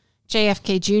a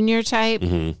JFK Jr. type.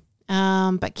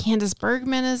 But Candace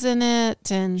Bergman is in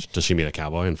it. And Does she meet a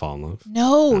cowboy and fall in love?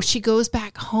 no, she goes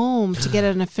back home to get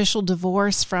an official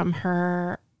divorce from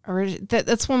her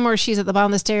That's one where she's at the bottom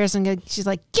of the stairs and she's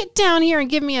like, "Get down here and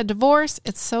give me a divorce."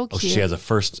 It's so cute. Oh, she has a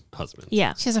first husband.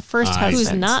 Yeah. She has a first husband.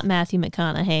 Who's not Matthew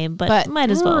McConaughey, but might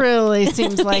as well. Really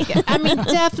seems like it. I mean,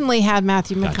 definitely had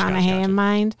Matthew McConaughey in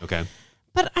mind. Okay.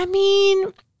 But I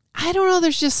mean, I don't know.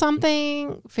 There's just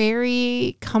something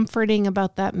very comforting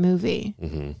about that movie.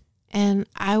 Mm-hmm. And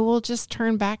I will just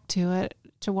turn back to it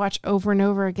to watch over and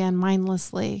over again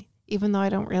mindlessly, even though I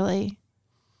don't really,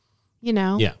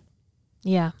 Yeah.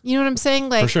 Yeah. You know what I'm saying?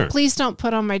 Like, For sure. Please don't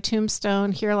put on my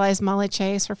tombstone, "Here Lies Molly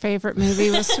Chase," her favorite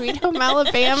movie was Sweet Home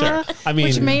Alabama, Sure. I mean,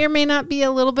 which may or may not be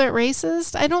a little bit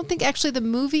racist. I don't think actually the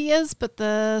movie is, but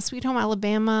the Sweet Home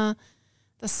Alabama,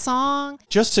 the song.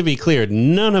 just to be clear,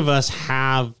 none of us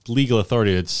have legal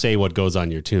authority to say what goes on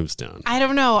your tombstone. I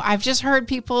don't know. I've just heard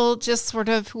people just sort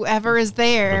of whoever is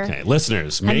there. Okay,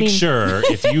 listeners, make sure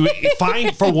if you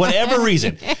find, for whatever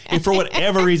reason,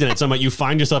 at some point you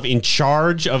find yourself in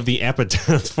charge of the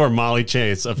epitaph for Molly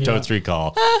Chase of Totes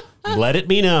Recall, let it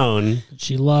be known.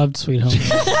 She loved Sweet Home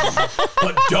Alabama.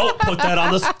 But don't put that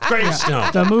on the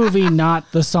gravestone. The movie,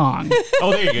 not the song. Oh,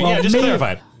 there you go. Well, Yeah, just maybe-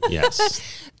 clarified. Yes.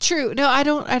 True. No, I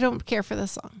don't care for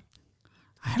this song.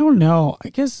 I don't know. I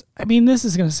guess, this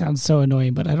is going to sound so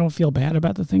annoying, but I don't feel bad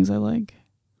about the things I like.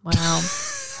 Wow.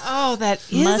 Oh, that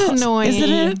is annoying. Isn't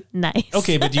it? Nice.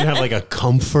 Okay, but do you have like a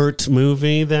comfort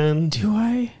movie then? Do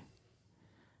I?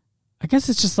 I guess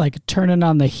it's just like turning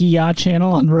on the Hiya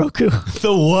channel on Roku.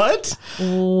 The what?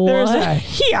 There's a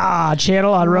Hiya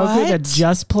channel on Roku What? that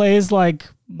just plays like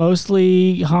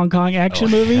mostly Hong Kong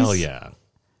action movies. Hell yeah.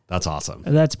 That's awesome.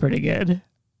 And that's pretty good.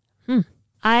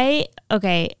 I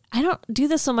don't do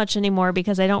this so much anymore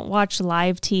because I don't watch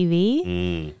live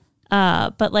TV.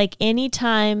 But like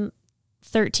anytime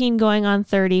 13 Going on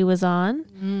 30 was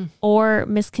on or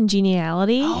Miss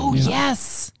Congeniality Oh,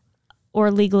 yes.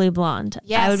 or Legally Blonde,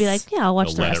 I would be Yes. like, yeah, I'll watch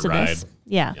I'll the let rest it of this. ride.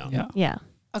 Yeah. Yeah.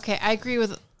 Okay, I agree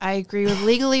with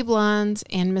Legally Blonde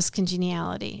and Miss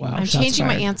Congeniality. Wow, I'm shots changing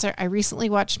my fired. answer. I recently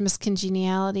watched Miss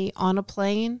Congeniality on a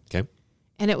plane, Okay.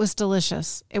 and it was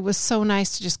delicious. It was so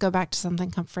nice to just go back to something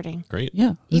comforting. Great.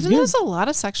 Yeah. it was Even though good. there's a lot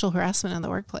of sexual harassment in the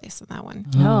workplace in that one.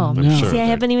 Oh, no. sure. See, I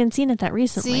haven't even seen it that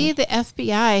recently. See, the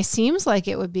FBI seems like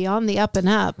it would be on the up and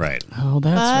up. Right. Oh,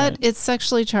 that's But right. it's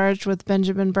sexually charged with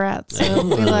Benjamin Bratt, so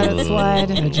we let it slide.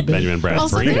 Benjamin Bratt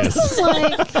Also, there's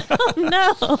Freeman. some, like,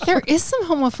 no. there is some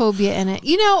homophobia in it.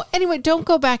 Anyway, don't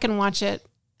go back and watch it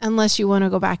unless you want to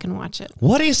go back and watch it.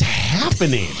 What is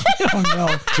happening? Oh, no.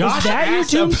 Josh, Is that your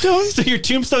asked him- tombstone? So your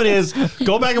tombstone is don't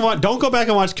go back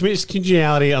and watch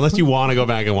Congeniality unless you want to go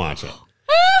back and watch it.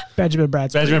 Benjamin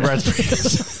Bratt's Benjamin pretty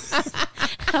Bratt's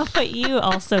How about you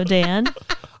also, Dan?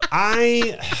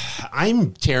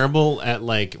 I'm terrible at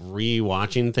like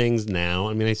rewatching things now.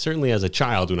 I mean, I certainly as a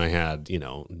child when I had,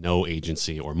 no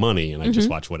agency or money and I just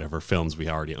watched whatever films we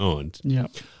already owned. good.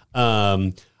 Yeah.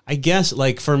 I guess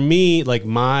like for me, like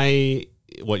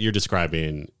what you're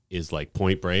describing is like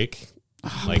Point Break.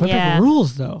 Like Perfect Yeah.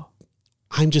 rules, though.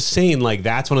 I'm just saying like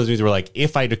that's one of those movies where like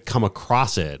if I come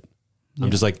across it,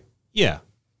 I'm just like, yeah,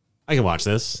 I can watch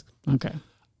this. Okay.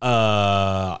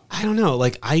 I don't know.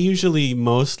 Like I usually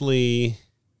mostly,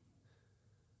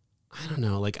 I don't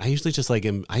know. Like I usually just like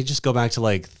I just go back to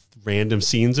like random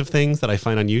scenes of things that I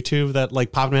find on YouTube that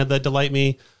like pop in my head that delight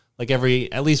me. Like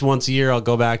at least once a year, I'll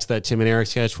go back to that Tim and Eric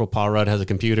sketch where Paul Rudd has a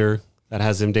computer that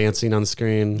has him dancing on the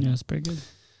screen. Yeah, it's pretty good.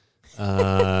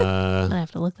 I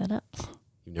have to look that up.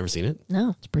 You've never seen it?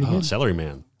 No. It's pretty good. Celery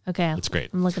Man. Okay. It's great.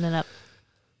 I'm looking it up.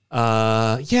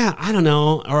 Yeah, I don't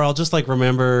know. Or I'll just like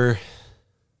remember.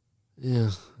 Yeah,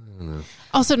 I don't know.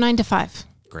 Also, 9 to 5.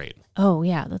 Great. Oh,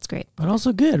 yeah. That's great. But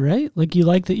also good, right? Like you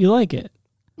like that you like it.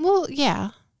 Well, yeah.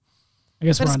 I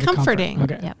guess But we're it's under comfort. comforting.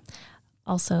 Okay. Yeah.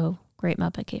 Also, great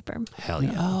Muppet Caper. Hell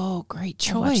yeah. Oh, great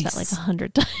choice. I watched that like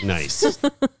 100 times. Nice.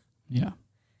 Yeah.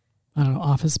 I don't know.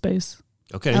 Office Space.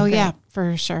 Okay. Oh, yeah,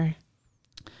 for sure.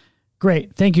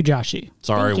 Great. Thank you, Joshy.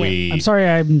 Sorry, Thank you. we. I'm sorry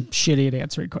I'm shitty at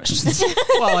answering questions.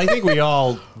 Well, I think we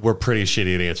all were pretty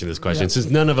shitty at answering this question since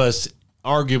none of us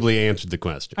arguably answered the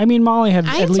question. I mean, Molly had I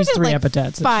at answered least it 3 like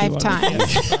epithets. that she 5 wanted.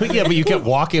 times. Yeah, but you kept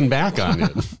walking back on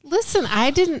it. Listen, I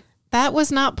didn't. That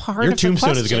was not part Your of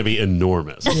tombstone the is going to be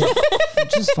enormous.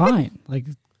 Which is fine. Like,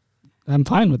 I'm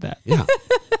fine with that. Yeah.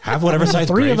 Have whatever size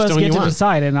 3 of us gravestone get you to want.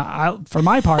 decide, and for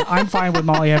my part, I'm fine with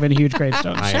Molly having a huge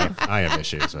gravestone. I have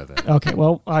issues with it. Okay,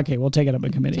 we'll take it up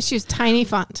in committee. Just use tiny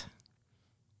font.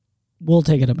 We'll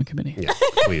take it up in committee. Yeah,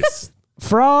 please.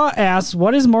 Fra asks,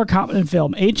 what is more common in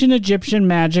film? Ancient Egyptian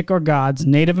magic or gods,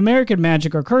 Native American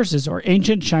magic or curses, or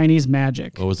ancient Chinese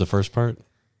magic? What was the first part?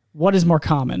 What is more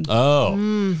common? Oh.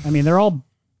 I mean, they're all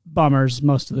bummers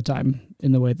most of the time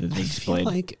in the way that they I feel explain.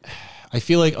 like I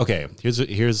feel like, okay,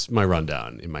 here's my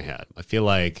rundown in my head. I feel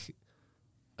like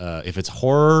if it's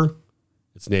horror,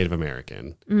 it's Native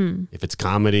American. If it's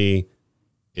comedy,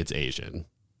 it's Asian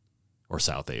or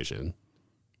South Asian.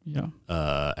 Yeah.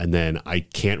 And then I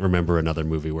can't remember another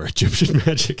movie where Egyptian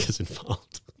magic is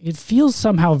involved. It feels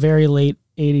somehow very late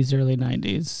 80s, early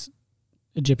 90s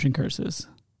Egyptian curses.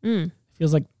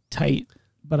 Feels like tight,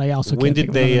 but I also when can't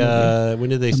when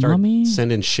did they start Mummy?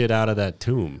 sending shit out of that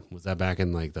tomb? Was that back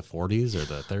in like the 40s or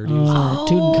the 30s?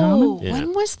 Tutankhamun? Yeah.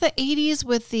 When was the 80s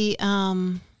with the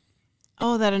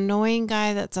that annoying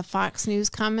guy that's a Fox News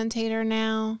commentator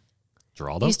now?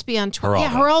 Geraldo? Used to be on Twitter. Geraldo.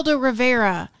 Yeah, Geraldo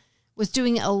Rivera was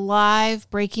doing a live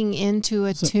breaking into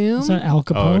a tomb. Is that Al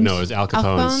Capone? Oh, no, it was Al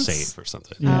Capone's Capone's? safe or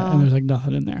something. Yeah, and there's like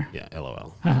nothing in there. Yeah,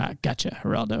 LOL. Haha, gotcha,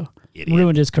 Geraldo. Idiot.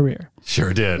 Ruined his career.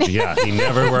 Sure did. Yeah, he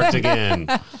never worked again.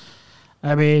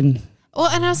 I mean, Well,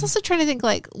 and I was also trying to think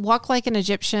like Walk Like an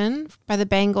Egyptian by the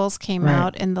Bangles came Right.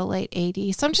 out in the late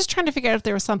 80s. So I'm just trying to figure out if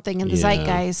there was something in the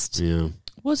zeitgeist. Yeah.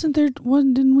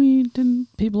 didn't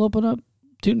people open up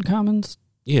Tutankhamun's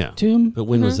Yeah. tomb But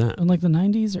when was that? in like the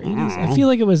 90s or 80s? I feel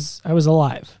like I was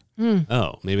alive.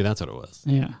 Oh, maybe that's what it was.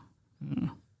 Yeah.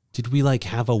 Did we like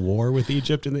have a war with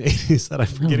Egypt in the 80s that I'm I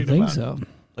don't forgetting think about? so.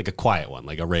 Like a quiet one,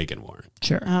 like a Reagan war.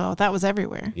 Sure. Oh, that was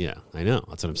everywhere. Yeah, I know.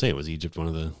 That's what I'm saying. Was Egypt one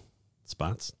of the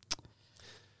spots?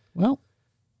 Well,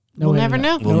 We'll way to never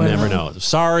know. No We'll way to never know.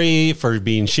 Sorry for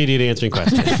being shitty at answering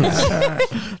questions.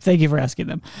 Thank you for asking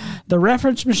them. The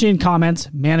reference machine comments,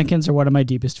 mannequins are one of my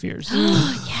deepest fears.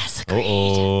 Yes. Agreed.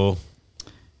 Uh-oh.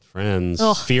 Friends.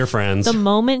 Ugh. Fear friends. The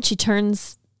moment she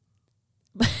turns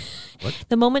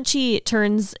the moment she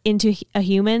turns into a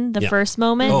human, the Yeah. first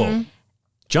moment, Oh.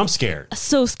 Jump scare.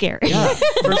 so scary. Yeah,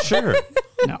 for sure.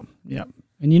 No. Yep.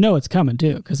 And you know it's coming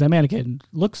too, because that mannequin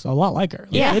looks a lot like her.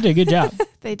 Like, Yeah. They did a good job.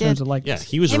 They In terms did. of like Yeah,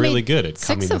 he was They really made good at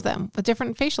coming 6 of them with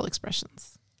different facial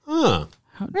expressions. Huh.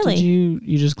 Really? Did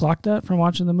you just clocked that from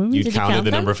watching the movie? You Did you counted count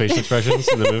the them? number of facial expressions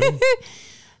in the movie?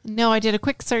 No, I did a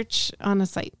quick search on a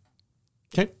site.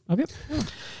 Okay. Okay.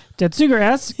 Tetsuger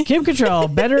asks, Kim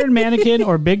Cattrall, better in Mannequin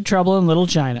or Big Trouble in Little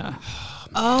China?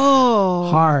 Oh.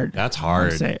 Hard. That's I hard.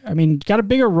 would say. I mean, got a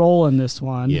bigger role in this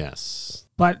one. Yes.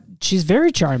 But she's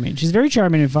very charming. She's very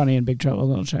charming and funny in Big Trouble in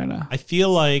Little China. I feel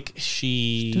like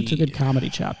she... Did some good comedy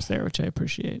chops there, which I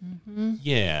appreciate.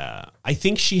 Yeah. I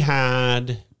think she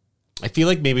had... I feel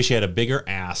like maybe she had a bigger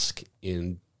ask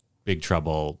in Big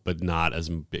Trouble, but not as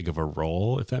big of a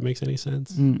role, if that makes any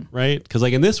sense. Right? Because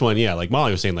like in this one, yeah, like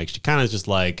Molly was saying, like she kind of is just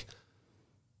like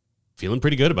feeling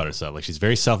pretty good about herself. Like she's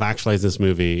very self-actualized in this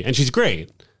movie, and she's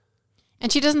great.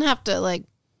 And she doesn't have to like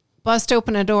bust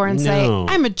open a door and say, No.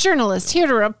 I'm a journalist here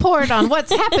to report on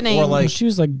what's happening. Or like- She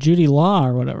was like Judy Law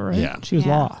or whatever, right? Yeah. She was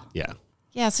Yeah. Law. Yeah.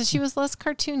 Yeah, so she was less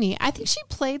cartoony. I think she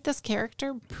played this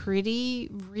character pretty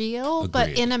real, but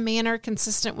Agreed. in a manner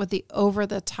consistent with the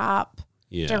over-the-top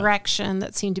Yeah. direction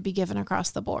that seemed to be given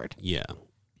across the board. Yeah.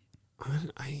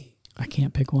 I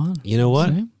can't pick one. You know what?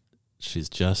 Same. She's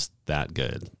just that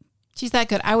good. She's that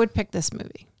good. I would pick this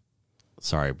movie.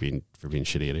 Sorry for being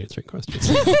shitty at answering questions.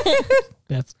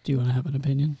 Beth, do you want to have an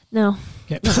opinion? No.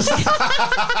 Okay.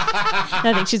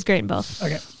 I think she's great in both.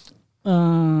 Okay.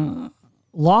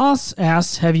 Loss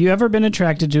asks, have you ever been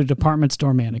attracted to a department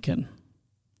store mannequin?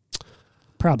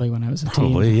 Probably when I was a teen.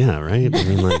 Probably, yeah, right? I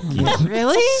mean, like, you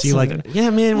Really? see, like,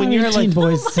 yeah, man, when you're teen like,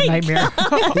 boys, it's a nightmare.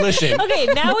 listen, Okay,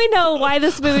 now we know why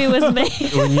this movie was made.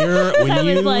 when I was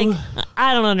you like,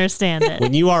 I don't understand it.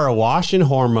 when you are awash in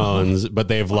hormones, but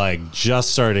they've like just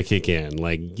started to kick in,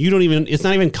 like you don't even, it's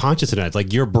not even conscious enough. It's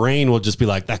like your brain will just be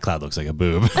like, that cloud looks like a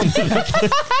boob.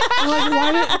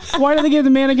 Why do they give the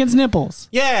mannequins nipples?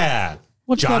 Yeah.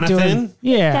 What's that Jonathan? doing?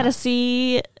 Yeah. Gotta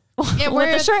see what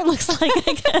where the it- shirt looks like,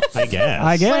 I guess. I guess.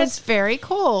 I But guess. it's very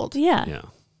cold. Yeah. Yeah.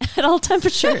 At all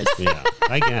temperatures. Yeah.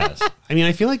 I guess. I mean,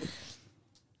 I feel like,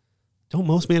 don't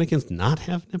most mannequins not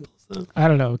have nipples though? I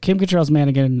don't know. Kim Cattrall's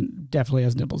mannequin definitely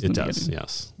has nipples. in It the does. beginning.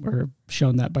 Yes. We're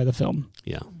shown that by the film.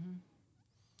 Yeah.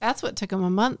 That's what took him a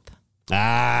month.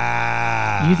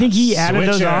 Ah. You think he added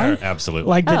those switcher. on? Absolutely.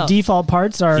 Like the Oh. default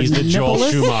parts are He's the Joel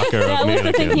nippleless? Schumacher That of was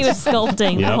the thing he was mannequins.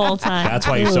 sculpting the Yep. whole time. That's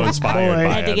why he's so Oh, inspired boy.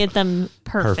 by Had to it. get them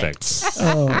perfect.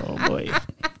 Oh boy,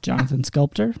 Jonathan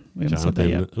Sculptor. We haven't said that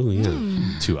yet. Jonathan. Oh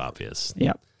yeah. Too obvious.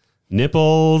 Yep.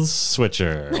 Nipples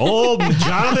switcher. Old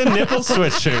Jonathan Nipples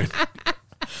switcher.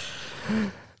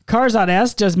 Carzon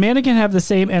asks, does Mannequin have the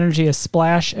same energy as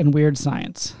Splash and Weird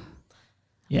Science?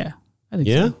 Yeah, I think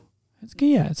Yeah. so.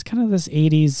 It's kind of this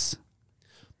 80s.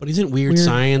 But isn't Weird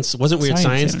Science? Wasn't Weird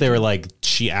Science? They were like,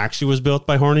 she actually was built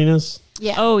by horniness.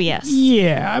 Yeah. Oh yes.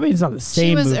 Yeah, I mean it's not the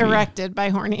same. She was movie. erected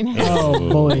by horniness. Oh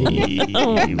boy.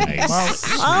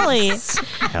 Nice. Molly.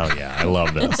 Hell yeah, I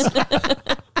love this.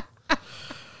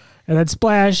 And then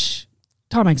Splash.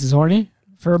 Tom Hanks is horny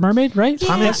for a mermaid, right?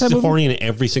 Tom Hanks is horny in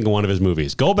every single one of his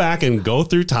movies. Go back and go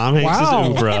through Tom Hanks'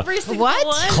 oeuvre. Every single one?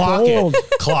 Clock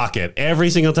it. Clock it. Every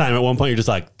single time. At one point, you're just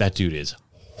like, that dude is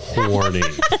horny.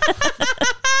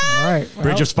 All right. Well,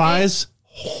 Bridge of Spies,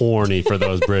 horny for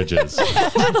those bridges.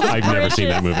 I've never seen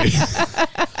that movie.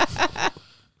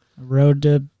 Road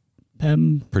to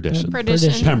Perdition.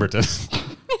 Perdition. Pemberton.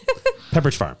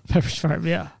 Pepperidge Farm. Pepperidge Farm,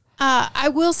 yeah. I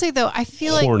will say, though, I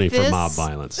feel Horny like for mob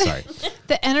violence. Sorry.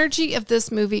 the energy of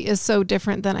this movie is so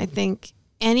different than I think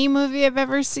any movie I've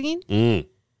ever seen. Mm.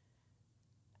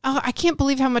 Oh, I can't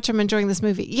believe how much I'm enjoying this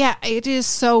movie. Yeah, it is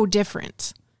so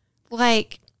different.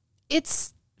 Like,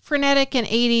 it's frenetic and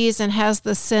 80s and has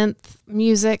the synth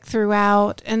music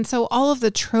throughout. And so all of the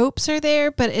tropes are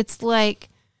there, but it's like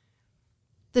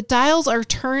the dials are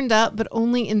turned up, but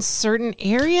only in certain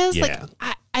areas. Yeah.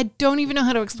 Like, I don't even know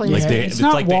how to explain Like this. Yeah, it's it's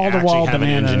not like they actually wall-to-wall have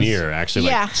bananas. an engineer actually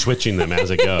Yeah. like switching them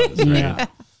as it goes. Right?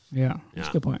 Yeah. That's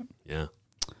a good point. Yeah.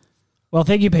 Well,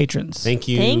 thank you, patrons. Thank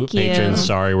you, Thank you. patrons.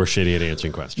 Sorry, we're shitty at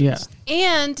answering questions. Yeah.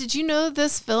 And did you know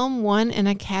this film won an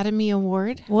Academy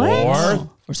Award What? Or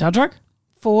For soundtrack?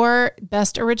 for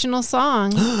Best Original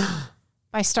Song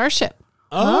by Starship?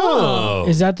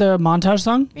 Is that the montage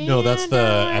song? no, that's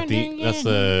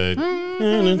the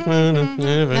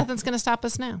Nothing's gonna stop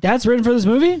us now. That's written for this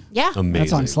movie? Yeah. amazing. That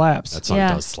song slaps. That song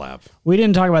Yeah. does slap. We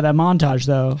didn't talk about that montage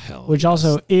though, Hell which yes.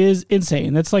 also is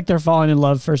insane. That's like their falling in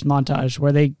love first montage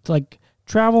where they like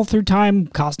travel through time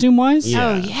costume wise.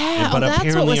 Oh, yeah. But Oh, that's what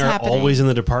apparently was are happening. always in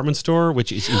the department store,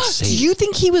 which is insane. Do you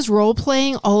think he was role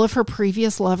playing all of her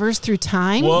previous lovers through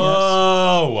time?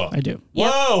 Whoa. I do.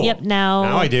 Yep. Whoa. Yep.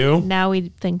 Now I do. Now we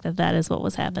think that is what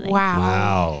was happening. Wow.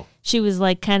 Wow. She was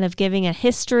like kind of giving a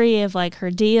history of like her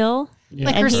deal.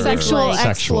 Like And her he was sexual like-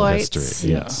 Sexual exploits.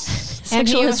 history. Yeah. Yes.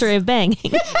 Sexual he was- history of banging.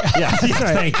 Yeah.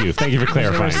 Thank you. Thank you for It's a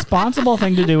clarifying. responsible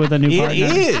thing to do with a new partner.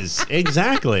 It is.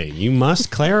 Exactly. You must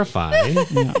clarify. Yeah.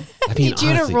 I mean, Need you to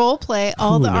honestly, role play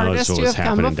all the who knows artists what who was have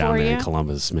come happening down before there you. in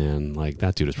Columbus, man. Like,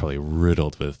 that dude is probably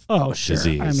riddled with Oh, sure.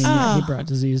 disease. I mean, yeah, he brought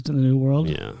disease to the new world.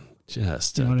 yeah.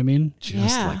 Just, You know what I mean?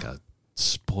 Yeah. like a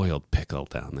spoiled pickle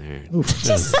down there.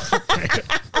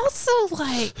 Also,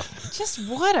 like, just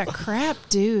what a crap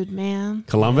dude, man.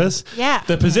 Columbus? Yeah.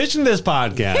 The position of this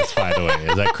podcast, by the way,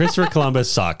 is that Christopher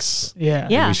Columbus sucks. Yeah.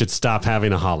 Yeah. We should stop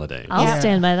having a holiday. I'll Yeah.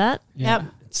 stand by that. Yep.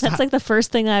 That's like the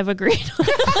first thing I've agreed with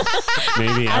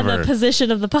Maybe on the ever.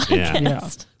 position of the podcast. Yeah.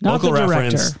 Not Local the director.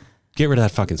 reference. Get rid of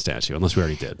that fucking statue, unless we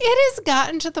already did. It has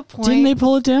gotten to the point. Didn't they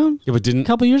pull it down Yeah, but a didn't.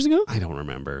 couple years ago? I don't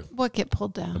remember. What get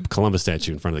pulled down? Columbus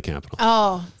statue in front of the Capitol.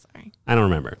 Oh, sorry. I don't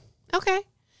remember. Okay.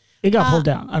 It got pulled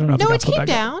down. I don't know if No, it got it pulled came back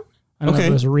up. down. I don't know if Okay.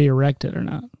 it was re-erected or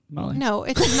not, Molly. No,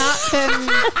 it's not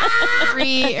been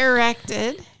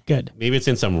re-erected. Good. Maybe it's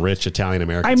in some rich Italian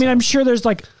American. I mean, I'm sure there's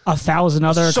like 1,000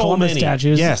 other So Columbus many.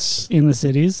 statues Yes. in the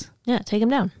cities. Yeah, take him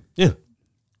down. Yeah.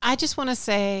 I just want to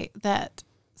say that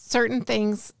certain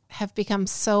things have become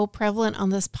so prevalent on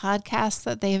this podcast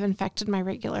that they have infected my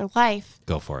regular life.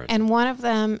 Go for it. And one of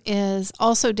them is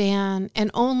also Dan,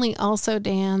 and only also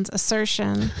Dan's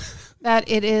assertion that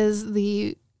it is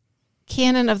the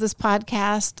canon of this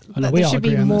podcast no, that we there all should be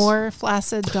agree on this. more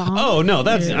flaccid dong. Oh no,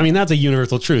 that's. I mean, that's a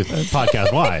universal truth,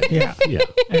 podcast wide. Yeah. Yeah.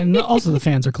 And also the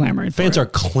fans are clamoring for Fans it. are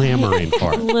clamoring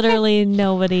for it. Literally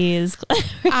nobody is.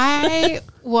 I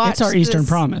watched It's our Eastern this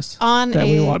promise on that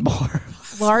we a want more.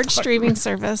 large streaming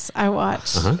service. I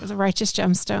watched Uh-huh. The Righteous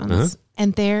Gemstones,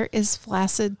 and there is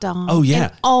flaccid dong. Oh, yeah.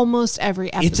 in almost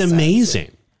every episode. It's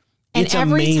amazing. And It's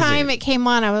every amazing. time it came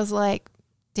on, I was like,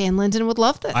 Dan Linden would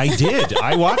love this. I did.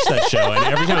 I watched that show, and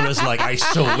every time I was like, I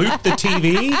salute the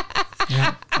TV.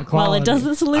 Well, it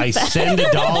doesn't salute I that. send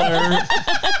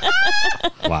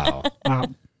 $1. Wow. Wow.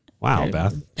 Wow, Okay.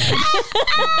 Beth.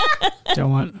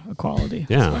 Don't want equality.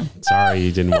 Yeah. Sorry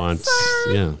you didn't want.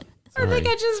 Yeah. I think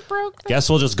I just broke that. Guess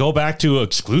we'll just go back to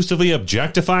exclusively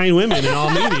objectifying women in all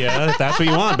media. If that's what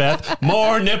you want, Beth.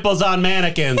 More nipples on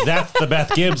mannequins. That's the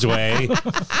Beth Gibbs way.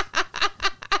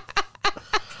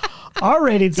 Our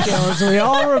rating scale, as we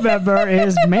all remember,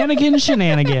 is Mannequin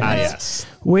Shenanigans, Ah, yes.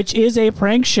 which is a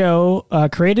prank show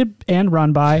created and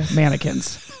run by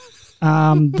mannequins.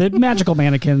 The magical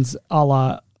mannequins a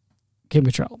la Kim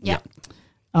Cattrall. Yeah.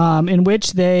 In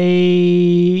which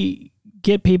they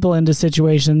get people into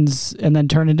situations and then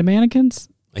turn into mannequins.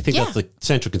 I think that's the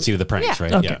central conceit of the pranks,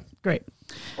 right? Okay, great.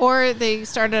 Or they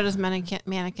started as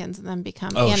mannequins and then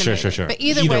become animated. Sure. But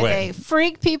either way, they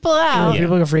freak people out.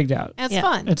 People get freaked out. It's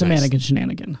fun. It's a mannequin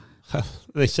shenanigan.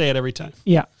 They say it every time.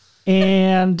 Yeah.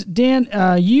 And Dan,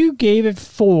 you gave it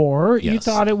 4. Yes. You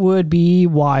thought it would be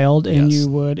wild and you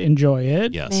would enjoy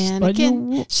it. Yes.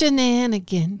 Mannequin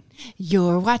shenanigan.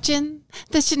 You're watching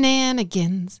the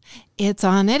shenanigans. It's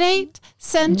on at 8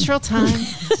 Central Time.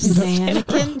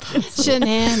 Mannequin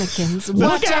shenanigans.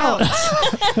 Watch out.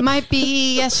 Might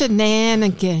be a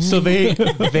shenanigan. So they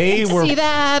were... See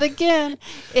that again.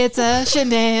 It's a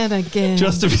shenanigan.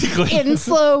 Just to be clear. In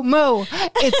slow-mo.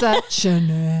 It's a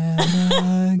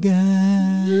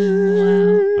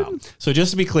shenanigan. Wow. So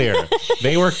just to be clear,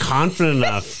 they were confident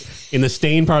enough in the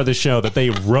Stain part of the show that they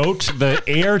wrote the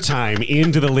airtime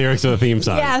into the lyrics of the theme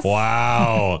song. Yes.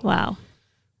 Wow.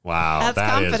 Wow. That's that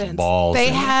confidence. Is balls. They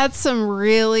had some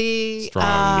really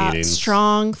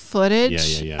strong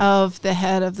footage of the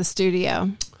head of the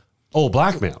studio. Oh,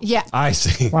 blackmail. Yeah. I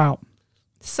see. Wow.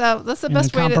 So that's the In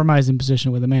best a way to... compromising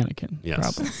position with a mannequin.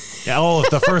 Yes. Probably. Yeah,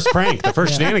 the first prank, the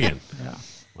first shenanigan. Yeah.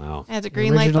 Wow. I had to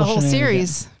greenlight the whole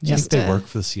series. Yeah. Just They to work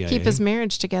for the CIA. keep his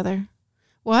marriage together.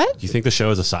 What? Do you think the show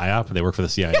is a psyop? They work for the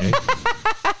CIA?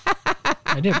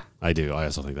 I do. I do. I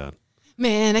also think that.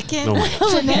 Mannequin Oh my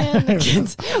God.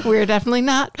 shenanigans. We're definitely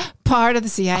not part of the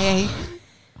CIA.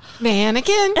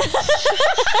 Mannequin.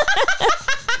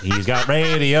 He's got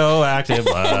radioactive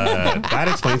blood. That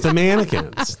explains the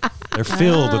mannequins. They're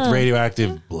filled with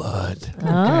radioactive blood.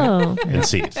 Oh. And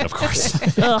seeds, of course.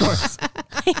 Ugh.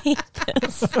 I hate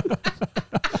this.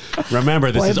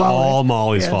 Remember, this Play is Molly. all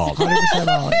Molly's Yes, fault. 100%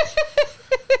 Molly.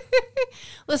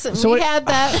 Listen, So we wait- had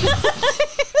that. We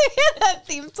had that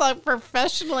theme song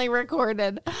professionally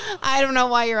recorded. I don't know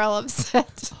why you're all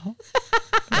upset.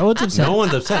 No one's upset. No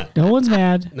one's upset. No one's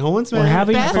mad. No one's We're mad.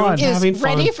 having Beth fun. is Having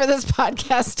fun. ready for this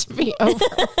podcast to be over.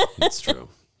 It's true.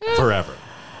 Forever.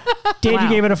 Dan, Wow. you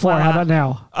gave it a 4. Wow. How about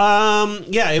now?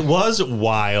 Yeah, it was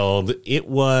wild. It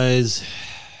was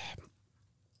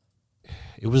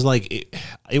like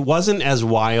it wasn't as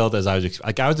wild as I was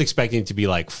I was expecting it to be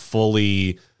like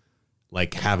fully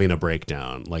like having a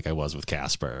breakdown like I was with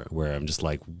Casper, where I'm just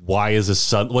like, why is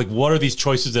this like what are these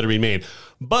choices that are being made?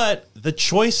 But the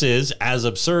choices, as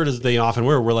absurd as they often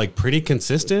were like pretty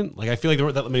consistent. Like I feel like there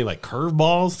weren't that many like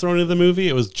curveballs thrown into the movie.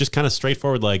 It was just kind of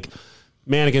straightforward, like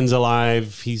mannequin's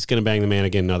alive, he's gonna bang the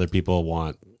mannequin, other people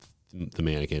want the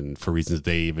mannequin for reasons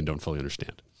they even don't fully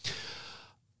understand.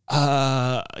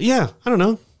 Yeah, I don't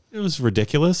know. It was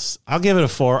ridiculous. I'll give it a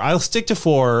 4. I'll stick to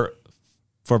 4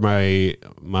 for my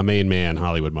main man,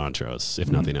 Hollywood Montrose, if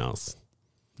nothing else.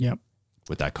 Yep.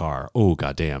 With that car. Oh,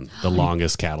 goddamn. The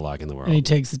longest catalog in the And he world.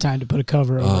 takes the time to put a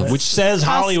cover over it. Which says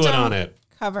Hollywood Custom on it.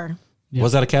 Cover. Yeah.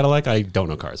 Was that a Cadillac? I don't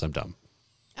know cars. I'm dumb.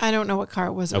 I don't know what car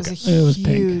it was. It Okay. was a It was pink.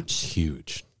 huge.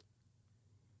 Huge.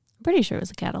 I'm pretty sure it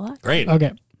was a Cadillac. Great.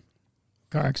 Okay.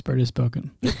 Car expert has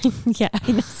spoken. Yeah,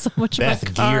 I know so much Beth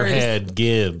about cars. Gearhead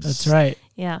Gibbs. That's right.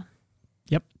 Yeah.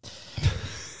 Yep.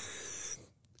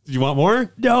 You want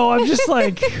more? No, I'm just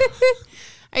like,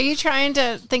 Are you trying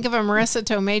to think of a Marissa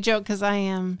Tomei joke? Because I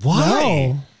am.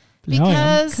 Why? no. No, I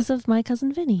am. Because, Because of my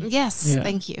cousin Vinny. yes, Yeah.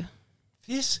 thank you.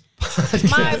 This My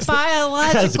podcast has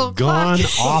biological gone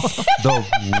clock. off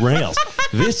the rails.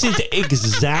 This is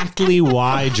exactly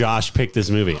why Josh picked this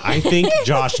movie. I think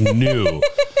Josh knew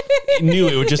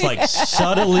it would just like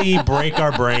subtly break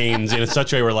our brains in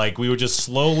such a way where like we would just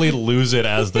slowly lose it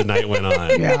as the night went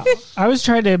on. Yeah. I was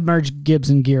trying to merge Gibbs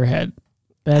and Gearhead.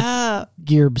 That's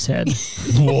Gearb's head.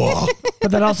 Whoa.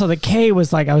 But then also the K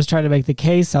was like, I was trying to make the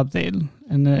K something.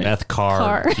 And the Beth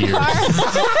Carr. Carr.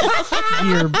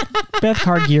 Beth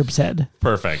Carr Gearb's head.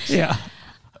 Perfect. Yeah.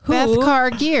 Beth Who, Carr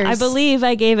Gears. I believe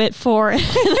I gave it 4. I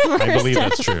believe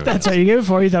that's true. That's what you gave it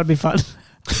for. You thought it'd be fun.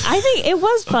 I think it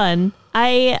was fun.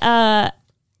 I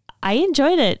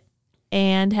enjoyed it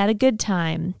and had a good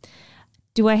time.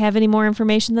 Do I have any more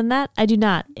information than that? I do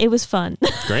not. It was fun.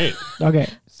 Great. Okay.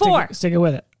 4. Stick it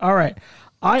with it. All right.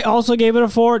 I also gave it a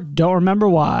 4. Don't remember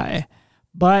why.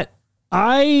 But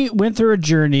I went through a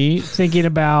journey thinking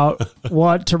about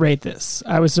what to rate this.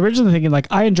 I was originally thinking like,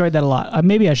 I enjoyed that a lot.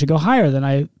 Maybe I should go higher than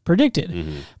I predicted.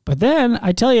 But then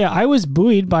I tell you, I was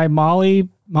buoyed by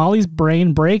Molly's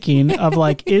brain breaking of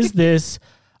like, is this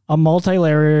a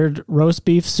multi-layered roast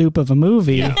beef soup of a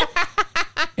movie? Yeah.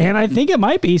 And I think it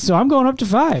might be. So I'm going up to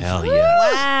 5. Hell yeah.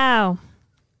 Wow.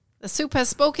 The soup has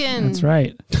spoken. That's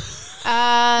right.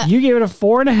 You gave it a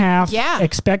 4.5. Yeah.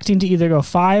 Expecting to either go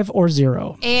 5 or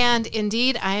 0. And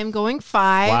indeed, I am going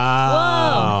 5.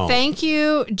 Wow. Thank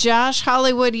you, Josh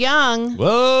Hollywood Young,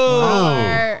 Whoa.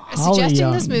 for Holly suggesting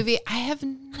Young. this movie. I have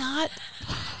not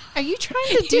Are you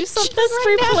trying to do something Just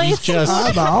right now? replace. Just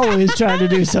I'm always trying to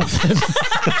do something.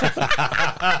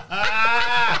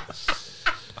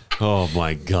 oh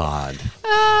my God.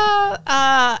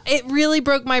 It really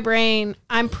broke my brain.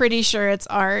 I'm pretty sure it's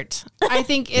art. I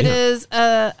think it is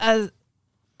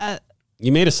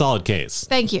You made a solid case.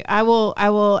 Thank you. I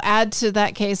will add to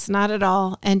that case, not at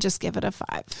all, and just give it a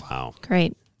 5. Wow.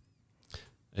 Great.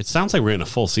 It sounds like we're in a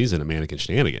full season of Mannequin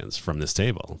Shenanigans from this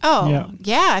table. Oh,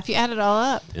 yeah, if you add it all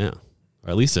up. Yeah. Or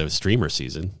at least a streamer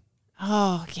season.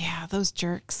 Oh, yeah, those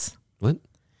jerks. What?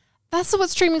 That's what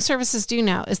streaming services do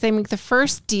now, is they make the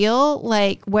first deal,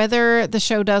 like whether the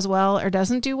show does well or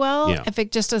doesn't do well. Yeah. If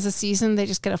it just does a season, they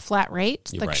just get a flat rate,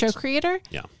 You're like right. show creator.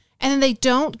 Yeah. And then they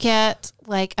don't get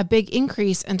like a big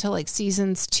increase until like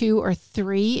seasons 2 or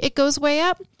 3. It goes way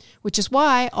up, which is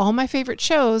why all my favorite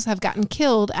shows have gotten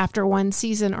killed after 1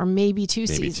 season or maybe 2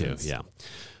 Maybe seasons. 2, yeah.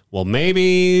 Well,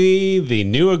 maybe the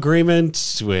new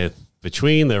agreement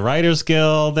between the Writers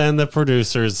Guild and the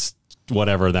producers,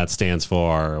 whatever that stands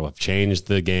for, have changed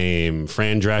the game.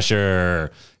 Fran Drescher,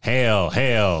 hail,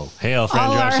 hail, hail, Fran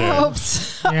All our Drescher.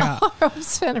 hopes, Yeah. all our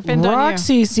hopes pinned on you.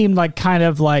 Roxy seemed like kind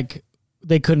of like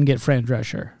they couldn't get Fran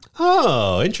Drescher.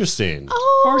 Oh, interesting.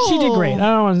 Oh. Or she did great.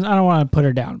 I don't want to put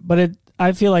her down, but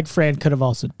I feel like Fran could have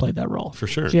also played that role. For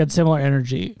sure. She had similar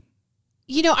energy.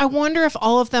 You know, I wonder if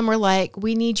all of them were like,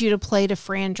 we need you to play to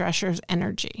Fran Drescher's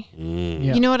energy.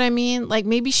 Yeah. You know what I mean? Like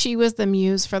maybe she was the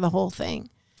muse for the whole thing.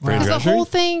 Fran Because the Drescher? whole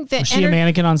thing, the Was she a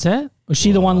mannequin on set? Was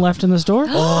she the one left in the store?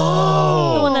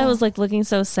 The one that was like looking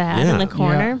so sad Yeah. in the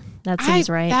corner. Yeah. That seems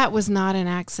right. That was not an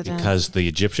accident. Because the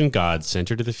Egyptian god sent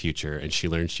her to the future, and she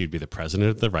learned she'd be the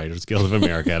president of the Writers Guild of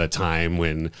America at a time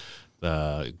when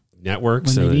the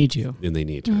networks When they need you. and they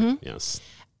need her. Yes.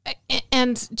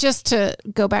 And just to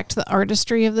go back to the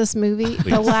artistry of this movie,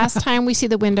 the last time we see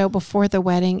the window before the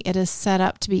wedding, it is set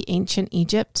up to be ancient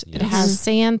Egypt. It Yes. has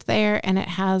sand there, and it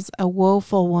has a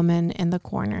woeful woman in the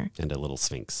corner And a little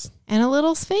sphinx. and a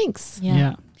little sphinx.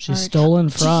 Yeah. She's stolen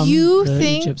from you the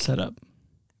think- Egypt setup.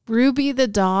 Ruby the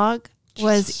dog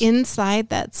was inside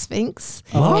that sphinx.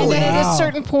 Oh, And then at wow. a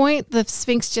certain point, the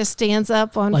sphinx just stands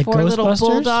up on Like 4 little Ghostbusters?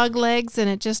 bulldog legs, and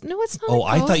it just, no, it's not. Oh, a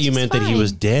I thought ghost, you it's meant that he fine.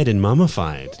 was dead and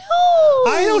mummified.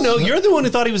 No. I don't know. You're the one who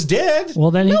thought he was dead.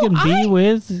 Well, then he No, can be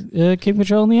with Kim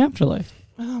Cattrall in the afterlife.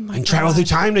 Oh my And travel through God.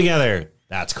 time together.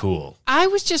 That's cool. I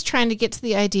was just trying to get to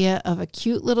the idea of a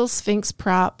cute little sphinx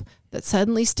prop that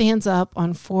suddenly stands up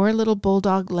on 4 little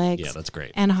bulldog legs. Yeah, that's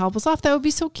great. And hobbles off. That would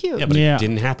be so cute. Yeah, but Yeah. it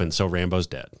didn't happen, so Rambo's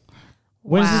dead.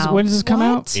 When Wow. does this come What?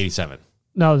 out? 87.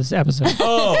 No, this episode.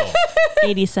 Oh.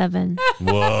 87.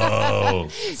 Whoa.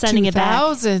 Sending it back.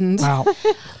 2000. Wow.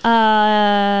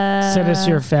 Send us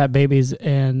your fat babies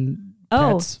and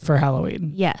pets for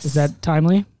Halloween. Yes. Is that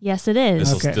timely? Yes, it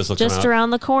is. Okay. This'll come Just out. around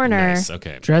the corner. Nice.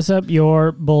 Okay. Dress up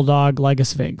your bulldog like a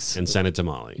sphinx. And send it to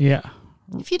Molly. Yeah.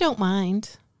 If you don't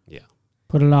mind. Yeah.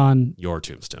 Put it on. Your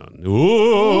tombstone. Ooh.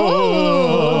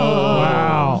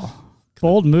 Wow.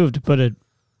 Bold move to put a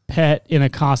pet in a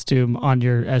costume on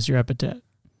as your epithet.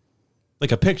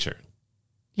 Like a picture.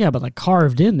 Yeah, but like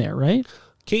carved in there, right?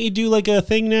 Can't you do like a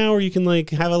thing now where you can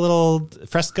like have a little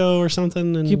fresco or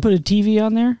something? And Can you put a TV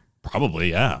on there? probably,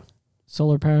 yeah.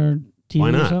 Solar powered TV Why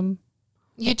or not? something?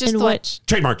 You just And thought, what?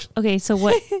 Trademarked. Okay, so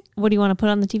what do you want to put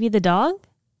on the TV? The dog?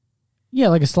 Yeah,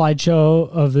 like a slideshow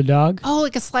of the dog. oh,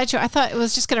 like a slideshow. I thought it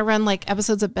was just going to run like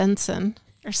episodes of Benson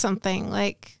or something,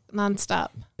 like nonstop.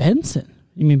 Benson.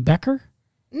 You mean Becker?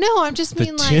 No, I'm just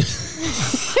mean like,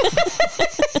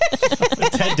 The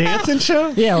Ted Danson show?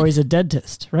 I Yeah, or he's a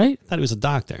dentist, right? thought he was a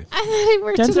doctor. I thought he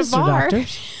worked at a Dentists are bar.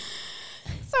 doctors.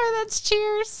 Sorry, that's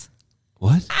Cheers.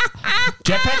 What?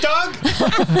 Jetpack dog?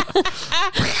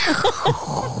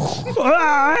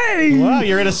 Hey, Wow,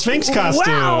 you're in a Sphinx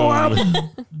costume. wow,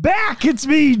 back. It's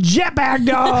me, Jetpack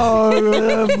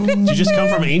Dog. Did you just come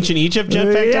from ancient Egypt,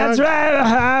 Jetpack That's dog? right.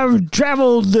 I've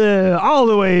traveled all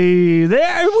the way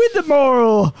there with the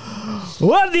moral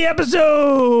of the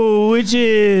episode, which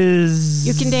is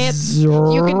You can dance.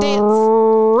 You can dance.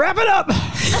 Wrap it up.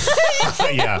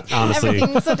 Yeah, honestly.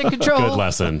 Everything's under control. Good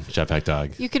lesson, Jetpack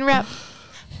dog. You can wrap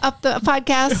up the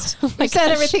podcast. We said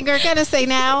everything we're going to say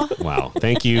now. Wow.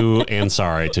 Thank you and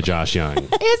sorry to Josh Young. It's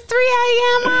 3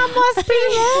 a.m. I must be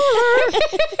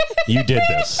home. You did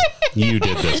this. You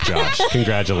did this, Josh. It's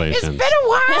Congratulations. been a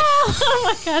while. Oh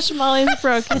my gosh, Molly's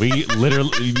broken. We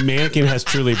literally, Mannequin has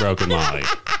truly broken Molly.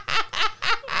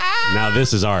 Now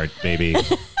this is art, baby.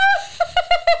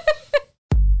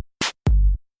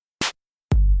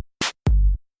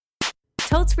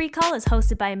 Totes Recall is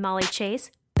hosted by Molly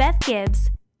Chase, Beth Gibbs,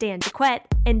 Dan Jaquette,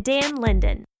 and Dan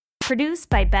Linden. Produced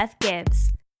by Beth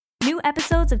Gibbs. New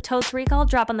episodes of Totes Recall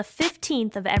drop on the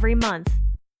 15th of every month.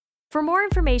 For more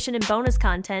information and bonus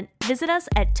content, visit us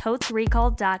at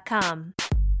totesrecall.com.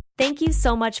 Thank you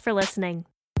so much for listening.